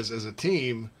is as a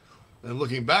team, and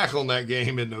looking back on that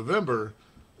game in November,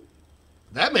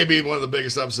 that may be one of the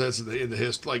biggest upsets in the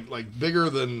history, like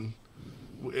bigger than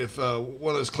if one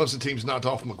of those Clemson teams knocked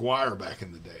off McGuire back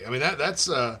in the day. I mean, that's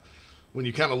when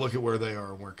you kind of look at where they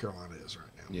are and where Carolina is right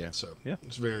now. Yeah. So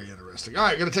it's very interesting. All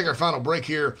right, going to take our final break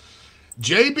here.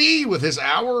 JB with his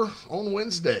hour on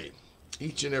Wednesday,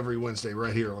 each and every Wednesday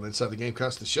right here on Inside the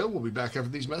Gamecocks, the show. We'll be back after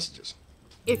these messages.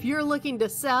 If you're looking to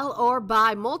sell or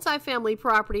buy multifamily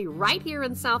property right here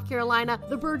in South Carolina,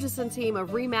 the Burgesson team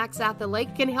of RE/MAX at the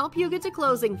Lake can help you get to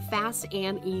closing fast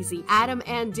and easy. Adam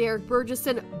and Derek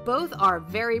Burgesson both are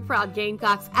very proud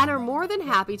Gamecocks and are more than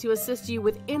happy to assist you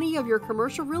with any of your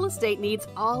commercial real estate needs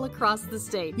all across the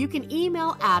state. You can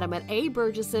email Adam at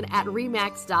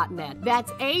aburgesson@remax.net.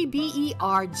 That's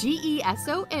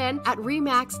ABERGESON at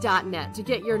remax.net to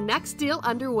get your next deal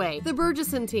underway. The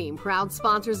Burgesson team, proud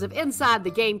sponsors of Inside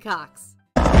the Gamecocks.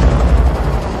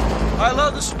 I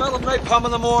love the smell of napalm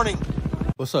in the morning.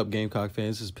 What's up, Gamecock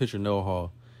fans? This is Pitcher Noah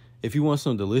Hall. If you want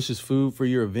some delicious food for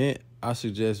your event, I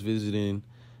suggest visiting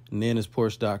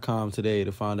nanasporch.com today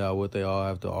to find out what they all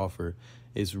have to offer.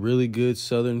 It's really good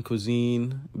Southern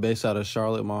cuisine based out of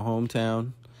Charlotte, my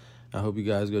hometown. I hope you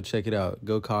guys go check it out.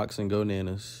 Go Cox and go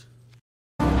Nanas.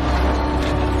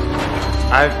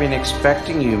 I've been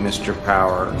expecting you, Mr.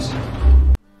 Powers.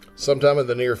 Sometime in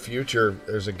the near future,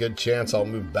 there's a good chance I'll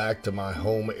move back to my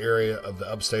home area of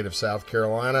the upstate of South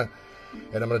Carolina.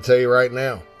 And I'm going to tell you right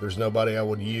now, there's nobody I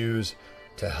would use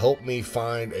to help me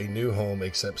find a new home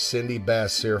except Cindy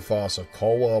Bass Searfoss of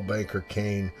Caldwell Banker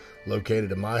Kane,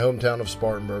 located in my hometown of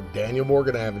Spartanburg, Daniel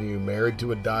Morgan Avenue, married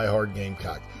to a diehard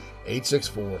Gamecock.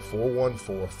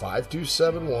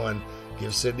 864-414-5271.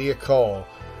 Give Cindy a call.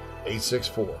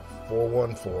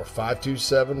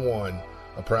 864-414-5271.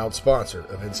 A proud sponsor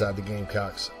of Inside the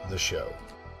Gamecocks, the show.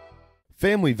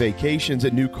 Family vacations,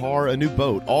 a new car, a new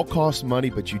boat, all cost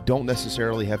money, but you don't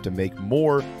necessarily have to make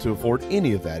more to afford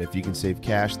any of that if you can save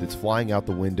cash that's flying out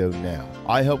the window now.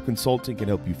 iHelp Consulting can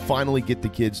help you finally get the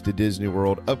kids to Disney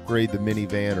World, upgrade the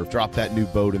minivan, or drop that new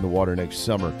boat in the water next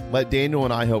summer. Let Daniel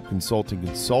and iHelp Consulting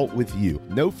consult with you.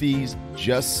 No fees,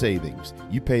 just savings.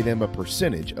 You pay them a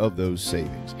percentage of those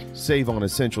savings. Save on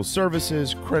essential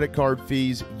services, credit card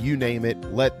fees, you name it,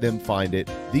 let them find it.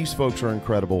 These folks are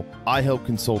incredible.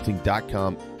 iHelpConsulting.com.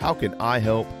 How can I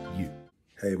help you?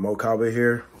 Hey, Mo Cowboy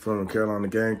here from the Carolina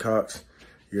Gamecocks.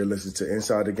 You're listening to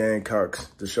Inside the Gamecocks,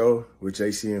 the show with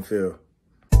JC and Phil.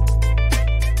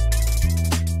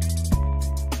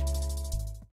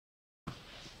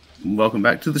 Welcome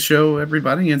back to the show,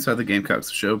 everybody. Inside the Gamecocks,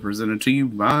 the show presented to you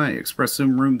by Express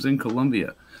Zoom Rooms in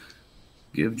Columbia.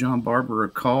 Give John Barber a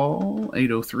call,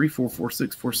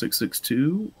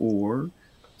 803-446-4662, or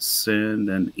send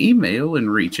an email and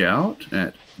reach out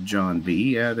at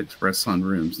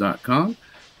johnb@expresssunrooms.com.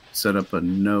 Set up a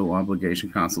no-obligation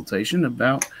consultation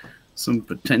about some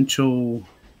potential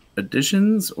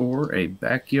additions or a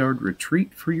backyard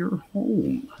retreat for your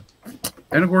home.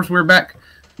 And, of course, we're back.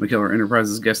 McKellar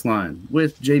Enterprises guest line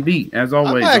with JB, as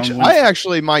always. I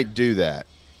actually might do that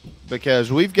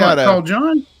because we've got call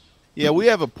John? Yeah, we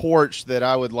have a porch that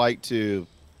I would like to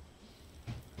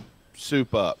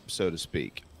soup up, so to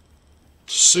speak.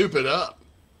 Soup it up.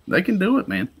 They can do it,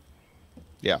 man.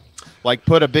 Yeah, like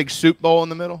put a big soup bowl in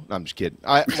the middle. No, I'm just kidding.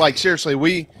 Seriously,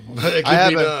 it could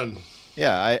be done.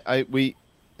 Yeah, I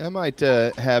might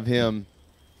have him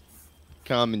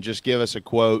come and just give us a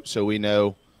quote so we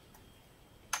know.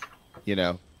 You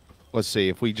know, let's see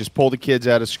if we just pull the kids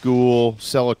out of school,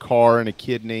 sell a car and a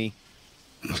kidney.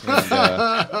 And,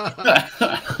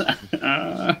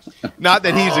 not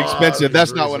that he's expensive.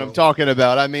 That's not what I'm talking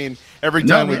about. I mean, every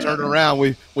time we turn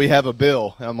around, we have a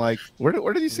bill. I'm like, where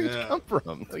do these things come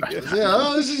from? Like,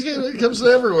 it comes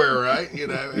everywhere, right? You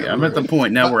know. Everywhere. Yeah, I'm at the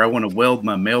point now where I want to weld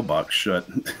my mailbox shut.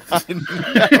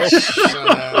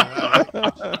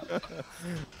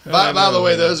 By the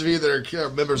way, those of you that are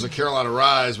members of Carolina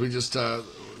Rise, we just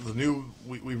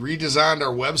we redesigned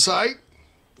our website.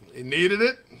 It needed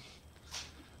it.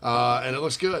 and it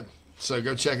looks good. So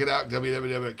go check it out,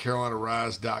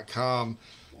 www.carolinarise.com.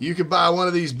 You can buy one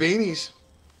of these beanies.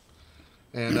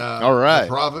 And all right,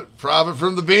 the profit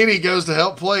from the beanie goes to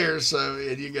help players. So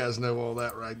and you guys know all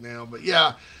that right now. But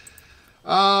yeah,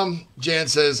 Jan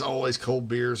says always cold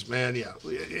beers, man. Yeah,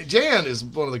 Jan is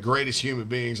one of the greatest human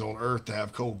beings on earth to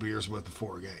have cold beers with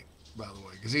before a game. By the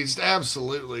way, because he just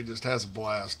absolutely just has a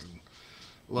blast and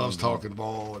loves talking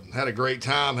ball, and had a great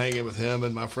time hanging with him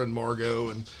and my friend Margot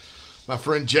and my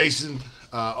friend Jason,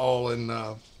 all in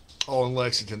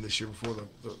Lexington this year before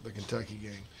the Kentucky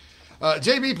game.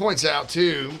 JB points out,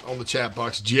 too, on the chat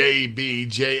box,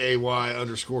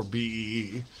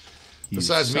 JBJAY_BEE.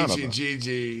 Besides Michi and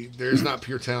Gigi, there's not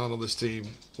pure talent on this team.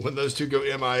 When those two go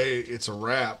MIA, it's a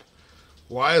wrap.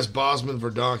 Why is Bosman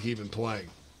Verdonk even playing?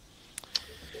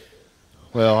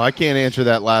 Well, I can't answer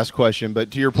that last question,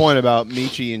 but to your point about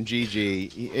Michi and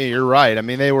Gigi, you're right. I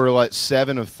mean, they were like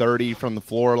 7 of 30 from the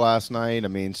floor last night. I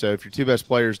mean, so if your two best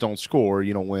players don't score,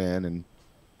 you don't win. And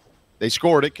they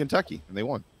scored at Kentucky, and they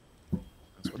won.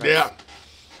 Yeah.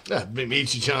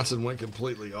 Michi Johnson went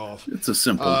completely off. It's a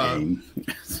simple game.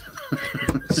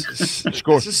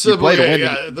 Score. You play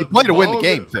to win the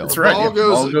game, Phil. That's right.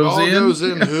 Ball goes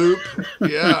in hoop.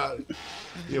 Yeah.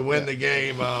 You win the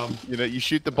game. You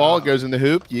shoot the ball, it goes in the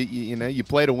hoop. You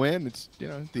play to win. It's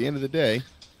at the end of the day.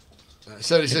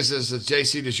 76 says,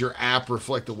 JC, does your app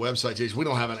reflect the website? JC, we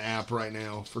don't have an app right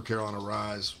now for Carolina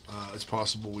Rise. It's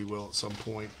possible we will at some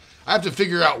point. I have to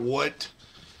figure out what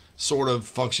sort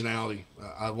of functionality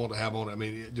I want to have on it. I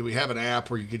mean, do we have an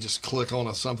app where you could just click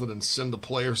on something and send the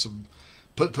player some,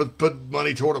 put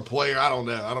money toward a player? I don't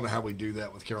know. I don't know how we do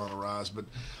that with Carolina Rise, but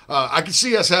I could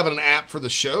see us having an app for the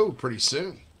show pretty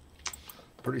soon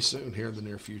here in the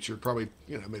near future. Probably,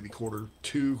 maybe quarter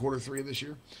 2, quarter 3 of this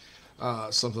year,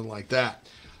 something like that.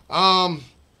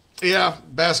 Yeah,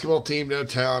 basketball team, no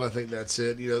talent. I think that's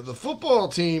it. The football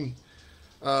team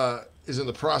is in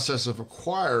the process of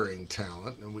acquiring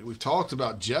talent, and we've talked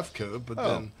about Jeff Cope, but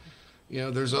then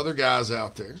there's other guys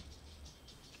out there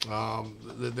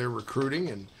that they're recruiting,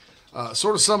 and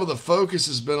sort of some of the focus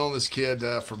has been on this kid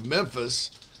from Memphis,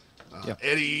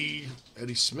 Eddie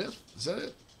Smith. Is that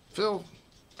it, Phil?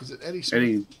 Is it Eddie Smith?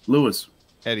 Eddie Lewis.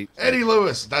 Eddie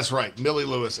Lewis. That's right, Millie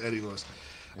Lewis. Eddie Lewis.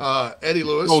 Eddie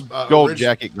Lewis. Gold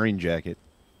jacket, green jacket.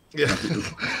 Yeah.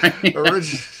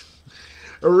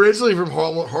 Originally from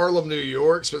Harlem, New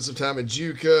York, spent some time at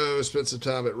JUCO, spent some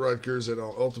time at Rutgers, and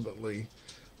ultimately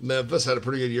Memphis. Had a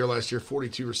pretty good year last year,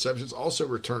 42 receptions, also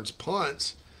returns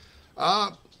punts.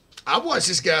 I've watched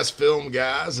this guy's film,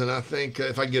 guys, and I think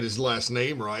if I get his last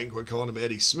name right, we're calling him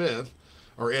Eddie Smith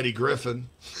or Eddie Griffin.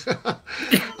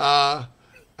 I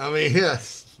mean,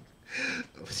 yes.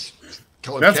 That's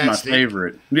my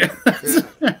favorite. Yeah.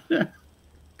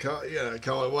 Call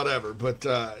it whatever. But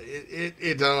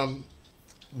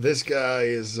this guy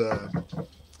is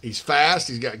he's fast.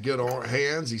 He's got good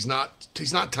hands. He's not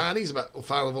tiny. He's about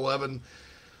 5'11",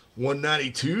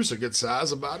 192, so good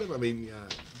size about him. I mean,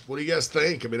 what do you guys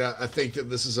think? I mean, I think that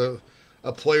this is a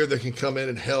player that can come in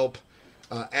and help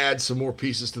add some more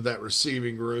pieces to that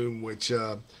receiving room, which,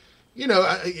 you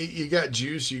got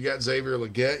Juice, you got Xavier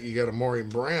Legette, you got Amari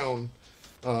Brown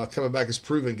coming back as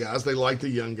proven guys. They like the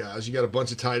young guys. You got a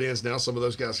bunch of tight ends now. Some of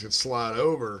those guys can slide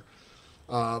over.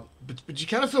 But you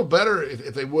kind of feel better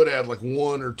if they would add like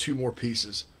 1 or 2 more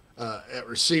pieces at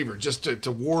receiver just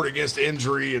to ward against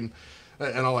injury and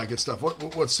all that good stuff.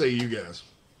 What say you guys?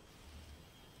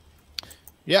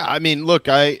 Yeah, I mean, look,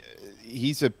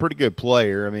 he's a pretty good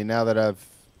player. I mean, now that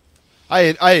I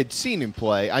had seen him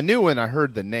play, I knew when I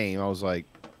heard the name, I was like,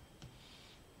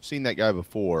 seen that guy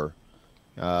before.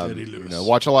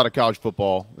 Watch a lot of college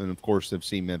football, and of course, I've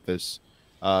seen Memphis.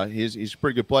 He's a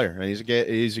pretty good player, and he's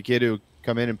a kid who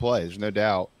come in and play. There's no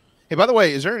doubt. Hey, by the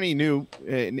way, is there any new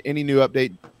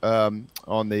update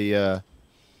on the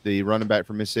running back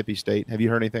from Mississippi State? Have you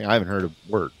heard anything? I haven't heard a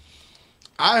word.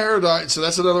 I heard so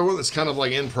that's another one that's kind of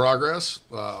like in progress.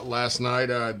 Last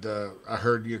night I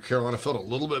heard Carolina felt a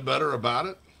little bit better about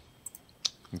it.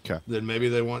 Okay. Than maybe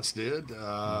they once did.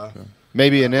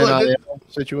 Maybe an NIL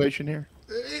situation here.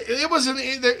 It wasn't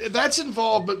that's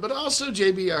involved, but also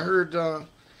JB, I heard.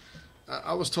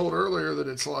 I was told earlier that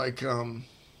it's like,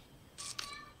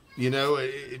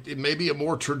 it may be a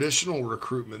more traditional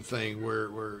recruitment thing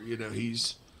where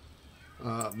he's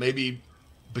maybe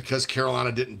because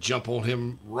Carolina didn't jump on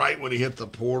him right when he hit the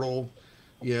portal,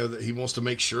 that he wants to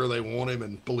make sure they want him,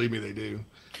 and believe me, they do.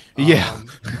 Yeah,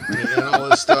 and all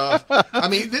this stuff. I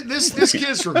mean, this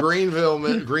kid's from Greenville,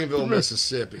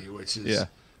 Mississippi, which is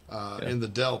in the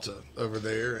Delta over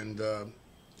there, and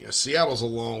Seattle's a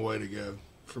long way to go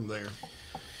from there.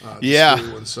 to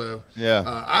school. And so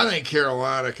I think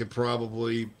Carolina could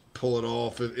probably pull it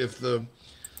off if the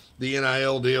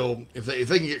NIL deal, if they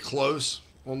can get close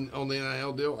on the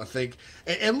NIL deal, I think.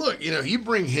 And look, you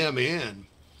bring him in,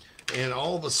 and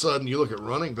all of a sudden you look at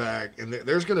running back, and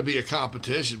there's going to be a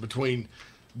competition between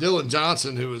Dylan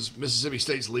Johnson, who is Mississippi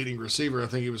State's leading receiver. I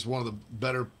think he was one of the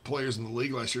better players in the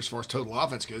league last year as far as total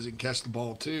offense goes. He can catch the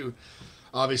ball too.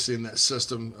 Obviously, in that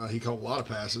system, he caught a lot of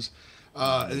passes.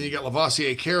 And then you got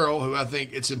Lavoisier Carroll, who I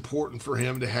think it's important for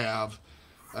him to have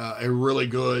a really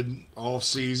good off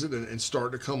season and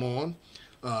start to come on,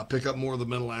 pick up more of the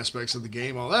mental aspects of the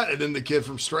game, all that. And then the kid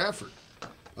from Stratford,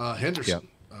 Henderson.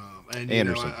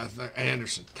 Anderson.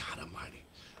 Anderson. God almighty.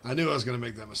 I knew I was going to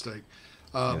make that mistake.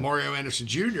 Mario Anderson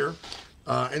Jr.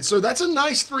 And so that's a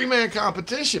nice three-man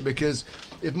competition, because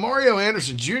if Mario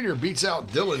Anderson Jr. beats out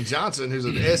Dylan Johnson, who's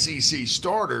an SEC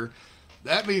starter,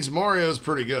 that means Mario's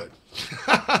pretty good.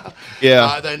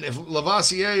 Then if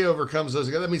Lavoisier overcomes those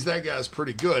guys, that means that guy's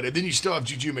pretty good. And then you still have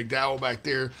Juju McDowell back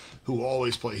there, who will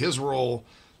always play his role.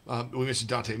 We mentioned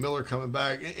Dante Miller coming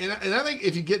back. And I think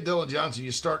if you get Dylan Johnson,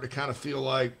 you start to kind of feel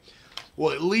like,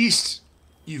 well, at least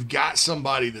you've got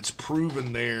somebody that's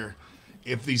proven there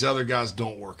if these other guys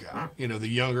don't work out, the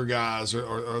younger guys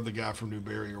or the guy from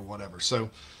Newberry or whatever.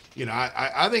 So,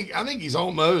 I think he's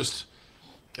almost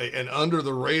an under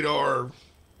the radar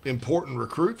important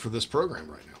recruit for this program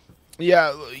right now.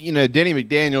 Yeah. Denny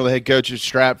McDaniel, the head coach at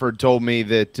Stratford, told me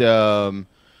that,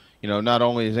 not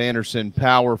only is Anderson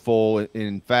powerful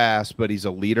and fast, but he's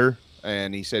a leader.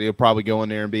 And he said he'll probably go in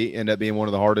there and end up being one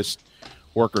of the hardest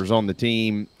workers on the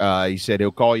team. He said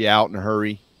he'll call you out in a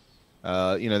hurry.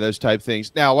 Those type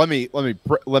things. Now, let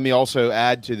me also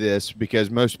add to this,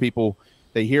 because most people,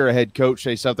 they hear a head coach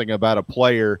say something about a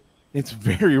player. It's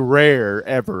very rare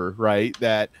ever, right,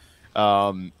 that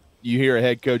you hear a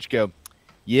head coach go,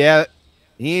 yeah,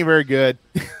 he ain't very good.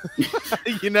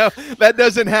 That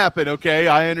doesn't happen. Okay.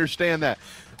 I understand that.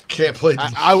 Can't play.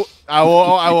 I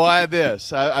will add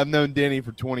this. I've known Denny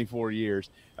for 24 years.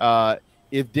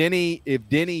 If Denny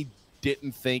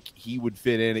didn't think he would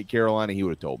fit in at Carolina, he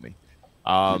would have told me.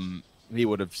 He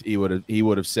would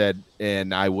have said,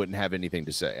 and I wouldn't have anything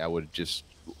to say. I wouldn't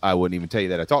even tell you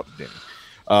that I talked to Denny.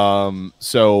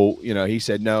 So he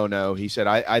said, no. He said,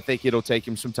 I think it'll take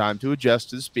him some time to adjust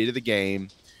to the speed of the game,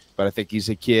 but I think he's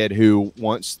a kid who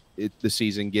once the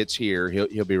season gets here,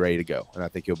 he'll be ready to go, and I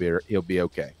think he'll be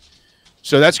okay.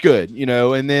 So that's good,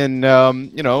 and then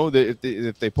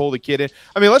if they pull the kid in,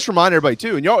 I mean, let's remind everybody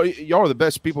too, and y'all are the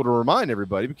best people to remind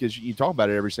everybody, because you talk about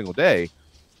it every single day.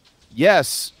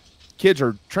 Yes, kids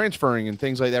are transferring and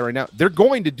things like that right now. They're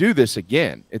going to do this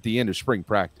again at the end of spring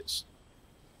practice.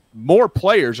 More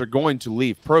players are going to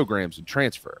leave programs and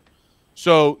transfer.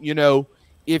 So,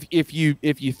 if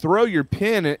you throw your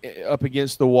pen up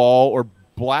against the wall or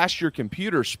blast your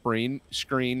computer screen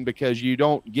because you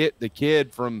don't get the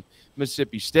kid from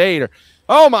Mississippi State, or,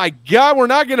 oh my God, we're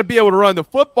not going to be able to run the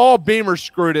football, Beamer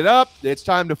screwed it up, it's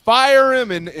time to fire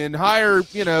him and hire,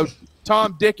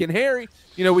 Tom, Dick, and Harry.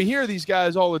 We hear these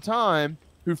guys all the time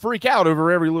who freak out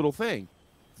over every little thing.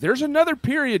 There's another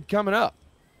period coming up.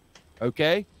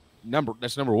 Okay.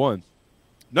 That's number one.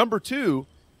 Number two,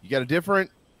 you got a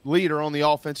different leader on the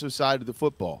offensive side of the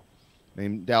football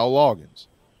named Dow Loggins.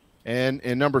 And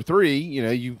number three,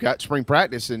 you've got spring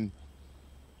practice, and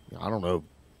I don't know if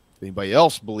anybody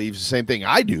else believes the same thing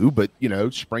I do, but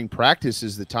spring practice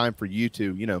is the time for you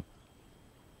to,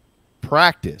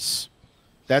 practice.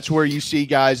 That's where you see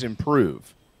guys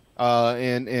improve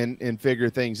and figure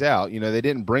things out. They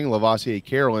didn't bring Lavoisier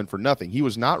Carroll in for nothing. He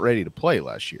was not ready to play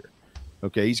last year.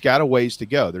 Okay, he's got a ways to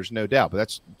go. There's no doubt, but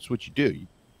that's what you do.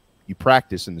 You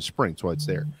practice in the spring. That's why it's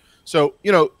there. So,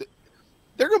 they're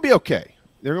going to be okay.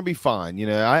 They're going to be fine.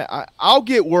 I'll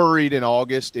get worried in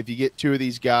August if you get two of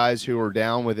these guys who are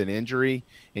down with an injury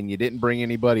and you didn't bring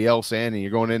anybody else in and you're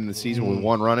going into the season with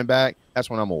one running back. That's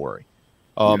when I'm going to worry.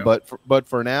 But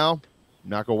for now, I'm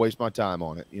not going to waste my time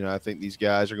on it. I think these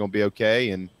guys are going to be okay,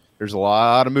 and there's a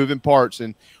lot of moving parts.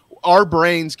 And our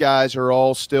brains, guys, are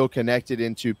all still connected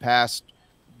into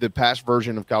the past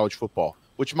version of college football,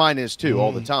 which mine is too,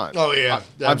 all the time. Oh yeah,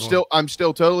 I'm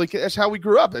still totally. That's how we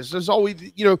grew up. It's all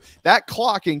we, that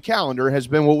clock and calendar has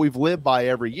been what we've lived by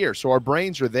every year. So our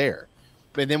brains are there,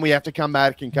 and then we have to come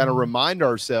back and kind of remind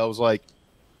ourselves, like,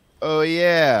 oh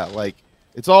yeah, like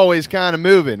it's always kind of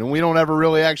moving, and we don't ever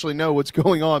really actually know what's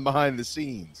going on behind the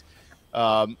scenes.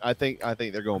 I think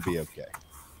they're going to be okay.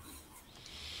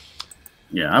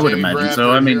 Yeah, I would imagine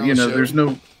so. I mean, there's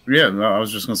no. Yeah, I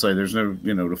was just going to say there's no,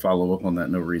 to follow up on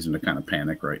that, no reason to kind of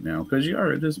panic right now, because you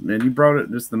brought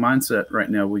it, just the mindset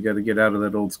right now. We got to get out of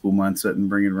that old school mindset and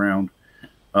bring it around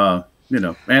You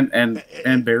know,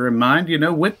 and bear in mind, you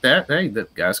know, with that, hey,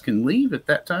 that guys can leave at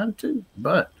that time too.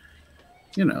 But,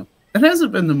 you know, it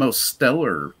hasn't been the most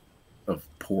stellar of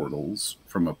portals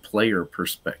from a player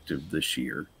perspective this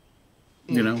year.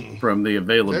 You know, from the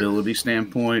availability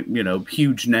standpoint, you know,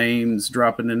 huge names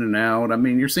dropping in and out. I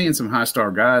mean, you're seeing some high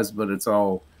star guys, but it's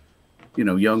all, you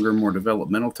know, younger, more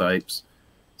developmental types.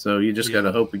 So you just got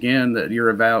to hope again that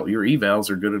your evals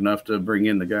are good enough to bring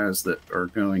in the guys that are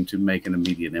going to make an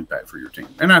immediate impact for your team.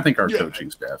 And I think our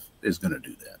coaching staff is going to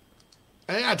do that.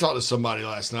 Hey, I talked to somebody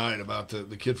last night about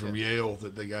the kid from Yale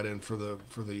that they got in for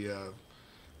the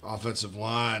offensive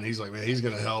line. He's like, man, he's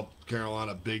going to help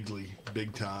Carolina big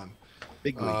time.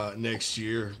 Next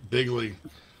year, bigly.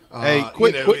 Hey,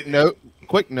 quick note.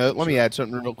 Let me add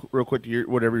something real quick to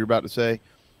whatever you're about to say.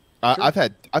 Sure. I've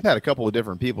had a couple of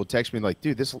different people text me like,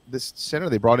 dude, this center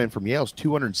they brought in from Yale is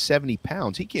 270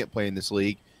 pounds. He can't play in this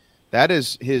league. That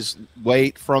is his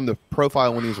weight from the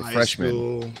profile when he was a freshman.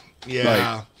 School.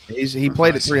 Yeah. Like, he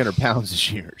played at 300 pounds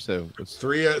this year. So it's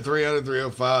 300,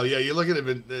 305. Yeah, you look at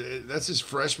him. That's his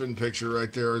freshman picture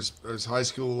right there. His high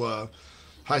school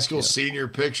senior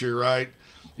picture, right?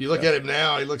 You look at him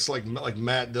now, he looks like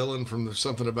Matt Dillon from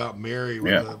Something About Mary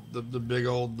with the big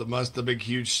the big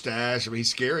huge stash. I mean, he's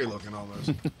scary looking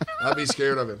almost. I'd be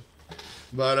scared of him.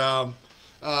 But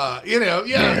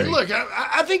look,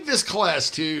 I think this class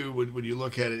too, when you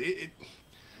look at it,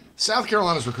 South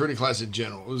Carolina's recruiting class in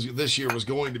general this year was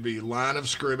going to be line of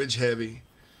scrimmage heavy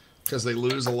because they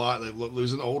lose a lot. They're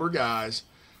losing older guys,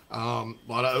 a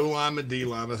lot of O linemen, D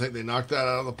linemen. I think they knocked that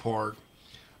out of the park.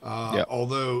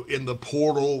 Although in the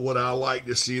portal, would I like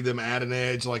to see them add an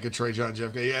edge like a Trajan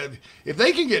Jeffcoat? Yeah, if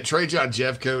they can get Trajan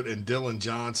Jeffcoat and Dylan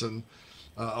Johnson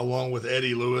along with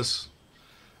Eddie Lewis,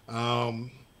 that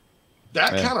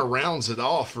kind of rounds it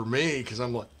off for me because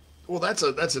I'm like, well, that's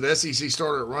an SEC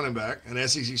starter at running back, an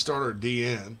SEC starter at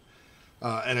DN,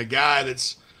 and a guy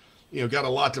that's got a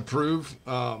lot to prove.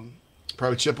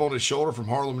 Probably chip on his shoulder from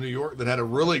Harlem, New York, that had a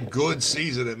really good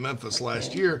season at Memphis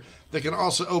last year. They can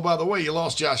also, oh, by the way, you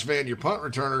lost Josh Vann, your punt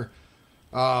returner.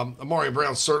 Amari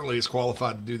Brown certainly is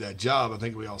qualified to do that job. I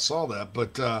think we all saw that.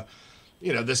 But,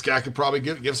 this guy could probably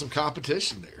give some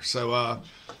competition there. So, I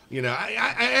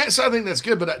think that's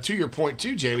good. But to your point,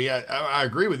 too, Jamie, I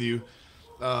agree with you.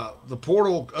 The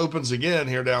portal opens again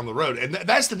here down the road. And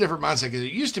that's the different mindset because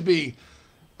it used to be,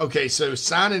 okay, so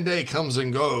signing day comes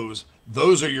and goes.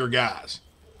 Those are your guys.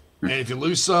 And if you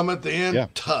lose some at the end,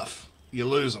 tough. You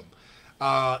lose them.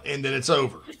 And then it's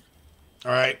over.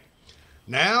 All right.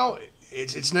 Now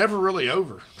it's never really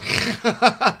over.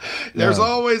 There's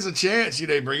always a chance,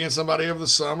 bring in somebody over the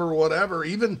summer or whatever,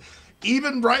 even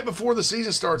right before the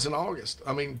season starts in August.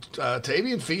 I mean,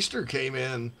 Tavian Feaster came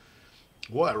in,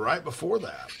 right before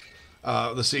that,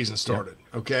 the season started.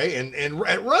 Okay. And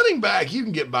at running back, you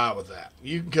can get by with that.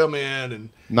 You can come in and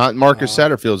not Marcus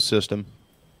Satterfield's system.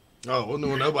 Oh, well,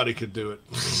 no, nobody could do it.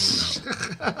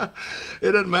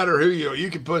 It doesn't matter who you are. You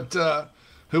could put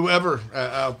whoever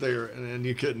out there, and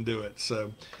you couldn't do it.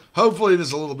 So hopefully this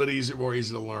is a little bit more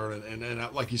easy to learn.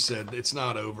 And like you said, it's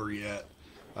not over yet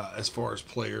as far as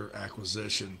player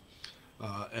acquisition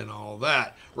and all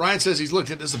that. Ryan says he's looked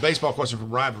at this is a baseball question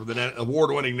from Ryan from the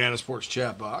award-winning Nana Sports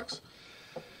chat box.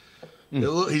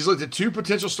 He's looked at two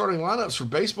potential starting lineups for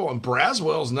baseball, and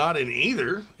Braswell's not in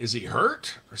either. Is he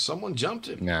hurt or someone jumped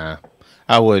him? Nah,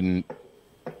 I wouldn't.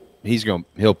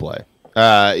 He'll play.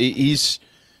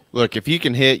 Look, if you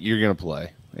can hit, you're going to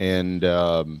play. And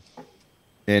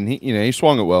he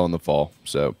swung it well in the fall.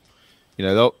 So,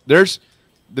 there's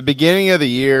the beginning of the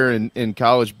year in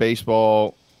college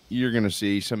baseball, you're going to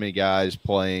see so many guys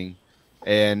playing,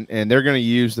 and they're going to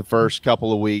use the first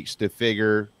couple of weeks to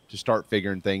start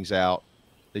figuring things out.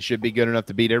 They should be good enough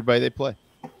to beat everybody they play.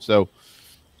 So,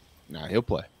 he'll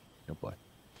play.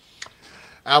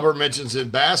 Albert mentions in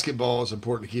basketball, it's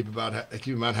important to keep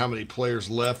in mind how many players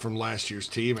left from last year's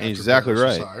team. Exactly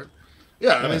right.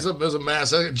 Yeah, I mean, it was a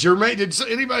mass. Jermaine, did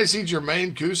anybody see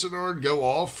Jermaine Cousinard go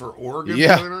off for Oregon?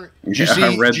 Yeah. I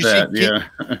read that.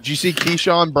 Did you see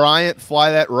Keyshawn Bryant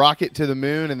fly that rocket to the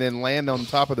moon and then land on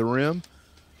top of the rim?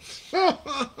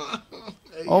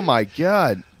 Oh my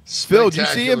God, Phil! Did you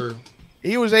see him?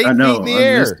 He was 8 feet in the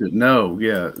air. No,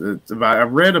 I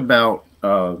read about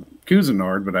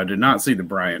Cousinard, but I did not see the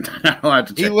Bryant.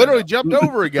 He literally jumped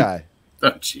over a guy.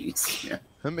 Oh, jeez. Yeah.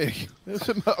 I mean,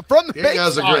 from the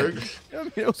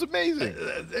baseline. It was amazing.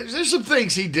 There's some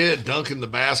things he did, dunking the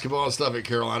basketball and stuff at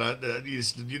Carolina.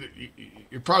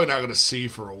 You're probably not going to see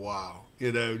for a while,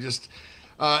 and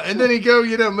then he go,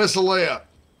 miss a layup.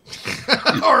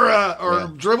 or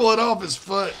dribble it off his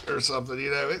foot or something,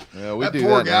 Yeah, we that do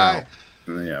poor that guy. now.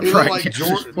 Yeah, he right. like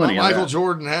Jordan, Plenty of Michael that.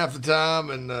 Jordan half the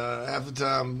time, and half the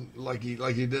time like he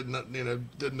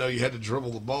didn't know you had to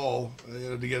dribble the ball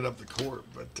to get it up the court.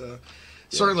 But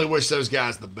certainly wish those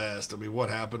guys the best. I mean, what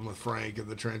happened with Frank and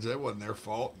the transit, it wasn't their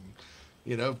fault.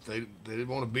 And, they didn't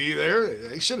want to be there.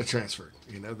 They should have transferred.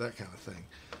 That kind of thing.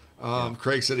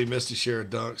 Craig said he missed his share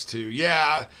of dunks too.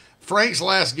 Yeah, Frank's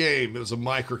last game, it was a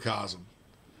microcosm.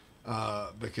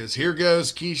 Because here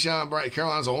goes Keyshawn Bright.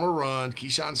 Carolina's on a run.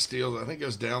 Keyshawn steals. I think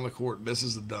goes down the court,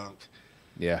 misses the dunk.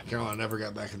 Yeah. Carolina never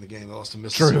got back in the game. They lost to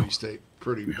Mississippi State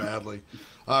pretty badly.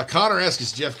 Connor asks,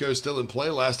 is Jeff Coe still in play?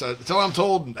 Until I'm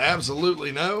told,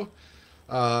 absolutely no.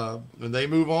 When they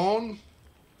move on,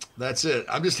 that's it.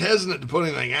 I'm just hesitant to put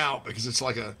anything out because it's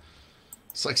like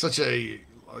such a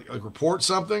report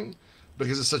something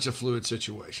because it's such a fluid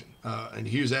situation. And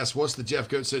Hughes asks, what's the Jeff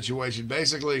Coe situation?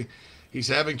 Basically, he's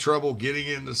having trouble getting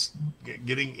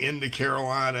into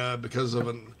Carolina because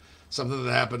of something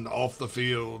that happened off the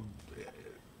field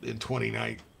in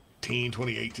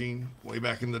 2018, way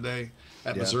back in the day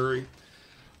at Missouri.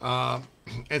 And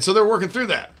so they're working through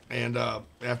that. And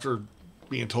after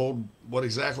being told what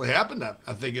exactly happened,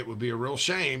 I think it would be a real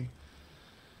shame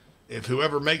if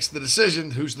whoever makes the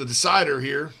decision, who's the decider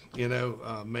here,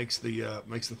 makes the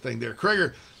thing there.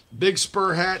 Krager, big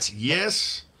Spur hats,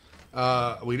 yes.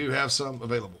 We do have some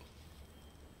available.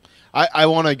 I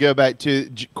want to go back to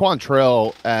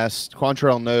Quantrell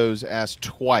asked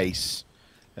twice,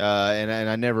 and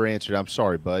I never answered. I'm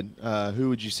sorry, bud. Who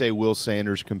would you say Will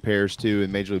Sanders compares to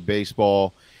in Major League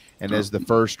Baseball, and as the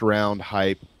first round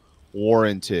hype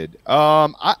warranted?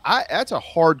 That's a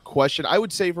hard question. I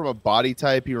would say from a body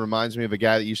type, he reminds me of a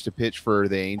guy that used to pitch for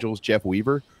the Angels, Jeff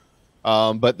Weaver,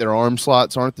 but their arm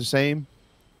slots aren't the same.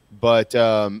 But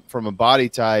from a body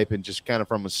type and just kind of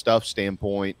from a stuff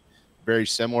standpoint, very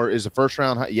similar. Is the first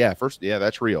round? Yeah,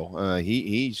 that's real.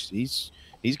 He's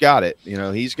got it.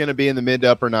 He's going to be in the mid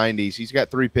to upper 90s. He's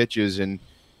got 3 pitches, and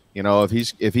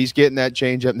if he's getting that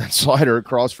changeup and that slider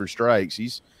across for strikes,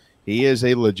 he is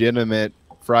a legitimate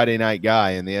Friday night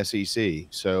guy in the SEC.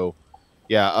 So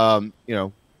yeah,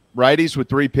 righties with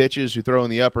 3 pitches who throw in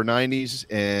the upper 90s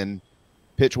and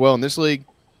pitch well in this league,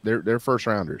 they're first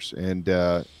rounders, and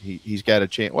he's got a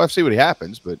chance. Well, I'll see what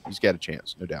happens, but he's got a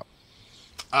chance, no doubt.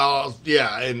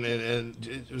 Yeah, and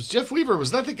it was Jeff Weaver.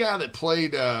 Was that the guy that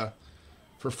played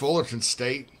for Fullerton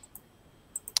State?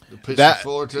 The pitch for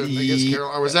Fullerton against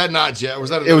Carolina, or was that not Jeff? Or was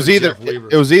that Jeff Weaver?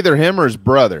 It was either him or his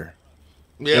brother.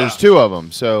 Yeah, there was 2 of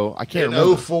them, so I can't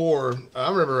remember. 04, I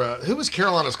remember who was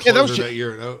Carolina's closer that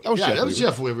year. That was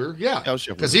Jeff Weaver. Yeah, that was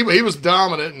Jeff because he was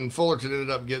dominant, and Fullerton ended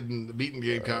up beating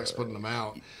Gamecocks, putting them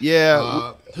out.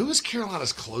 Yeah, who was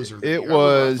Carolina's closer?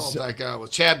 I thought that guy was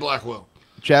Chad Blackwell.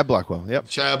 Chad Blackwell, yep.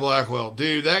 Chad Blackwell,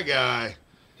 dude, that guy.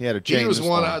 He had a chain. He was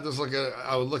one. I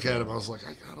would look at him. I was like,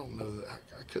 I don't know that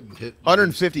I couldn't hit.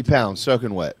 150 pounds,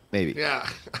 soaking wet, maybe. Yeah,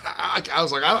 I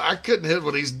was like, I couldn't hit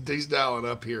what he's dialing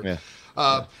up here. Yeah.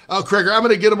 Krager, I'm going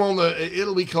to get him on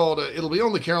it'll be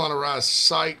on the Carolina Rise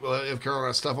site. We'll have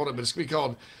Carolina stuff on it, but it's going to be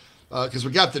called, because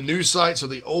we got the new site, so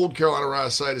the old Carolina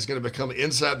Rise site is going to become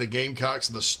Inside the Gamecocks,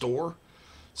 the store.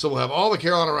 So we'll have all the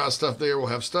Carolina Rise stuff there. We'll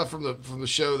have stuff from the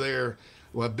show there.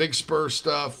 We'll have Big Spur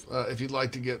stuff if you'd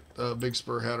like to get a Big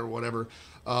Spur hat or whatever.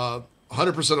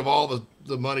 100% of all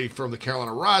the money from the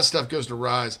Carolina Rise stuff goes to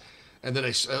Rise, and then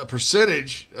a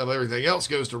percentage of everything else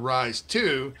goes to Rise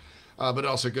too. But it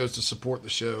also goes to support the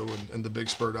show and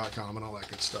thebigspur.com and all that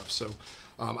good stuff. So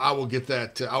I will get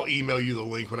that. I'll email you the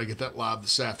link when I get that live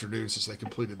this afternoon, since they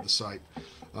completed the site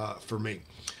for me.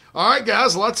 All right,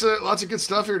 guys, lots of good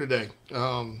stuff here today.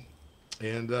 And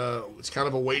it's kind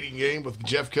of a waiting game with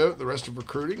Jeff Coe, the rest of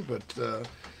recruiting. But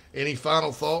any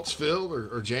final thoughts, Phil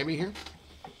or Jamie here?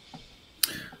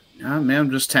 Man, I'm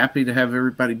just happy to have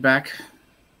everybody back.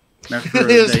 After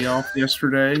a day off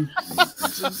yesterday.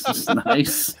 It's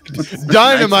nice.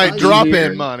 Dynamite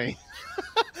drop-in money.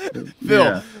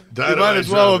 Phil, you might as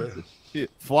well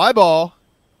fly ball.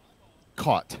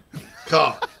 Caught.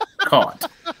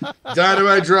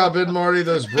 Dynamite drop-in, Marty.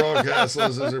 Those broadcast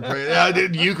lessons are paying. Yeah,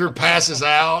 Euchre passes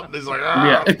out. And he's like,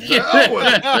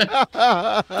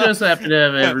 just happy to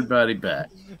have everybody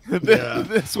back.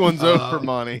 This one's over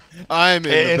money. I'm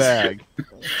in the bag.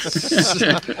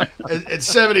 At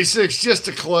 76, just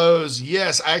to close,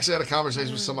 yes, I actually had a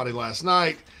conversation with somebody last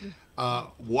night.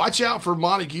 Watch out for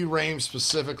Montague Rames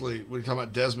specifically. We're talking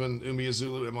about Desmond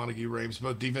Umeazulu and Montague Rames,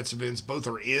 both defensive ends. Both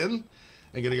are in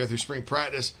and going to go through spring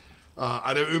practice.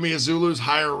 I know Umeazulu's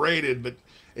higher rated, but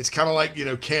it's kind of like,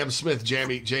 Cam Smith,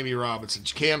 Jamie Robinson.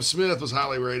 Cam Smith was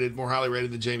more highly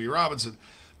rated than Jamie Robinson,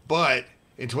 but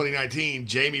in 2019,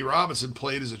 Jamie Robinson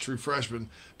played as a true freshman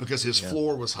because his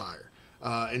floor was higher.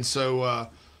 And so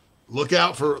look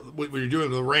out for when you're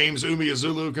doing the Rames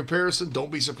Umeozulu comparison.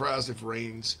 Don't be surprised if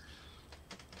Rames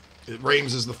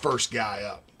is the first guy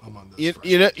up among those.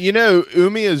 You know,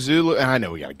 Umeozulu. I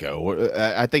know we got to go.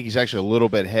 I think he's actually a little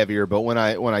bit heavier. But when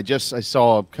I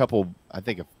saw a couple, I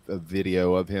think a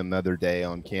video of him the other day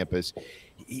on campus.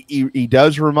 He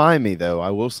does remind me, though. I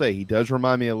will say he does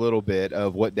remind me a little bit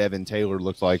of what Devin Taylor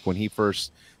looked like when he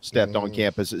first stepped on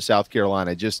campus at South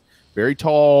Carolina. Just very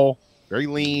tall, very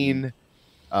lean.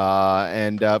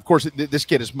 And of course, this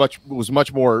kid was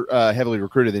much more heavily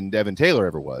recruited than Devin Taylor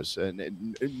ever was.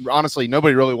 And honestly,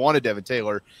 nobody really wanted Devin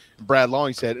Taylor. Brad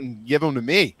Long said, "Give him to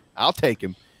me. I'll take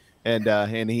him."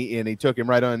 And he took him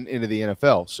right on into the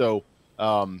NFL. So,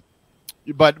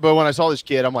 but when I saw this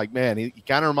kid, I'm like, man, he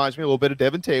kind of reminds me a little bit of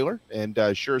Devin Taylor, and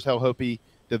sure as hell hope he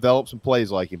develops and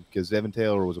plays like him, because Devin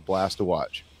Taylor was a blast to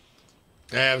watch.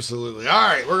 Absolutely. All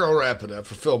right, we're going to wrap it up.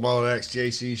 For Phil Mullinax,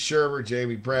 JC Shermer,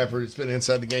 Jamie Bradford, it's been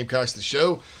Inside the Gamecocks, the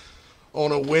show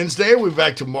on a Wednesday. We'll be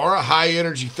back tomorrow, High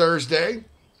Energy Thursday.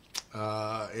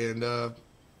 And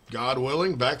God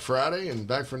willing, back Friday and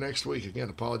back for next week. Again,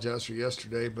 apologize for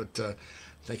yesterday, but I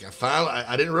think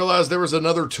I didn't realize there was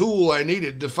another tool I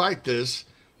needed to fight this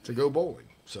to go bowling.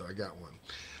 So I got one.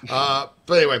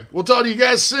 But anyway, we'll talk to you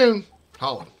guys soon.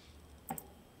 Holla.